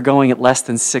consider going at less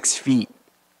than 6 feet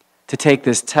to take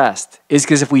this test is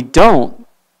because if we don't,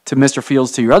 to Mr.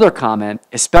 Fields, to your other comment,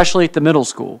 especially at the middle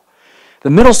school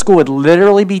would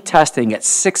literally be testing at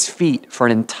 6 feet for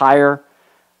an entire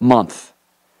month.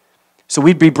 So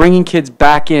we'd be bringing kids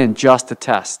back in just to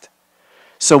test.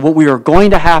 So what we are going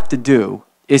to have to do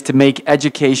is to make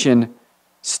education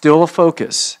still a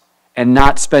focus and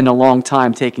not spend a long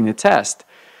time taking the test.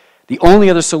 The only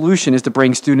other solution is to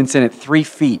bring students in at 3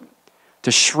 feet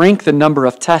to shrink the number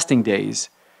of testing days,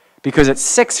 because at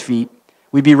 6 feet,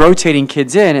 we'd be rotating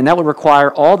kids in, and that would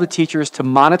require all the teachers to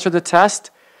monitor the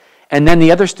test, and then the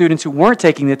other students who weren't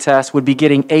taking the test would be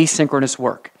getting asynchronous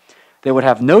work. They would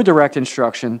have no direct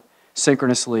instruction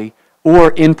synchronously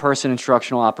or in-person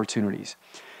instructional opportunities.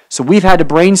 So we've had to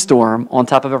brainstorm, on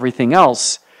top of everything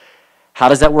else, how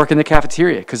does that work in the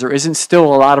cafeteria? Because there isn't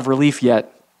still a lot of relief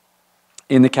yet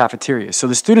in the cafeteria. So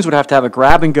the students would have to have a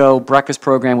grab-and-go breakfast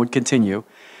program would continue.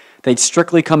 They'd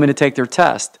strictly come in to take their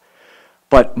test.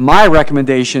 But my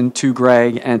recommendation to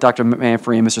Greg and Dr.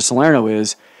 Manfrey and Mr. Salerno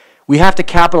is we have to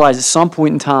capitalize at some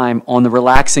point in time on the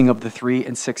relaxing of the 3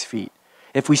 and 6 feet.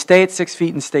 If we stay at 6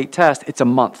 feet and state test, it's a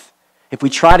month. If we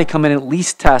try to come in and at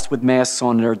least test with masks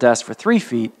on their desk for 3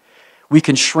 feet, we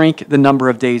can shrink the number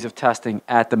of days of testing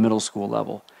at the middle school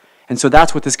level. And so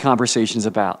that's what this conversation is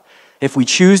about. If we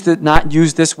choose to not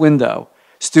use this window,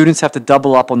 students have to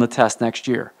double up on the test next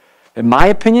year. In my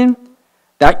opinion,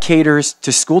 that caters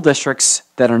to school districts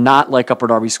that are not like Upper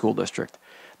Darby School District.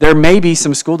 There may be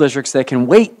some school districts that can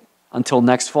wait until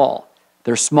next fall.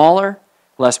 They're smaller,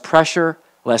 less pressure,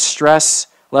 less stress,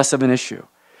 less of an issue.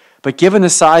 But given the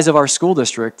size of our school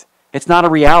district, it's not a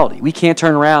reality. We can't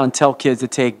turn around and tell kids to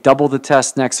take double the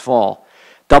test next fall,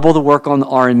 double the work on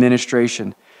our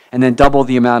administration, and then double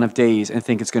the amount of days and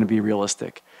think it's going to be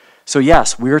realistic. So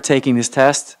yes, we're taking this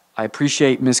test. I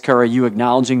appreciate, Ms. Curry, you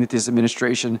acknowledging that this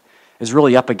administration is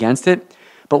really up against it.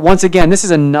 But once again, this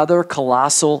is another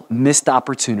colossal missed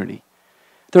opportunity.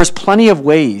 There's plenty of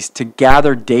ways to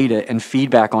gather data and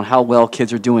feedback on how well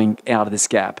kids are doing out of this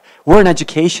gap. We're in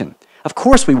education. Of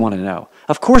course we want to know.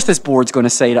 Of course this board's going to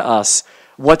say to us,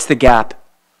 what's the gap?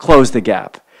 Close the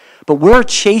gap. But we're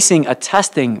chasing a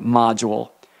testing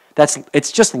module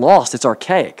it's just lost. It's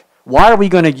archaic. Why are we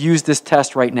going to use this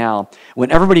test right now when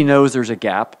everybody knows there's a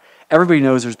gap? Everybody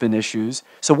knows there's been issues.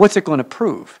 So what's it going to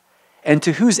prove? And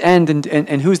to whose end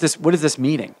and who's this? What is this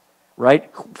meeting, right?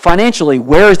 Financially,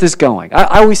 where is this going?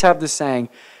 I always have this saying,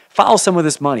 follow some of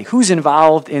this money. Who's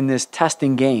involved in this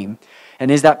testing game?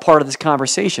 And is that part of this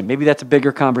conversation? Maybe that's a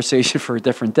bigger conversation for a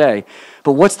different day.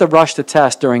 But what's the rush to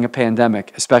test during a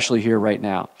pandemic, especially here right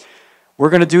now? We're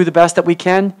going to do the best that we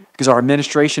can because our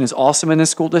administration is awesome in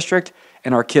this school district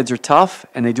and our kids are tough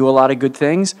and they do a lot of good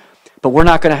things. But we're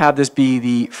not going to have this be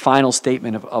the final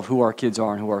statement of who our kids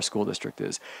are and who our school district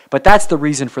is. But that's the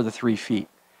reason for the 3 feet.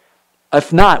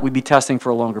 If not, we'd be testing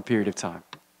for a longer period of time.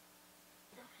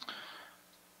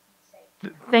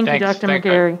 Thank you, Dr.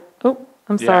 McGarry. Oh,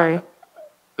 I'm sorry.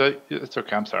 It's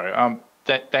okay. I'm sorry.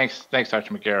 Thanks,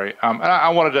 Dr. McGarry. And I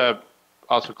wanted to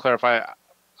also clarify,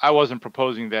 I wasn't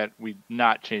proposing that we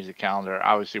not change the calendar.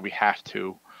 Obviously, we have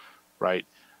to, right?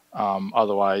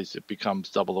 Otherwise, it becomes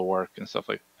double the work and stuff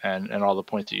like, and all the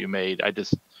points that you made. I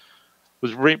just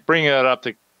was bringing it up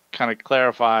to kind of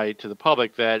clarify to the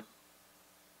public that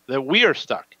we are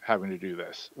stuck having to do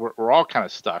this. We're all kind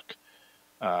of stuck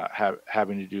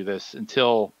having to do this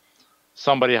until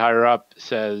somebody higher up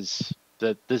says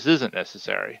that this isn't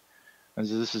necessary, and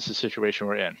so this is the situation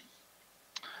we're in.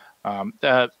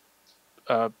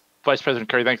 Vice President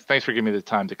Curry, thanks for giving me the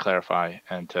time to clarify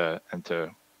and to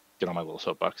get on my little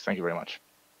soapbox. Thank you very much.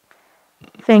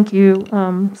 Thank you,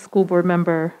 School Board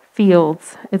Member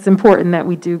Fields. It's important that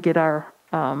we do get our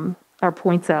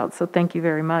points out, so thank you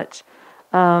very much.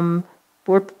 School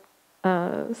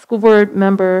Board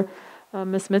Member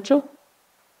Ms. Mitchell?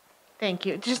 Thank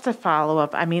you. Just a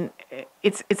follow-up. I mean,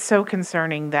 it's so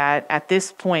concerning that at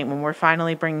this point, when we're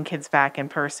finally bringing kids back in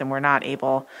person, we're not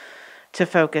able to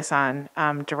focus on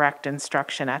direct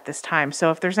instruction at this time.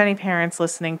 So if there's any parents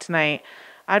listening tonight,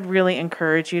 I'd really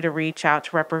encourage you to reach out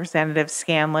to Representative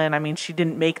Scanlon. I mean, she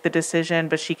didn't make the decision,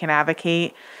 but she can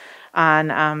advocate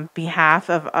on behalf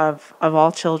of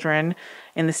all children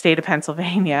in the state of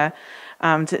Pennsylvania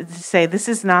to say this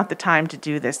is not the time to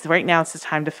do this. Right now, it's the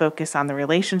time to focus on the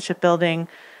relationship building,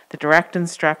 the direct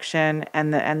instruction,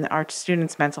 and our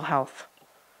students' mental health.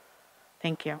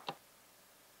 Thank you.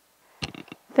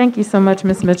 Thank you so much,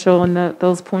 Ms. Mitchell, and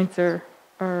those points are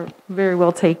very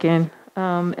well taken.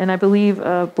 And I believe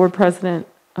Board President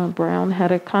Brown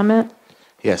had a comment.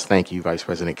 Yes, thank you, Vice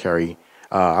President Curry.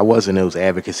 I was in those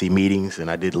advocacy meetings,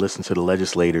 and I did listen to the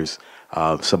legislators.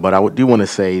 But I do want to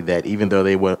say that even though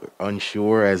they were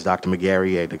unsure, as Dr.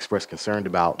 McGarry had expressed concern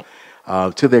about,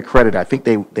 to their credit, I think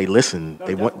they listened.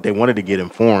 They wanted to get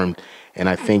informed, and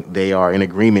I think they are in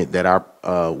agreement that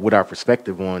with our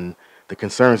perspective on the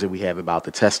concerns that we have about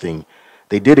the testing,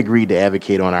 they did agree to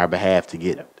advocate on our behalf to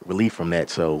get relief from that.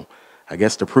 So I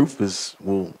guess the proof is,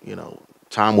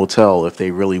 time will tell if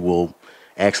they really will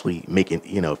actually make it,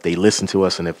 if they listen to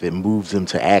us and if it moves them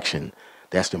to action.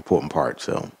 That's the important part.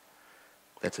 So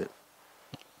that's it.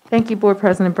 Thank you, Board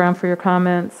President Brown, for your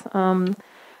comments. And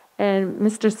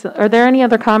are there any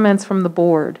other comments from the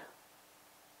board?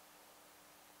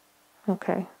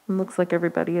 Okay, it looks like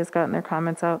everybody has gotten their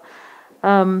comments out.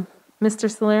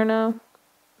 Mr. Salerno,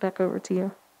 back over to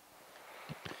you.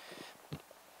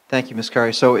 Thank you, Ms.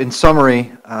 Curry. So in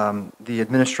summary, the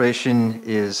administration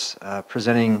is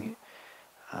presenting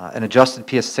an adjusted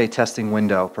PSSA testing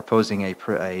window, proposing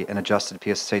an adjusted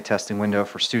PSSA testing window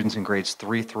for students in grades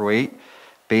 3 through 8,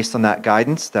 based on that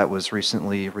guidance that was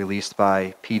recently released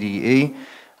by PDE,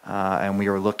 and we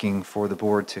are looking for the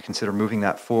board to consider moving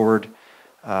that forward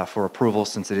for approval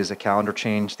since it is a calendar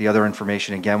change. The other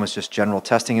information, again, was just general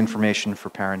testing information for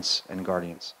parents and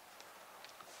guardians.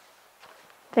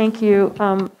 Thank you.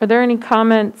 Are there any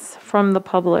comments from the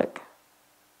public?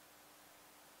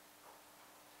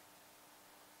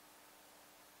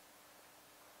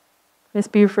 Ms.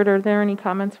 Buford, are there any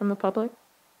comments from the public?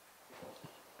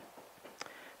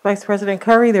 Vice President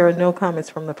Curry, there are no comments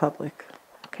from the public.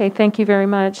 Okay, thank you very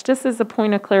much. Just as a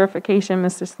point of clarification,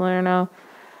 Mr. Salerno,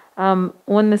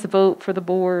 on this vote for the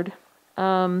board,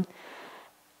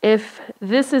 if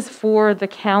this is for the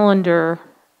calendar,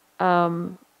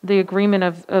 the agreement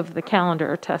of the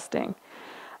calendar testing,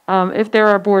 if there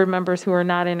are board members who are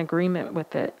not in agreement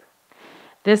with it,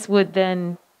 this would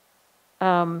then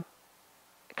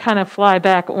kind of fly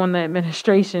back on the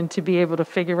administration to be able to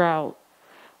figure out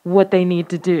what they need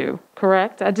to do,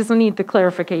 correct? I just need the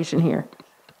clarification here.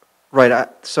 Right.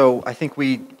 So I think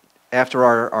after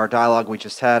our dialogue we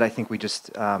just had, I think we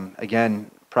just, again,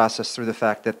 processed through the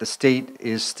fact that the state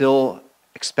is still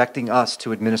expecting us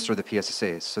to administer the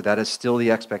PSSAs. So that is still the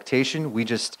expectation. We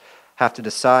just have to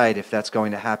decide if that's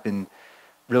going to happen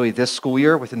really this school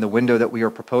year within the window that we are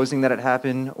proposing that it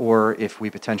happen, or if we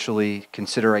potentially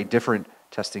consider a different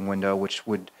testing window, which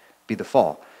would be the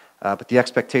fall. But the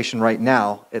expectation right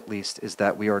now, at least, is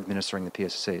that we are administering the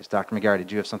PSSAs. Dr. McGarry,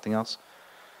 did you have something else?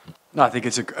 No, I think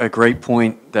it's a great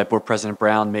point that Board President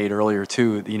Brown made earlier,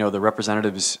 too. You know, the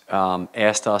representatives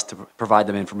asked us to provide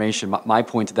them information. My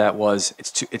point to that was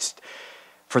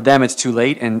for them, it's too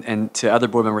late, and to other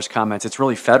board members' comments, it's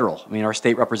really federal. I mean, our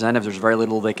state representatives, there's very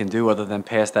little they can do other than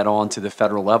pass that on to the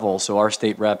federal level. So our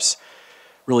state reps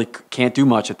really can't do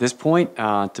much at this point.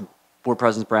 To Board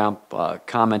President Brown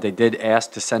comment, they did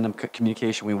ask to send them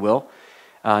communication. We will.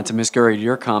 To Ms. Gurry, to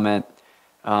your comment,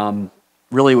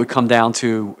 really it would come down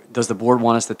to, does the board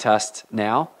want us to test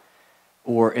now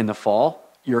or in the fall?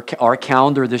 Our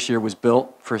calendar this year was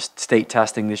built for state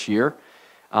testing this year.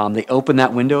 They opened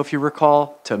that window, if you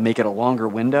recall, to make it a longer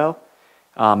window.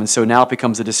 And so now it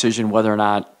becomes a decision whether or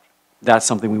not that's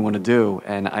something we want to do.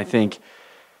 And I think,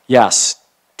 yes,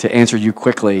 to answer you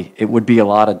quickly, it would be a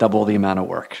lot of double the amount of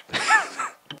work.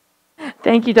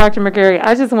 Thank you, Dr. McGarry.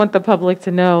 I just want the public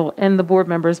to know, and the board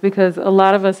members, because a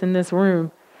lot of us in this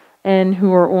room and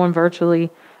who are on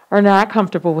virtually are not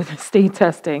comfortable with the state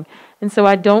testing. And so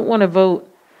I don't want to vote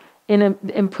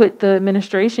and put the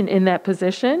administration in that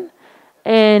position.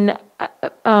 And,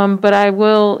 but I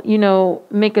will,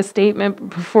 make a statement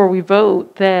before we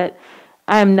vote that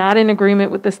I am not in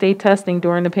agreement with the state testing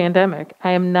during the pandemic.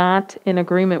 I am not in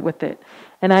agreement with it.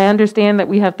 And I understand that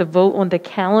we have to vote on the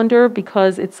calendar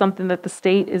because it's something that the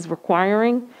state is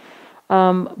requiring.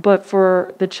 But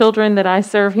for the children that I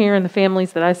serve here and the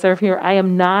families that I serve here, I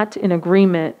am not in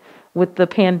agreement with the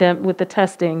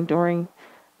testing during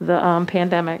the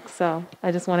pandemic. So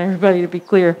I just want everybody to be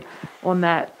clear on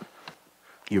that.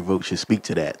 Your vote should speak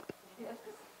to that.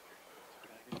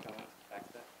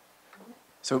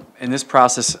 So in this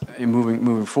process,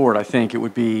 moving forward, I think it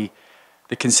would be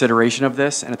the consideration of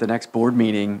this, and at the next board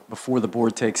meeting, before the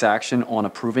board takes action on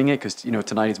approving it, because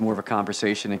tonight is more of a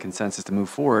conversation and consensus to move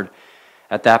forward.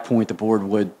 At that point, the board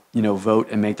would vote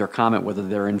and make their comment whether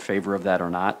they're in favor of that or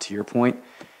not. To your point,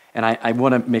 and I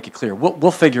want to make it clear,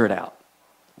 we'll figure it out.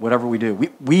 Whatever we do,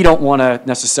 we don't want to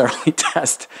necessarily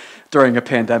test during a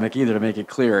pandemic either. To make it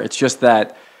clear, it's just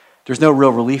that there's no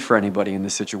real relief for anybody in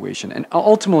this situation. And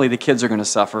ultimately, the kids are going to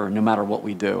suffer no matter what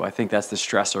we do. I think that's the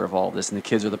stressor of all of this, and the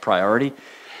kids are the priority.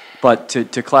 But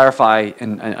to clarify,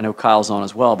 and I know Kyle's on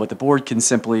as well, but the board can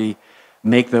simply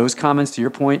make those comments, to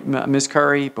your point, Ms.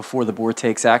 Curry, before the board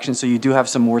takes action. So you do have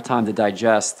some more time to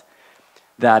digest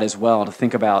that as well, to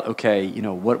think about, okay,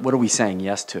 what are we saying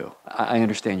yes to? I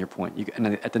understand your point. And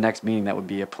at the next meeting, that would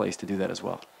be a place to do that as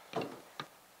well.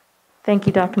 Thank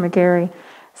you, Dr. McGarry.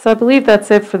 So I believe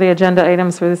that's it for the agenda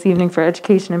items for this evening for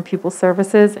Education and Pupil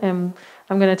Services. And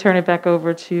I'm going to turn it back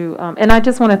over to, and I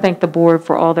just want to thank the board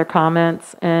for all their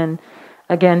comments. And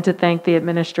again, to thank the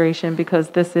administration,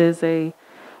 because this is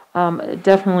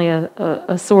definitely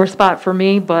a sore spot for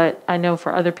me, but I know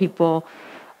for other people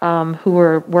who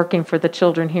are working for the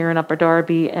children here in Upper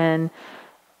Darby, and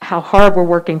how hard we're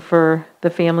working for the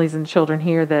families and children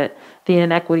here, that the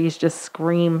inequities just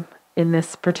scream in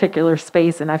this particular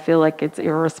space, and I feel like it's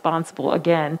irresponsible,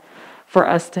 again, for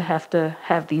us to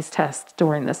have these tests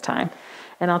during this time.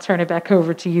 And I'll turn it back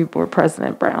over to you, Board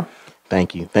President Brown.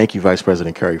 Thank you. Thank you, Vice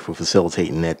President Curry, for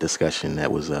facilitating that discussion.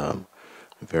 That was a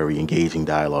very engaging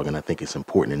dialogue, and I think it's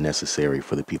important and necessary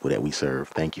for the people that we serve.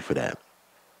 Thank you for that.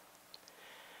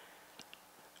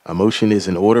 A motion is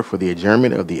in order for the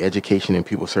adjournment of the Education and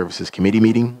Pupil Services Committee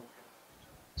meeting.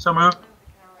 So moved.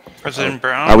 President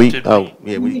Brown, Are we? did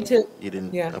Yeah, We need to, you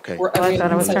didn't. yeah. Okay. Oh, I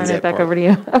thought I was turning it back part. over to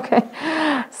you. Okay.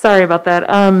 Sorry about that.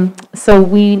 So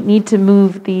we need to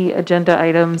move the agenda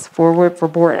items forward for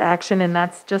board action, and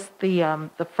that's just the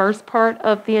first part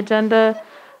of the agenda,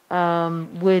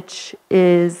 which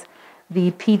is the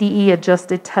PDE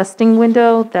adjusted testing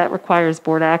window that requires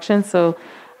board action. So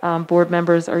board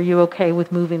members, are you okay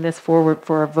with moving this forward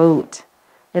for a vote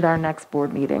at our next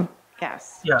board meeting?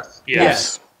 Yes. Yes.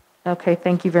 Yes. Okay,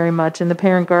 thank you very much. And the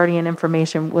parent guardian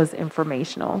information was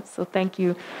informational. So thank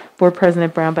you, Board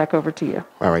President Brown, back over to you.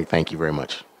 All right. Thank you very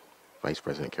much, Vice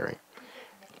President Curry.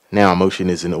 Now, a motion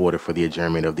is in order for the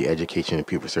adjournment of the Education and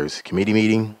Pupil Services Committee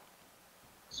meeting.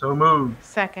 So moved.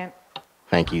 Second.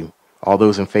 Thank you. All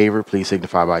those in favor, please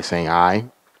signify by saying aye.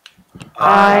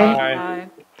 Aye.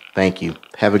 Thank you.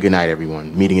 Have a good night,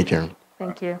 everyone. Meeting adjourned.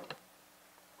 Thank you.